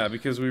 Yeah,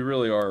 because we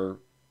really are...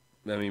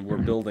 we're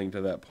building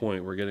to that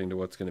point. We're getting to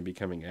what's going to be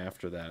coming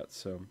after that.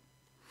 So,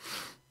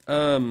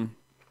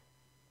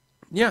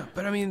 yeah,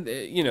 but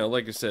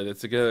like I said,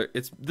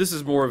 this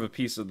is more of a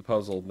piece of the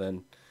puzzle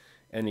than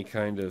any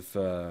kind of,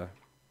 I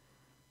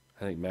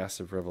think,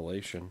 massive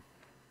revelation.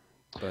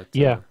 But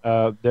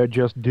they're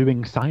just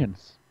doing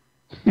science.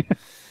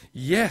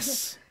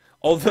 Yes,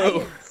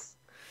 although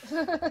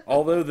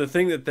the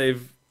thing that they're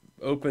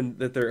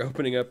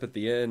opening up at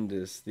the end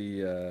is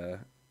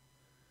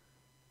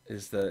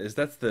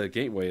that's the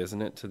gateway,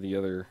 isn't it, to the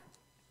other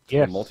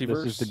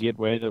multiverse? This is the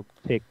gateway to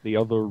take the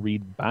other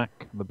Reed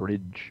back the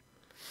bridge.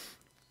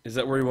 Is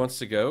that where he wants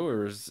to go,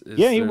 or is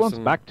he wants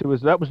back to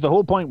his... That was the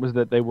whole point, was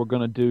that they were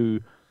going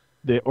to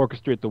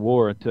orchestrate the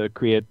war to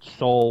create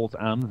Saul's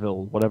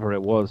Anvil, whatever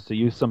it was, to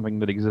use something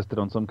that existed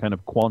on some kind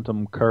of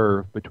quantum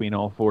curve between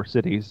all 4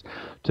 cities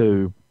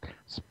to...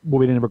 Well,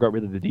 we never got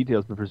rid of the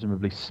details, but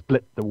presumably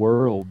split the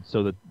world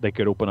so that they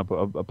could open up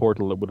a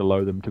portal that would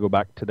allow them to go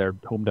back to their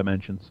home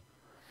dimensions.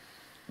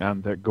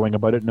 And they're going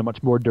about it in a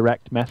much more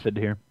direct method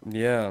here.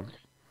 Yeah.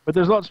 But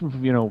there's lots of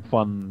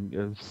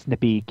fun,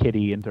 snippy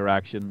kitty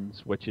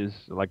interactions, which is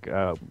like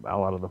a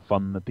lot of the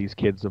fun that these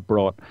kids have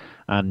brought,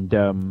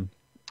 and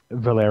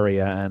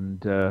Valeria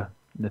and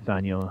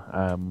Nathaniel.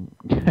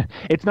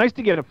 It's nice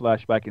to get a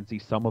flashback and see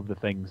some of the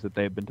things that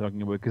they've been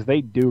talking about, because they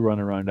do run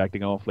around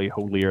acting awfully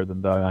holier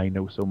than thou. I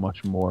know so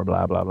much more,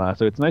 blah blah blah.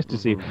 So it's nice to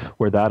see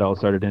where that all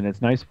started, and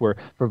it's nice for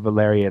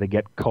Valeria to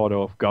get caught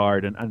off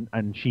guard,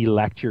 and she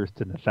lectures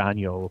to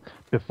Nathaniel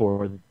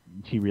before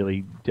he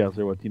really tells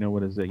her what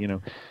is it?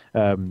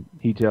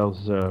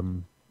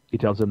 He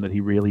tells him that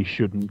he really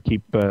shouldn't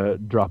keep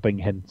dropping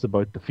hints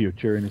about the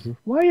future, and he says,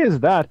 "Why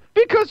is that?"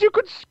 "Because you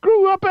could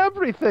screw up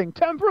everything.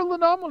 Temporal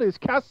anomalies,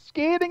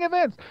 cascading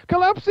events,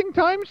 collapsing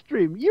time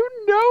stream. You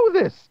know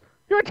this.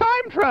 You're a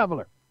time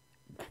traveler."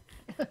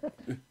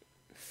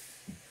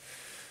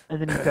 And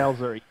then he tells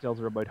her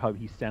about how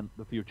he sent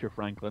the future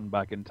Franklin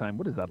back in time.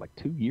 What is that, like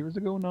 2 years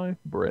ago now?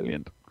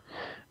 Brilliant.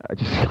 I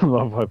just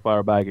love how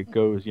far back it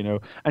goes,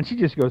 And she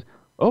just goes,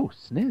 "Oh,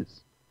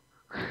 sniz."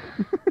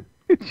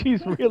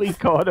 She's really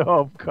caught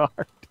off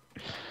guard.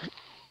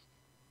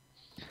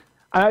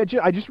 I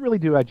just really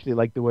do actually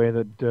like the way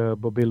that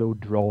Bobilo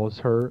draws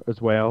her as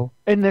well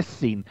in this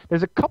scene.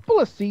 There's a couple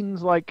of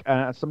scenes like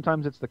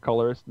sometimes it's the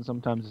colorist and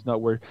sometimes it's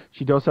not, where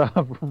she does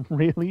have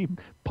really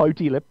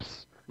pouty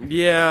lips.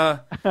 Yeah.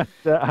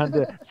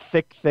 and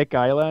thick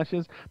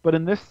eyelashes. But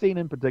in this scene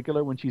in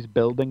particular, when she's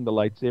building the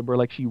lightsaber,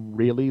 like, she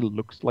really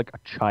looks like a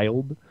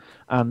child.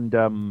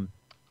 And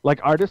like,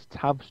 artists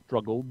have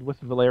struggled with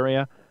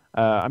Valeria.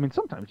 I mean,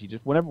 sometimes you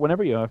just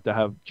whenever you have to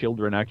have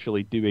children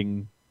actually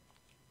doing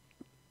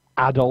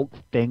adult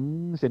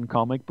things in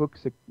comic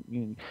books,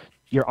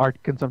 your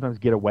art can sometimes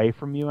get away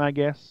from you, I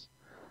guess.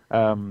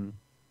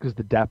 Because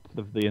the depth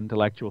of the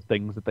intellectual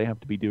things that they have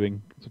to be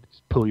doing sort of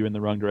just pull you in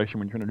the wrong direction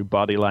when you're trying to do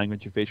body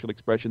language or facial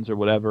expressions or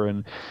whatever.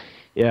 And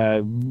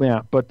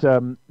but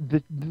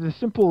the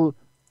simple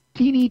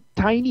teeny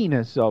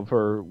tininess of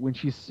her when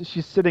she's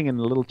sitting in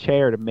a little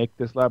chair to make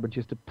this lab, and she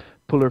has to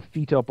pull her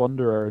feet up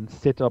under her and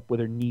sit up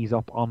with her knees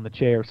up on the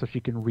chair so she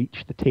can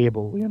reach the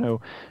table,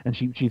 and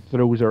she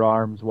throws her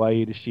arms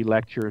wide as she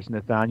lectures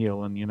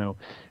Nathaniel, and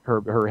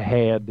her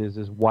head is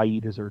as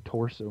wide as her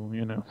torso,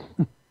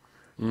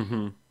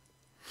 Mm-hmm.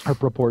 Her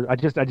proport. I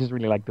just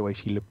really like the way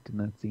she looked in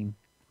that scene.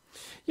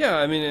 Yeah,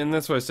 I mean, and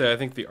that's why I say I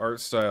think the art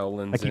style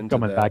lends into that. I keep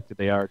coming back to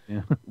the art,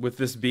 yeah. With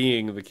this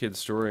being the kid's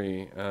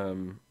story,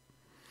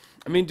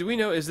 I mean, do we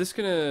know, is this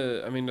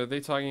gonna, I mean, are they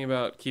talking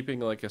about keeping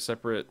like a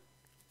separate,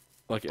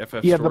 like,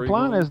 FF yeah, story the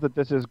plan going? is that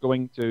this is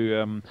going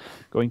to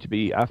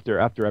be after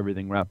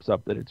everything wraps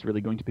up, that it's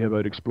really going to be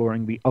about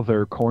exploring the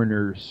other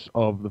corners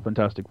of the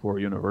Fantastic Four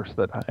universe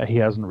that he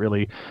hasn't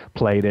really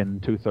played in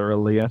too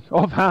thoroughly yet.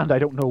 Offhand, I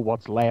don't know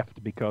what's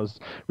left, because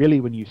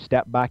really when you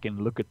step back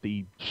and look at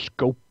the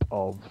scope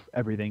of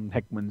everything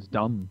Hickman's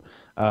done,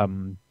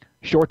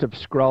 short of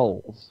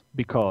Skrulls,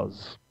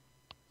 because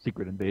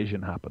Secret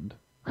Invasion happened,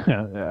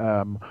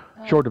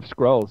 short of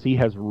Skrulls, he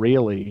has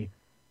really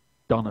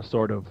done a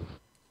sort of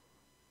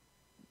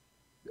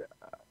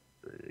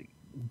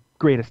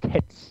greatest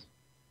hits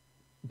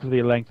for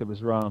the length of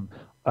his run.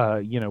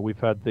 We've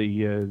had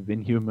the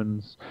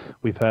Inhumans,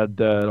 we've had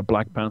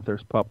Black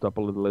Panthers popped up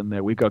a little in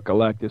there. We got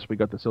Galactus, we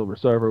got the Silver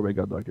Surfer, we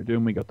got Doctor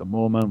Doom, we got the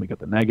Mole Man, we got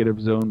the Negative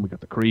Zone, we got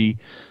the Kree.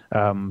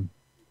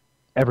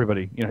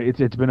 Everybody,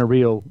 it's been a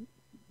real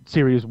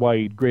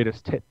series-wide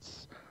greatest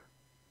hits.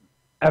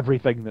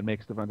 Everything that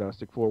makes the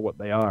Fantastic Four what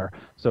they are.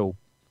 So,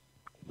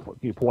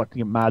 what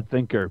Mad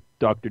Thinker,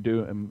 Doctor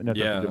Doom,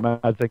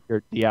 Mad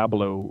Thinker,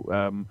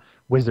 Diablo,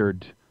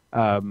 Wizard.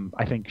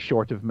 I think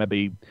short of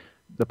maybe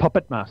the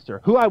Puppet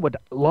Master, who I would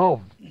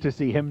love to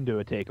see him do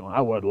a take on.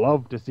 I would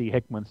love to see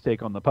Hickman's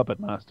take on the Puppet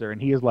Master,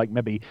 and he is like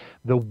maybe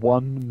the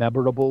one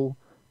memorable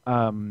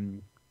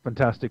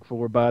Fantastic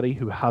Four baddie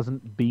who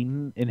hasn't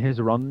been in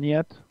his run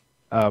yet.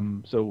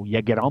 So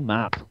yeah, get on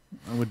that.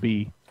 I would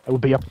be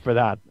up for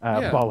that,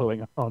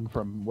 following on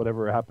from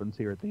whatever happens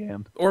here at the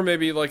end. Or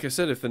maybe, like I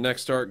said, if the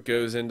next arc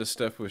goes into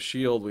stuff with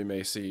S.H.I.E.L.D., we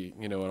may see,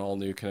 an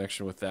all-new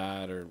connection with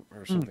that or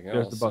something else.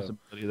 There's the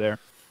possibility there.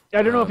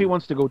 I don't know if he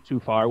wants to go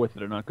too far with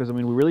it or not, because, I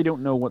mean, we really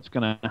don't know what's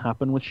going to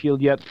happen with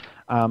S.H.I.E.L.D. yet.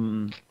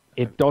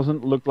 It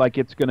doesn't look like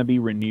it's going to be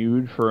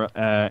renewed for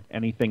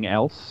anything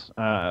else,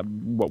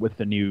 what with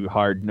the new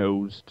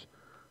hard-nosed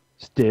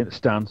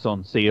stance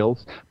on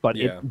sales, but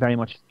it very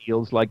much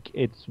feels like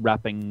it's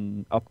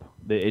wrapping up.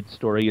 Its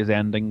story is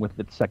ending with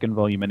its second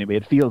volume anyway.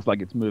 It feels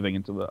like it's moving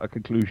into a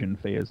conclusion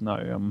phase now.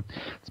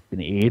 It's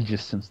been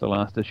ages since the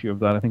last issue of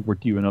that. I think we're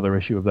due another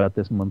issue of that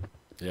this month.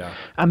 Yeah.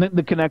 And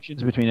the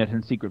connections between it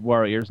and Secret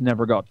Warriors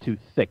never got too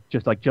thick,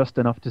 just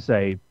enough to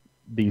say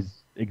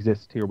these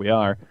exist, here we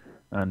are.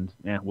 And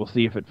yeah, we'll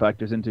see if it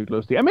factors in too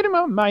closely. I mean,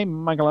 my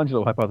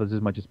Michelangelo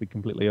hypothesis might just be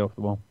completely off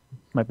the wall.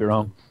 Might be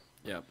wrong.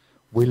 Yeah.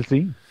 We'll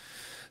see.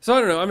 So I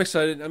don't know. I'm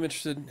excited. I'm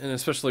interested, and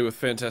especially with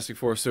Fantastic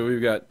Four. So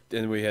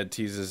we had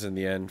teases in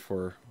the end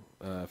for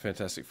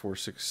Fantastic Four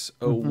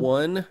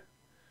 601, at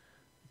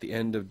the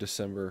end of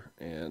December,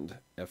 and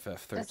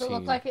FF13. Does it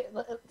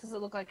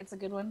look like it's a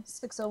good one?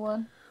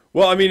 601.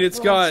 Well, I mean, it's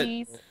Little got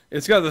cheese.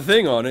 it's got the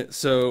thing on it,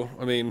 so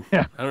I mean,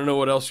 Yeah. I don't know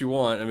what else you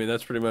want. I mean,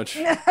 that's pretty much,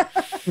 you know,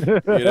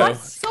 I'm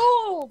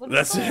sold. I'm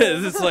that's sold.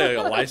 it. It's like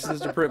a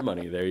license to print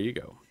money. There you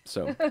go.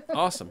 So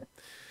awesome.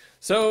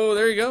 So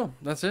there you go.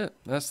 That's it.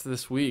 That's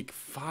this week.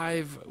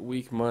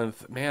 5-week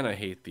month. Man, I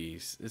hate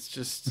these. It's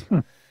just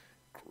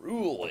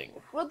grueling.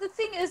 Well, the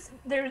thing is,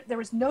 there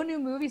was no new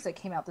movies that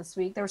came out this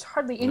week. There was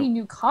hardly any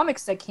new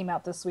comics that came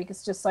out this week.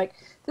 It's just like,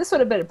 this would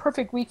have been a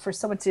perfect week for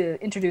someone to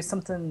introduce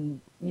something,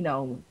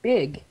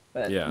 big.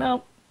 But Yeah.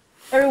 no,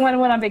 everyone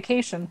went on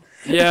vacation.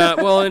 Yeah,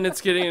 well, and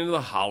it's getting into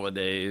the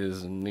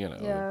holidays and,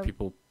 Yeah.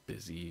 people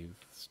busy with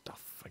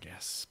stuff, I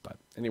guess. But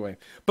anyway,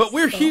 but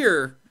we're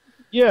here.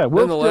 Yeah,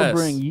 we'll still Nonetheless.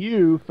 bring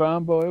you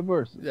Fanboy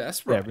Versus.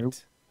 That's right.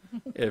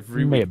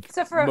 Every Maybe. week.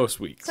 Except for Most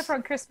weeks. Except for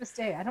on Christmas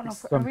Day. I don't know.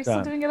 Are we still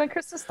Sometime. doing it on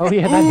Christmas Day? Oh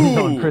yeah, that is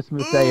on Ooh.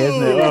 Christmas Day,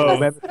 isn't it? Oh,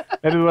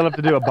 maybe we'll have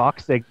to do a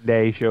Boxing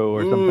Day show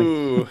or something.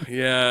 Ooh,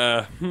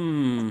 yeah.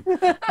 Then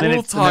We'll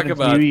it's, talk then it's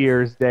about New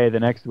Year's Day the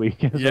next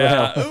week as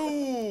yeah. well.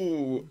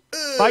 Ooh.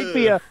 Might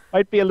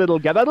be a little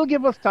gap. That'll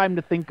give us time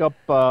to think up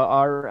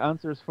our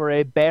answers for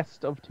a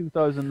best of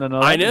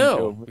 2011. I know.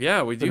 show.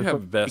 Yeah, we do For the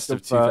have first best week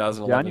of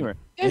 2011. January.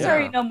 You guys Yeah.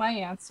 already know my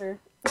answer.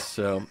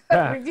 So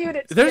Yeah. Reviewed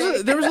it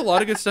today. there was a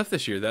lot of good stuff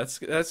this year.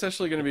 That's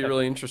actually going to be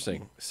really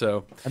interesting.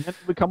 So And then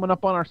we're coming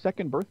up on our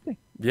second birthday.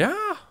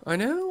 yeah, I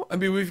know. I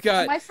mean, we've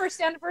got My first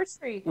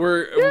anniversary.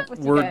 we're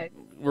With you guys.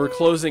 we're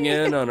closing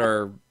in on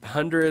our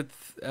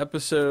 100th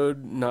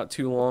episode. Not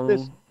too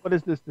long. What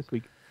is this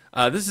week?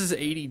 This is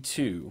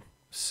 82.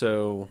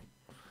 So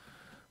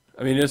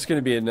I mean, it's going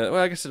to be well,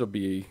 I guess it'll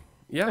be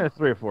Yeah,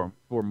 3 or 4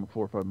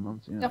 or 5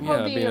 months. Yeah. It'll yeah,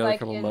 probably be be another like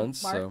couple in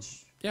months. March.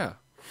 So yeah.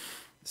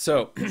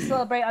 So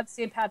Celebrate on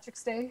St.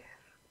 Patrick's Day.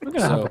 We're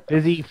gonna have a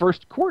busy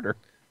first quarter.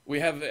 we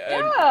have.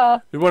 Yeah.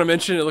 We want to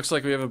mention. It looks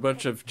like we have a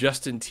bunch of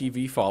Justin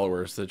TV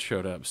followers that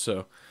showed up.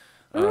 So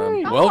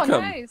Hooray. Oh,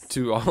 welcome nice.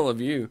 to all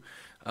of you.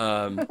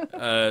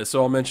 So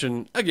I'll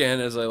mention again,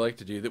 as I like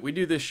to do, that we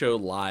do this show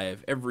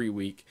live every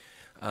week,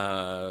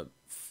 4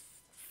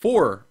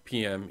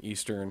 p.m.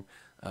 Eastern,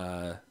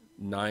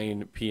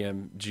 9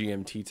 p.m.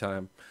 GMT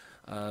time.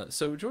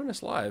 So join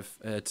us live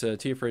at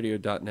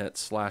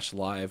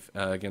tfradio.net/live.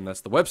 Again,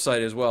 that's the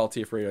website as well,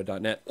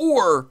 tfradio.net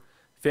or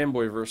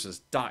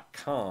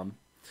fanboyversus.com.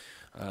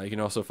 You can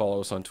also follow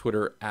us on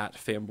Twitter at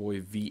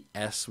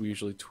fanboyvs. We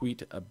usually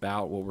tweet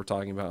about what we're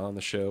talking about on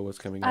the show, what's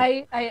coming up.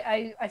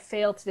 I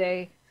failed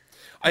today.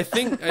 I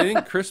think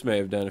Chris may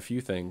have done a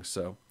few things.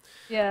 So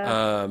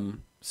Yeah.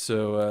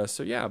 so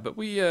yeah. But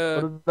we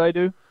What did I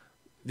do?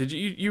 did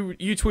you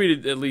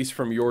tweeted at least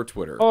from your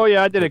Twitter? Oh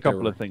yeah, I did a Like there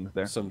couple were of things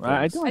there. some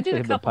I things. don't I did a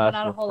have the couple, but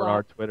not a password whole for lot.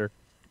 our Twitter.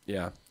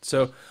 Yeah.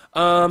 So,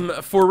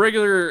 for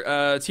regular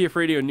TF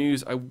Radio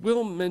news, I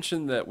will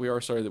mention that we are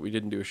sorry that we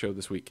didn't do a show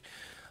this week.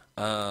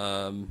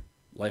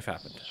 Life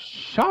happened.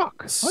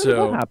 Shock. How did that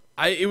So happen?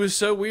 it was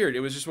so weird. It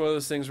was just one of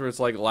those things where it's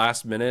like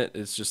last minute.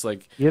 It's just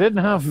like You didn't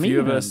a have me few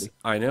of us. handy.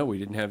 I know we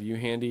didn't have you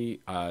handy.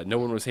 No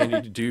one was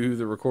handy to do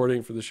the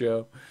recording for the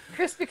show.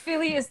 Chris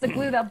McFeely is the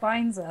glue that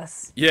binds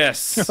us.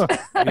 Yes. He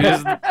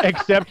is-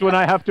 Except when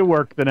I have to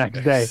work the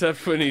next day.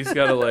 Except when he's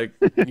got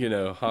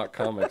to hot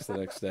comics the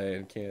next day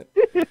and can't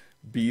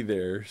be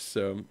there.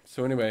 So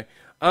anyway,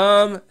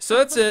 so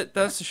that's it.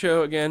 That's the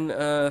show again.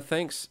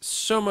 Thanks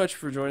so much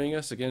for joining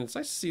us again. It's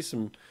nice to see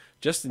some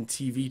Justin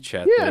TV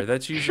chat Yeah, there.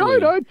 That's usually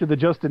shout out to the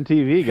Justin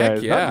TV Heck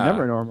guys. yeah. That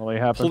never normally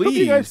happens. Hope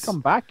you guys Please.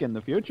 come back in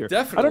the future.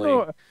 Definitely. I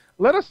don't know.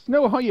 Let us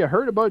know how you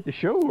heard about the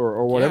show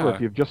or whatever. Yeah.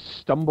 If you've just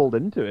stumbled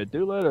into it,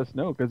 do let us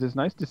know because it's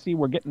nice to see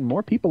we're getting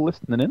more people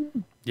listening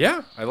in.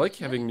 Yeah, I like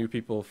having new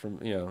people from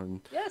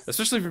and Yes.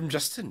 especially from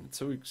Justin. It's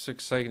so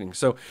exciting.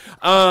 So,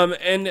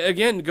 and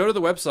again, go to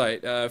the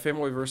website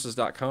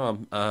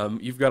fanboyversus.com.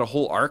 You've got a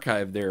whole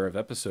archive there of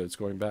episodes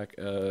going back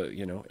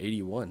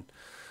 81.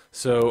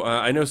 So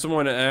I know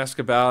someone asked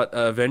about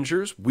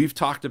Avengers. We've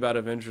talked about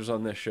Avengers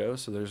on this show,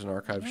 so there's an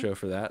archive show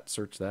for that.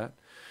 Search that.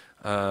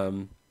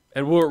 And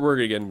we're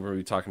again we'll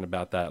be talking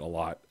about that a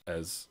lot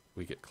as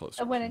we get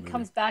closer. And when to it the movie.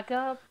 comes back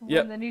up,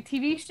 Yep. when the new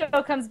TV show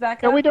comes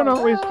back Yeah, up. we don't like,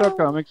 always oh. talk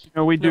comics.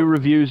 We do No.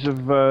 reviews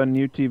of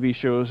new TV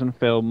shows and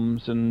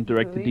films and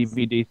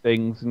direct-to-DVD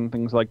things and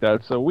things like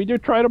that. So we do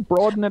try to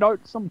broaden it out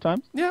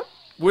sometimes. Yeah,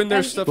 when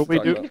there's And- stuff But to we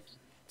talk do- about.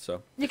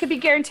 So. You can be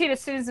guaranteed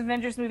as soon as the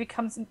Avengers movie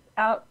comes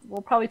out,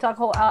 we'll probably talk a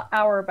whole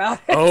hour about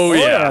it. Oh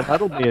yeah.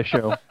 That'll be a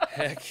show.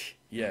 Heck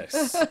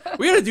yes.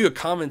 We got to do a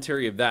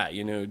commentary of that.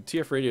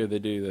 TF Radio, they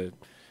do the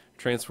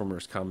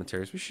Transformers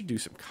commentaries. We should do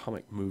some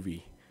comic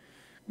movie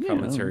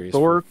commentaries.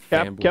 Thor, for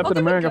Captain fanboys. there we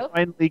America go.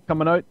 finally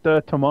coming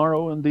out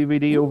tomorrow on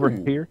DVD over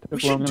Ooh, here. We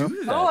Took should long enough.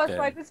 do that. Oh, that's then.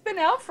 right. It's been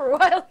out for a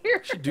while here.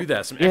 We should do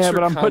that. Some Yeah, extra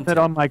but I'm putting it content.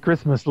 on my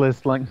Christmas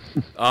list. Like,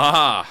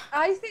 Ah.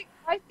 I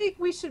think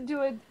we should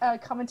do a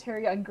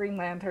commentary on Green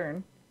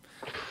Lantern.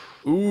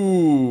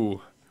 Ooh.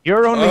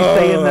 you're only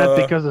saying that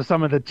because of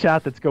some of the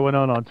chat that's going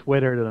on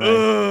Twitter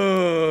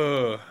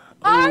tonight.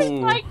 I Ooh.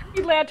 like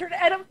Green Lantern,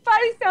 and I'm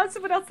finally found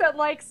someone else that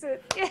likes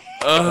it.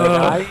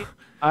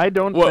 I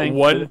don't What, think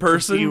one that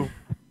person? you-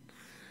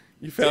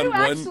 You found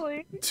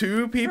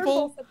two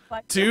people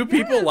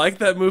like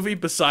that movie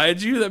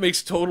besides you. That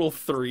makes total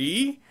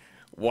 3.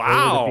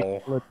 Wow.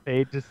 People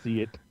paid to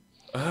see it.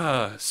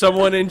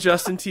 Someone in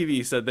Justin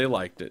TV said they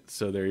liked it,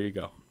 so there you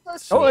go.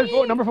 So, there's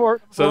number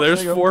 4. So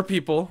there's 4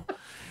 people.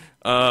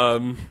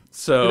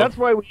 So that's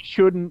why we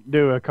shouldn't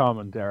do a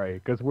commentary,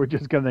 because we're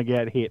just gonna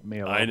get hate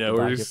mail. I know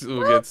we'll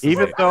get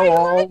even though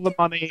all the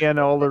money and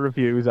all the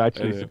reviews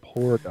actually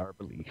support our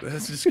belief.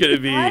 That's just gonna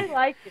be. I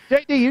like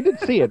it. JD, you did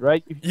see it,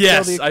 right?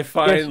 Yes, I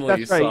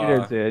finally saw. Right, you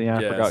did see it. Yeah,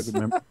 yes. I forgot.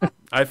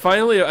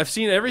 Remember? I've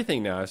seen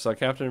everything now. I saw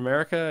Captain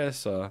America. I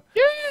saw.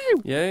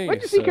 Yay! When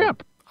did you see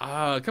Cap?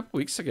 A couple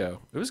weeks ago.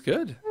 It was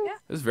good. Yeah.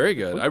 It was very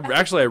good. I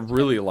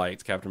really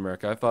liked Captain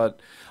America. I thought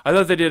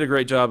they did a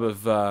great job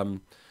of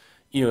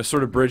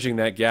sort of bridging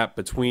that gap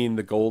between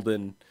the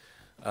golden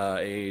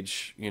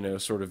age,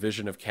 sort of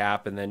vision of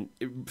Cap, and then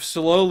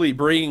slowly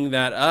bringing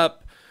that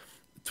up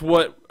to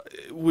what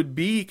would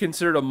be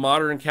considered a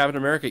modern Captain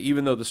America,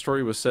 even though the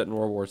story was set in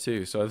World War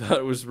II. So I thought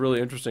it was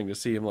really interesting to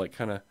see him like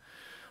kind of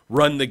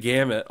run the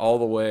gamut all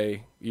the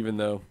way, even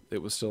though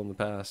it was still in the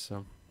past.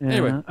 So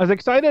anyway, as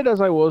excited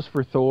as I was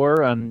for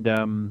Thor, and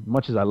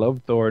much as I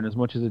loved Thor, and as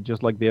much as it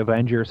just like the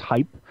Avengers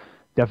hype,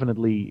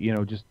 definitely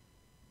just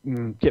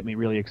get me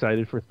really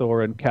excited for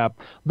Thor and Cap.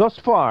 Thus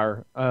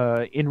far,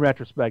 in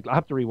retrospect, I'll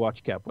have to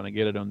rewatch Cap when I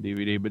get it on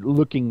DVD, but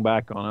looking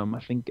back on him, I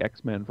think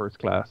X-Men First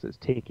Class is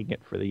taking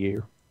it for the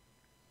year.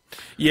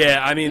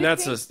 Yeah, I mean,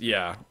 that's just,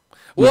 yeah.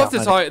 We'll have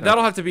to talk,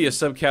 that'll have to be a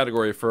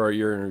subcategory for our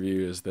year in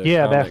review, is the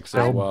comics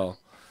as well.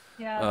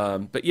 Yeah.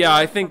 But yeah,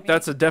 I think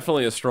that's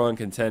definitely a strong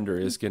contender,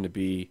 is going to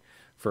be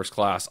First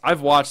Class.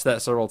 I've watched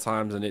that several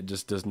times, and it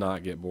just does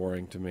not get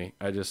boring to me.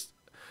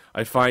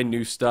 I find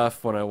new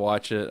stuff when I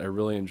watch it. I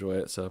really enjoy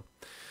it. So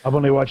I've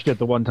only watched it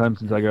the one time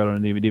since I got it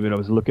on DVD, but I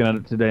was looking at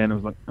it today and I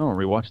was like, oh, I'll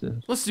rewatch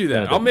this. Let's do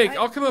that.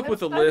 I'll come up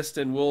with a list,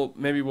 and we'll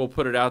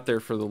put it out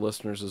there for the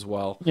listeners as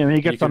well. Yeah,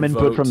 you get some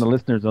input from the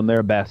listeners on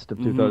their best of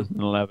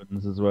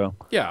 2011s as well.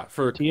 Yeah,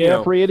 for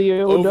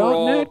TFRadio.net.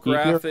 overall Keep your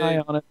eye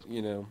graphic, on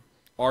it.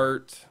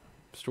 Art,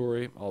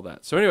 story, all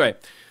that. So anyway,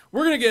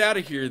 we're gonna get out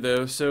of here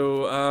though.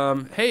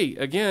 So hey,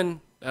 again.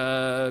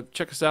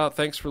 Check us out.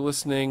 Thanks for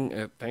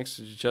listening. Thanks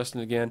to Justin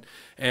again.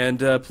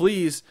 And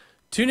please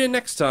tune in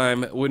next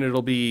time when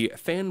it'll be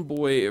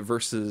Fanboy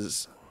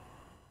Versus.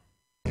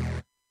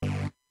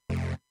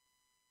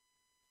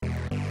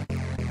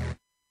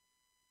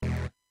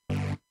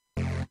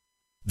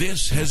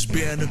 This has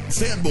been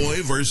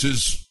Fanboy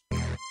Versus.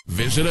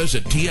 Visit us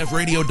at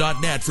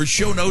tfradio.net for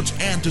show notes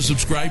and to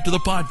subscribe to the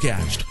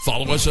podcast.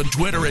 Follow us on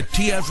Twitter at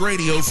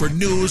tfradio for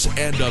news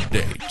and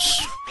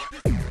updates.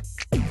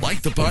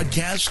 Like the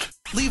podcast?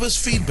 Leave us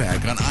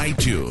feedback on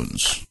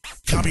iTunes.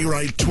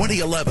 Copyright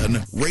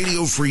 2011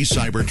 Radio Free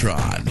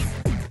Cybertron.